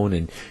your own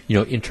and,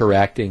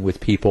 interacting with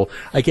people.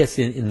 I guess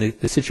in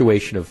the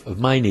situation of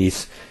my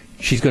niece,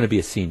 she's going to be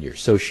a senior.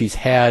 So she's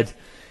had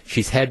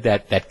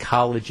that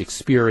college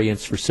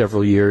experience for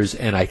several years,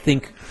 and I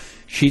think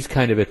she's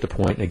kind of at the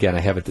point, and again, I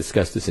haven't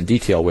discussed this in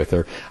detail with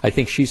her, I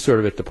think she's sort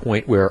of at the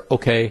point where,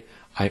 okay,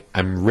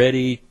 I'm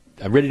ready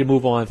to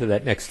move on to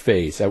that next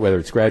phase, whether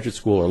it's graduate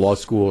school or law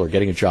school or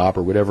getting a job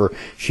or whatever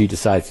she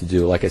decides to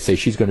do. Like I say,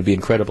 she's going to be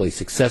incredibly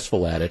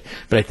successful at it,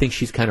 but I think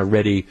she's kind of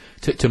ready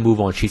to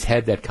move on. She's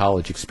had that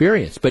college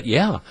experience. But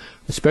yeah,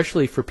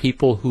 especially for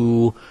people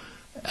who,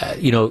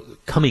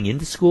 coming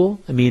into school.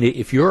 I mean,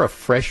 if you're a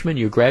freshman,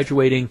 you're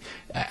graduating,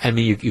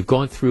 you're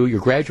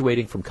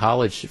graduating from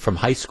college, from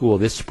high school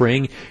this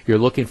spring, you're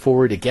looking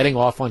forward to getting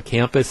off on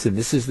campus, and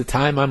this is the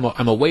time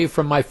I'm away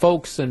from my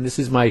folks, and this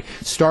is my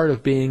start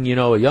of being,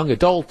 a young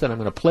adult, and I'm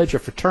going to pledge a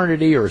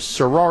fraternity or a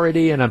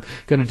sorority, and I'm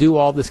going to do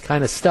all this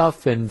kind of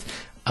stuff, and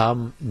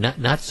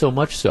not so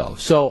much so.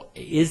 So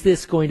is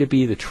this going to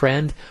be the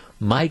trend?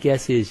 My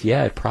guess is,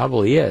 yeah, it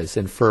probably is.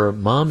 And for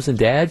moms and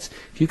dads,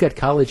 if you've got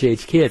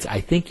college-age kids, I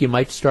think you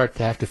might start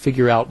to have to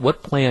figure out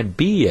what Plan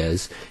B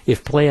is.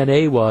 If Plan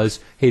A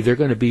was, hey, they're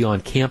going to be on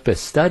campus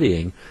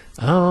studying,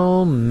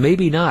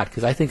 maybe not,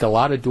 because I think a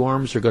lot of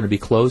dorms are going to be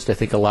closed. I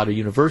think a lot of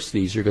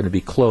universities are going to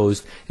be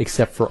closed,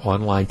 except for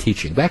online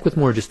teaching. Back with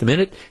more in just a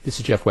minute. This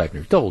is Jeff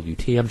Wagner,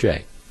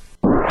 WTMJ.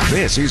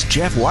 This is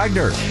Jeff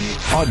Wagner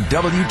on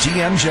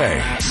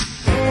WTMJ.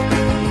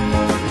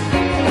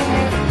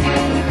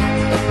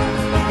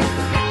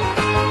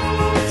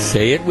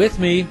 Say it with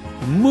me,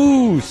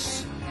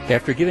 Moose.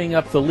 After giving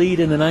up the lead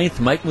in the ninth,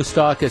 Mike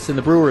Moustakas and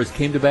the Brewers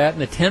came to bat in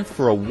the 10th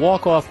for a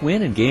walk-off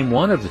win in Game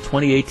 1 of the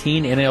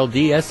 2018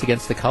 NLDS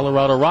against the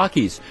Colorado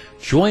Rockies.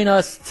 Join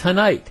us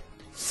tonight,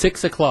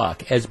 6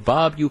 o'clock, as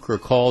Bob Uecker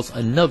calls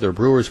another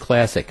Brewers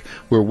Classic.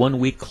 We're 1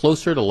 week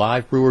closer to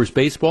live Brewers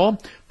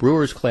baseball.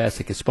 Brewers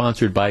Classic is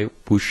sponsored by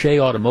Boucher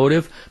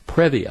Automotive,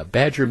 Previa,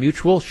 Badger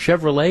Mutual,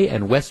 Chevrolet,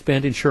 and West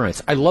Bend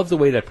Insurance. I love the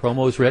way that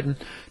promo is written,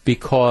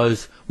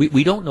 because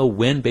we don't know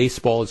when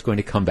baseball is going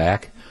to come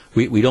back.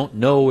 We don't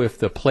know if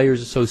the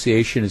Players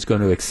Association is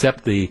going to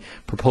accept the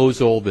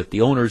proposal that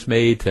the owners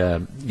made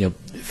to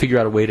figure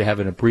out a way to have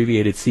an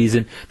abbreviated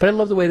season. But I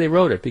love the way they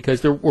wrote it,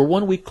 because we're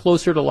 1 week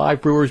closer to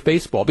live Brewers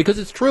baseball, because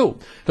it's true.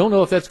 Don't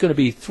know if that's going to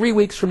be 3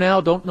 weeks from now.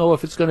 Don't know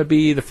if it's going to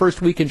be the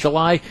first week in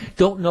July.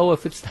 Don't know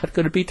if it's not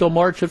going to be till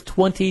March of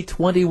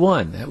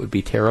 2021. That would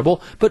be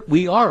terrible. But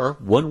we are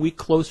 1 week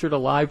closer to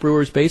live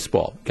Brewers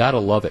baseball. Gotta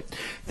love it.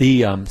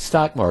 The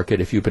stock market,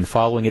 if you've been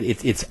following it,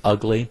 it's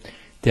ugly.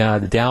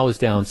 The Dow is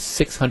down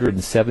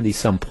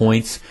 670-some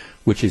points,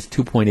 which is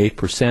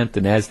 2.8%.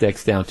 The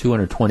Nasdaq's down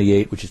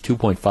 228, which is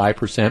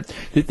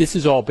 2.5%. This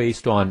is all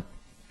based on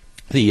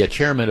the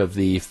chairman of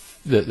the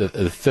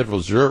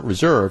Federal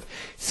Reserve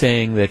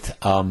saying that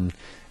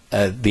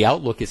the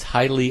outlook is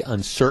highly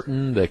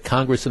uncertain. The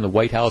Congress and the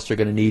White House are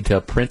going to need to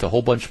print a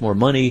whole bunch more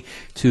money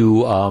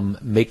to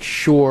make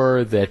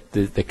sure that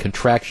the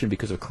contraction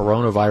because of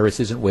coronavirus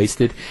isn't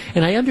wasted.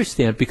 And I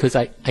understand because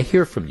I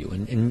hear from you,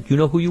 and you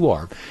know who you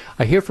are.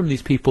 I hear from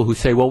these people who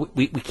say, well,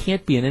 we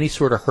can't be in any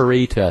sort of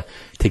hurry to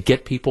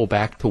get people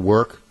back to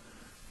work.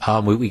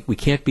 We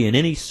can't be in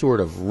any sort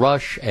of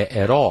rush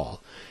at all.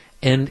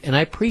 And I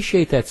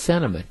appreciate that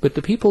sentiment, but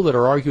the people that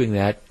are arguing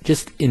that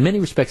just in many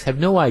respects have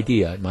no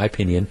idea, in my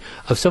opinion,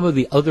 of some of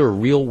the other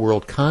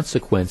real-world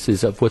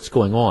consequences of what's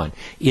going on.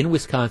 In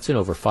Wisconsin,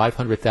 over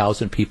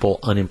 500,000 people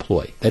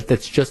unemployed.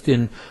 That's just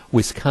in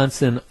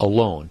Wisconsin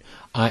alone.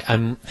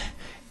 And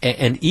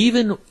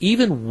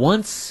even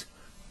once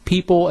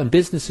people and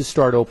businesses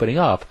start opening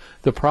up,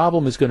 the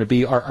problem is going to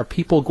be, are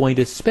people going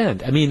to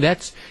spend? I mean,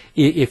 that's,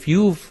 if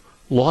you've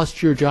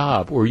lost your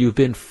job or you've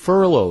been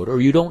furloughed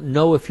or you don't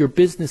know if your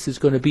business is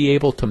going to be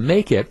able to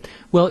make it,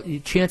 well,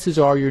 chances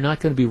are you're not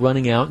going to be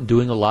running out and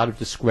doing a lot of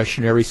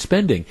discretionary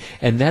spending,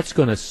 and that's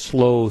going to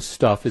slow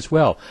stuff as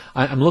well.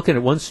 I'm looking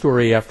at one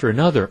story after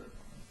another,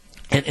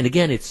 and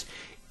again, it's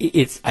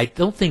I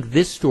don't think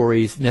this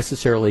story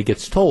necessarily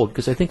gets told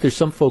because I think there's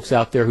some folks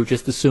out there who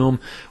just assume,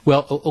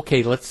 well,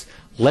 okay,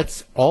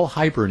 let's all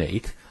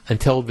hibernate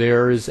until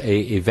there's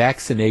a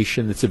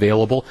vaccination that's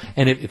available.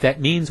 And if that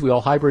means we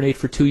all hibernate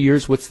for 2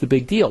 years, what's the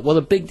big deal? Well,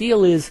 the big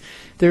deal is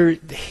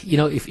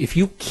if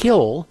you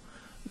kill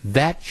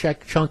that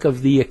chunk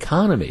of the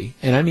economy,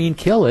 and I mean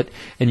kill it,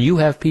 and you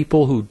have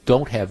people who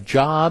don't have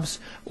jobs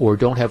or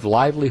don't have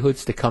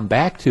livelihoods to come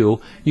back to,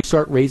 you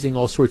start raising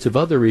all sorts of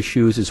other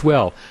issues as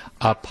well.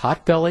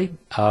 Potbelly,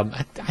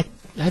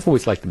 I've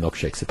always liked the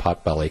milkshakes at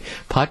Potbelly.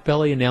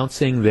 Potbelly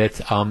announcing that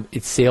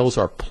its sales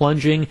are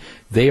plunging.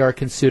 They are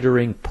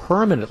considering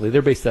permanently,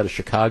 they're based out of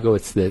Chicago,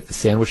 it's the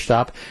sandwich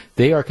shop,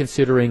 they are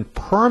considering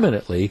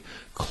permanently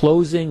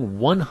closing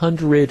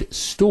 100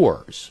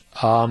 stores.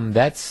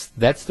 That's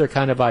their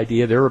kind of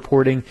idea. They're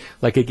reporting,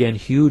 again,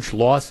 huge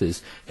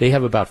losses. They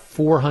have about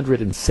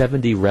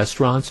 470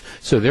 restaurants,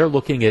 so they're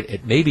looking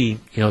at maybe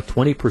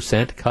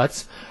 20%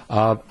 cuts.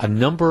 A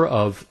number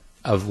of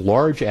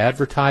large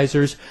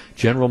advertisers,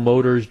 General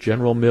Motors,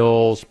 General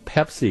Mills,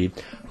 Pepsi,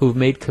 who've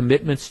made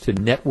commitments to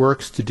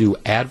networks to do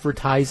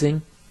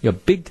advertising,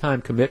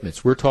 big-time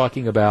commitments. We're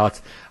talking about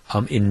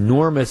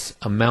enormous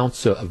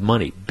amounts of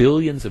money,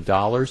 billions of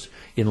dollars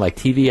in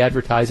TV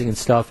advertising and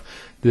stuff.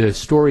 The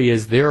story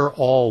is they're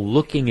all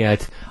looking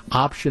at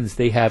options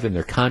they have in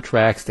their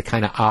contracts to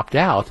kind of opt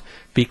out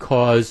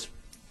because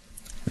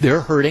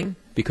they're hurting,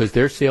 because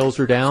their sales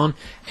are down,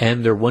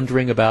 and they're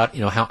wondering about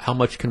how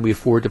much can we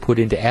afford to put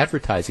into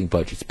advertising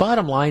budgets.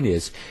 Bottom line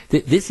is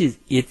that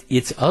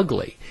it's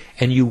ugly,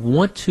 and you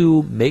want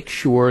to make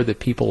sure that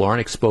people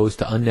aren't exposed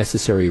to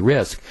unnecessary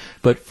risk.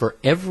 But for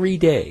every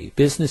day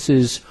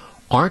businesses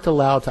aren't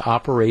allowed to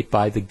operate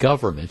by the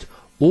government,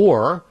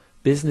 or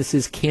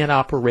businesses can't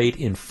operate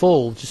in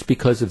full just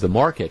because of the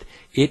market,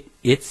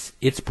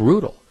 it's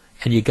brutal,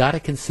 and you got to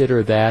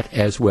consider that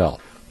as well.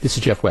 This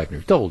is Jeff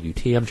Wagner,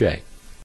 WTMJ.